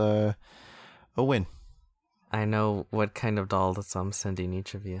that was a win. I know what kind of doll that I'm sending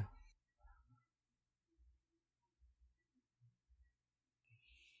each of you.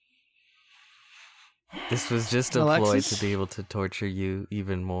 This was just a ploy Alexis? to be able to torture you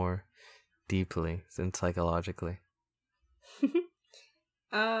even more deeply and psychologically.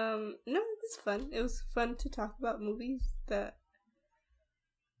 No, it was fun. It was fun to talk about movies that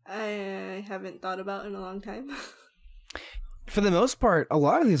I haven't thought about in a long time. For the most part, a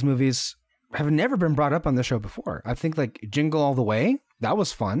lot of these movies have never been brought up on the show before. I think like Jingle All the Way, that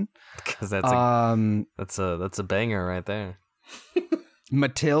was fun. Because that's a banger right there.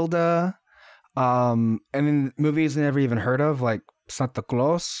 Matilda, and then movies I never even heard of, like Santa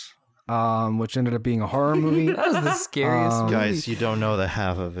Claus, which ended up being a horror movie. That was the scariest movie. Guys, you don't know the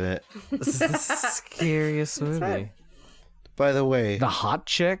half of it. This is the scariest movie. right. By the way, The Hot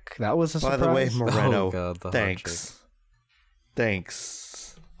Chick, that was a by surprise. the way, Moreno, Oh, God, the hot thanks.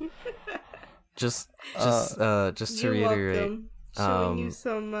 Just to You're reiterate, welcome. Showing you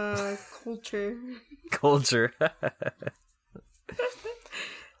some culture. culture.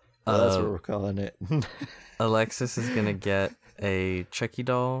 That's what we're calling it. Alexis is gonna get a Chucky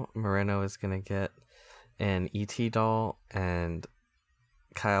doll. Moreno is gonna get an ET doll, and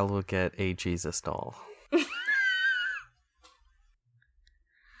Kyle will get a Jesus doll.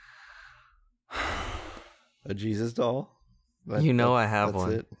 A Jesus doll? I have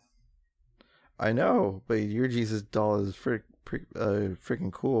one. It. I know, but your Jesus doll is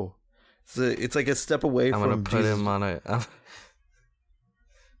freaking cool. It's like a step away I'm from gonna put Jesus. him on a.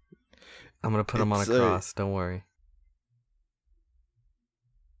 I'm gonna put him on a cross. Don't worry.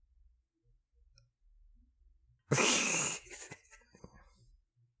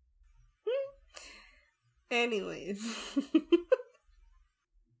 Anyways.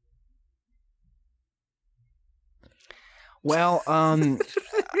 Well,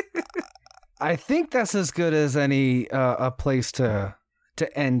 I think that's as good as any a place to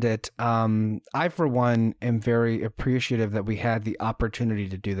end it. I, for one, am very appreciative that we had the opportunity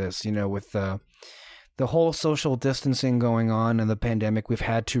to do this. With the whole social distancing going on and the pandemic, we've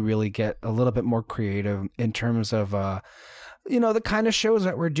had to really get a little bit more creative in terms of the kind of shows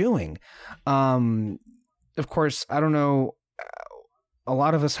that we're doing. Of course, I don't know. A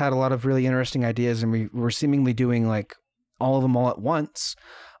lot of us had a lot of really interesting ideas, and we were seemingly doing like all of them all at once.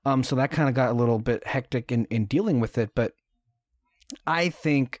 So that kind of got a little bit hectic in dealing with it. But I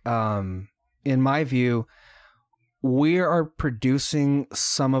think, in my view, we are producing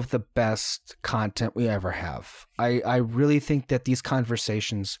some of the best content we ever have. I really think that these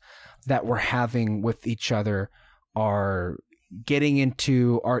conversations that we're having with each other are getting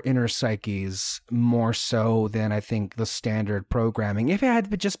into our inner psyches more so than I think the standard programming. If it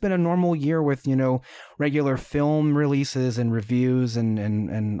had just been a normal year with, regular film releases and reviews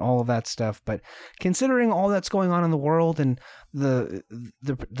and all of that stuff, but considering all that's going on in the world and the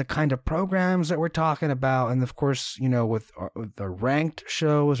kind of programs that we're talking about, and of course, with the ranked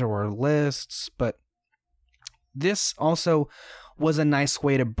shows or our lists, but this also was a nice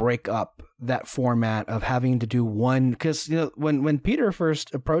way to break up that format of having to do one, because when Peter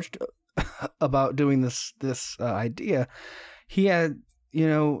first approached about doing this idea, he had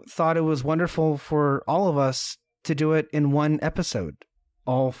thought it was wonderful for all of us to do it in one episode.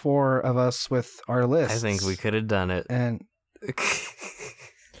 All 4 of us with our lists. I think we could have done it. And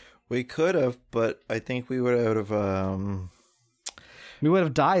We could have, but I think we would have. we would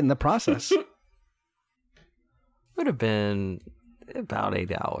have died in the process. Would have been about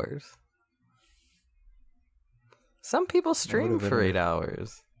 8 hours. Some people stream for 8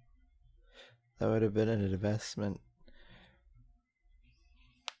 hours. That would have been an investment.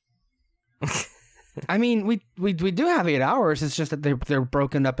 I mean, we do have 8 hours. It's just that they're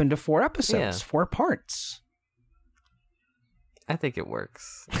broken up into 4 episodes, Yeah. 4 parts. I think it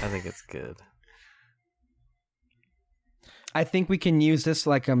works. I think it's good. I think we can use this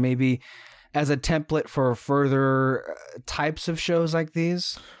like maybe as a template for further types of shows like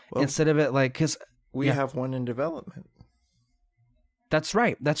these. Well, instead of it like, because we have one in development. That's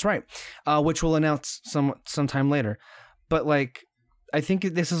right. Which we'll announce sometime later. But like, I think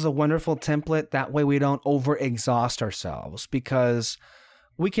this is a wonderful template. That way we don't overexhaust ourselves, because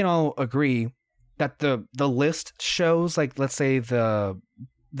we can all agree that the list shows, like let's say the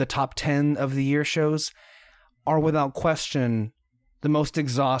top 10 of the year shows, are without question the most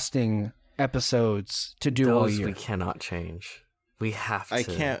exhausting episodes to do all Those year. we cannot change. We have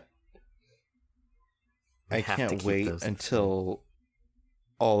to. I can't keep wait those until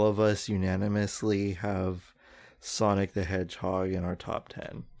all of us unanimously have Sonic the Hedgehog in our top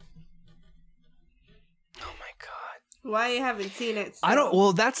 10. Oh my god! Why you haven't seen it? I don't.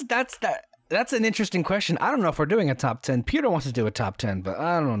 Well, that's an interesting question. I don't know if we're doing a top 10. Peter wants to do a top 10, but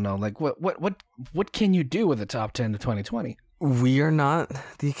I don't know. Like, what can you do with a top 10 to 2020? We are not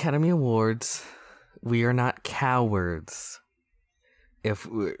the Academy Awards. We are not cowards. If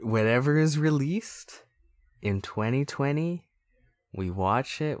whatever is released in 2020, we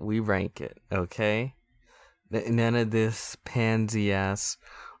watch it, we rank it, okay? None of this pansy ass,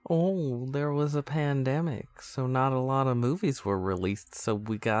 oh, there was a pandemic, so not a lot of movies were released, so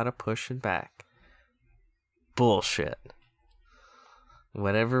we gotta push it back. Bullshit.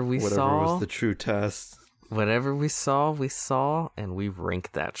 Whatever saw was the true test. Whatever we saw, and we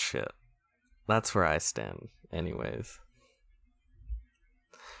rank that shit. That's where I stand, anyways.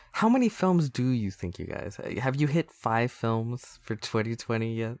 How many films do you think, you guys? Have you hit 5 films for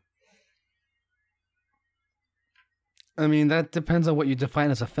 2020 yet? I mean, that depends on what you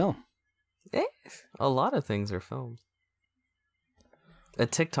define as a film. A lot of things are films. A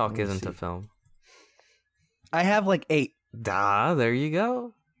TikTok Let me isn't a see. film. I have like 8. There you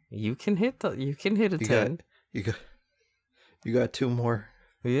go. You can hit a 10. You got 2 more.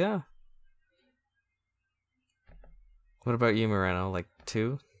 Yeah. What about you, Moreno? Like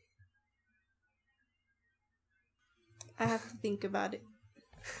 2? I have to think about it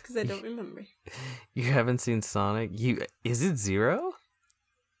because I don't remember. You haven't seen Sonic? Is it 0?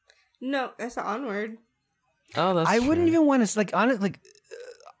 No, that's Onward. Oh, that's I true. wouldn't even want to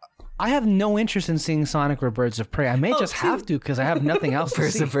I have no interest in seeing Sonic or Birds of Prey. I may just 2. have to because I have nothing else to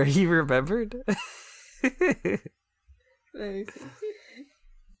Birds see. of Prey, you remembered? Let me see.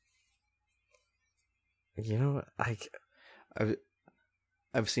 You know what?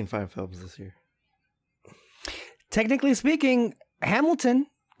 I've seen 5 films this year. Technically speaking, Hamilton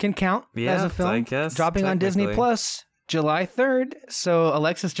can count as a film. I guess, dropping on Disney technically. Plus July 3rd. So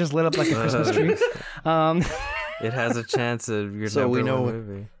Alexis just lit up like a Christmas tree. It has a chance of your So number we know- one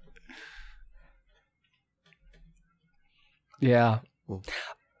movie. Yeah. Well,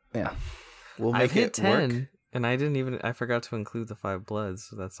 Yeah. We'll I make hit it 10, work. and I forgot to include the 5 Bloods,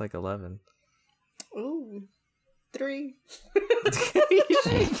 so that's like 11. Ooh, 3.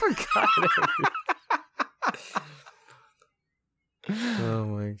 You forgot it. Oh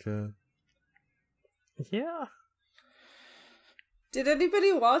my god. Yeah. Did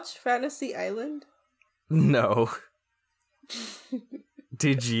anybody watch Fantasy Island? No.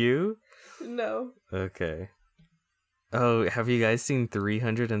 Did you? No. Okay. Oh, have you guys seen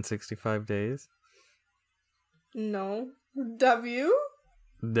 365 Days? No. W?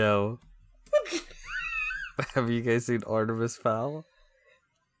 No. Have you guys seen Artemis Fowl?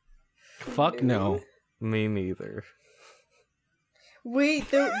 Fuck no. Me neither. Wait,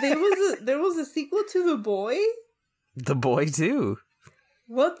 there was a sequel to The Boy? The Boy too.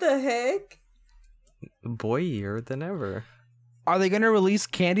 What the heck? Boyier than ever. Are they going to release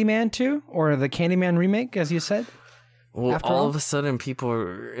Candyman 2 or the Candyman remake, as you said? Well, After all all? of a sudden, people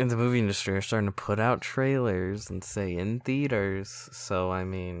in the movie industry are starting to put out trailers and say in theaters. So, I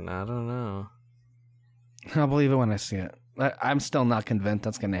mean, I don't know. I'll believe it when I see it. I'm still not convinced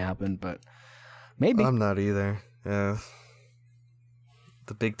that's going to happen, but maybe. I'm not either. Yeah.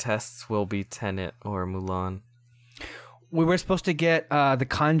 The big tests will be Tenet or Mulan. we were supposed to get The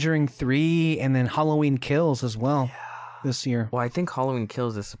Conjuring 3 and then Halloween Kills as well this year. Well, I think Halloween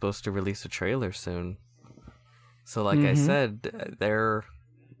Kills is supposed to release a trailer soon. So like I said, they're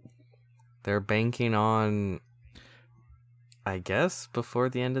banking on, I guess, before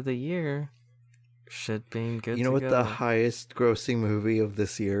the end of the year, shit being good. You know what the highest grossing movie of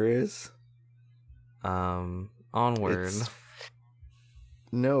this year is? Onward.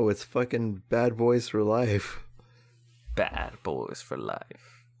 No, it's fucking Bad Boys for Life. Bad Boys for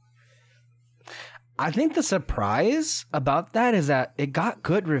Life. I think the surprise about that is that it got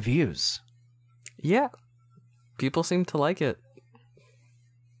good reviews. Yeah. People seem to like it.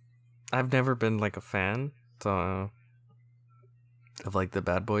 I've never been like a fan of like the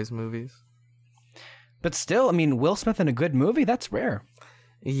Bad Boys movies. But still, I mean, Will Smith in a good movie, that's rare.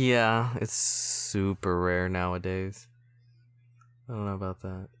 Yeah, it's super rare nowadays. I don't know about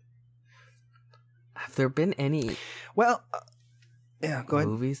that. Have there been any Well, yeah, go ahead.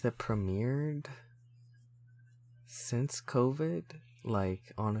 movies that premiered since COVID?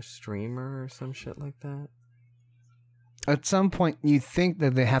 Like on a streamer or some shit like that? At some point, you think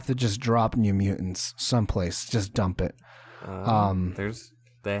that they have to just drop New Mutants someplace, just dump it.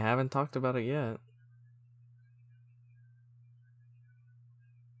 They haven't talked about it yet.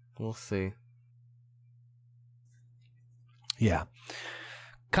 We'll see. Yeah.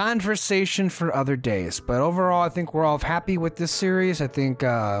 Conversation for other days. But overall, I think we're all happy with this series. I think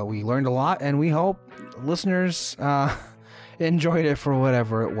we learned a lot, and we hope listeners enjoyed it for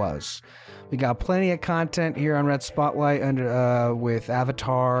whatever it was. We got plenty of content here on Red Spotlight with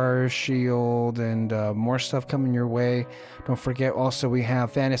Avatar, Shield, and more stuff coming your way. Don't forget, also, we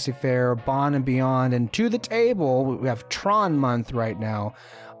have Fantasy Fair, Bond and Beyond, and To the Table. We have Tron Month right now,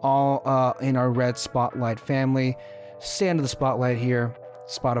 all in our Red Spotlight family. Stay under the spotlight here.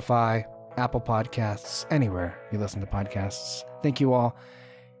 Spotify, Apple Podcasts, anywhere you listen to podcasts. Thank you all.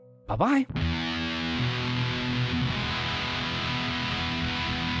 Bye-bye.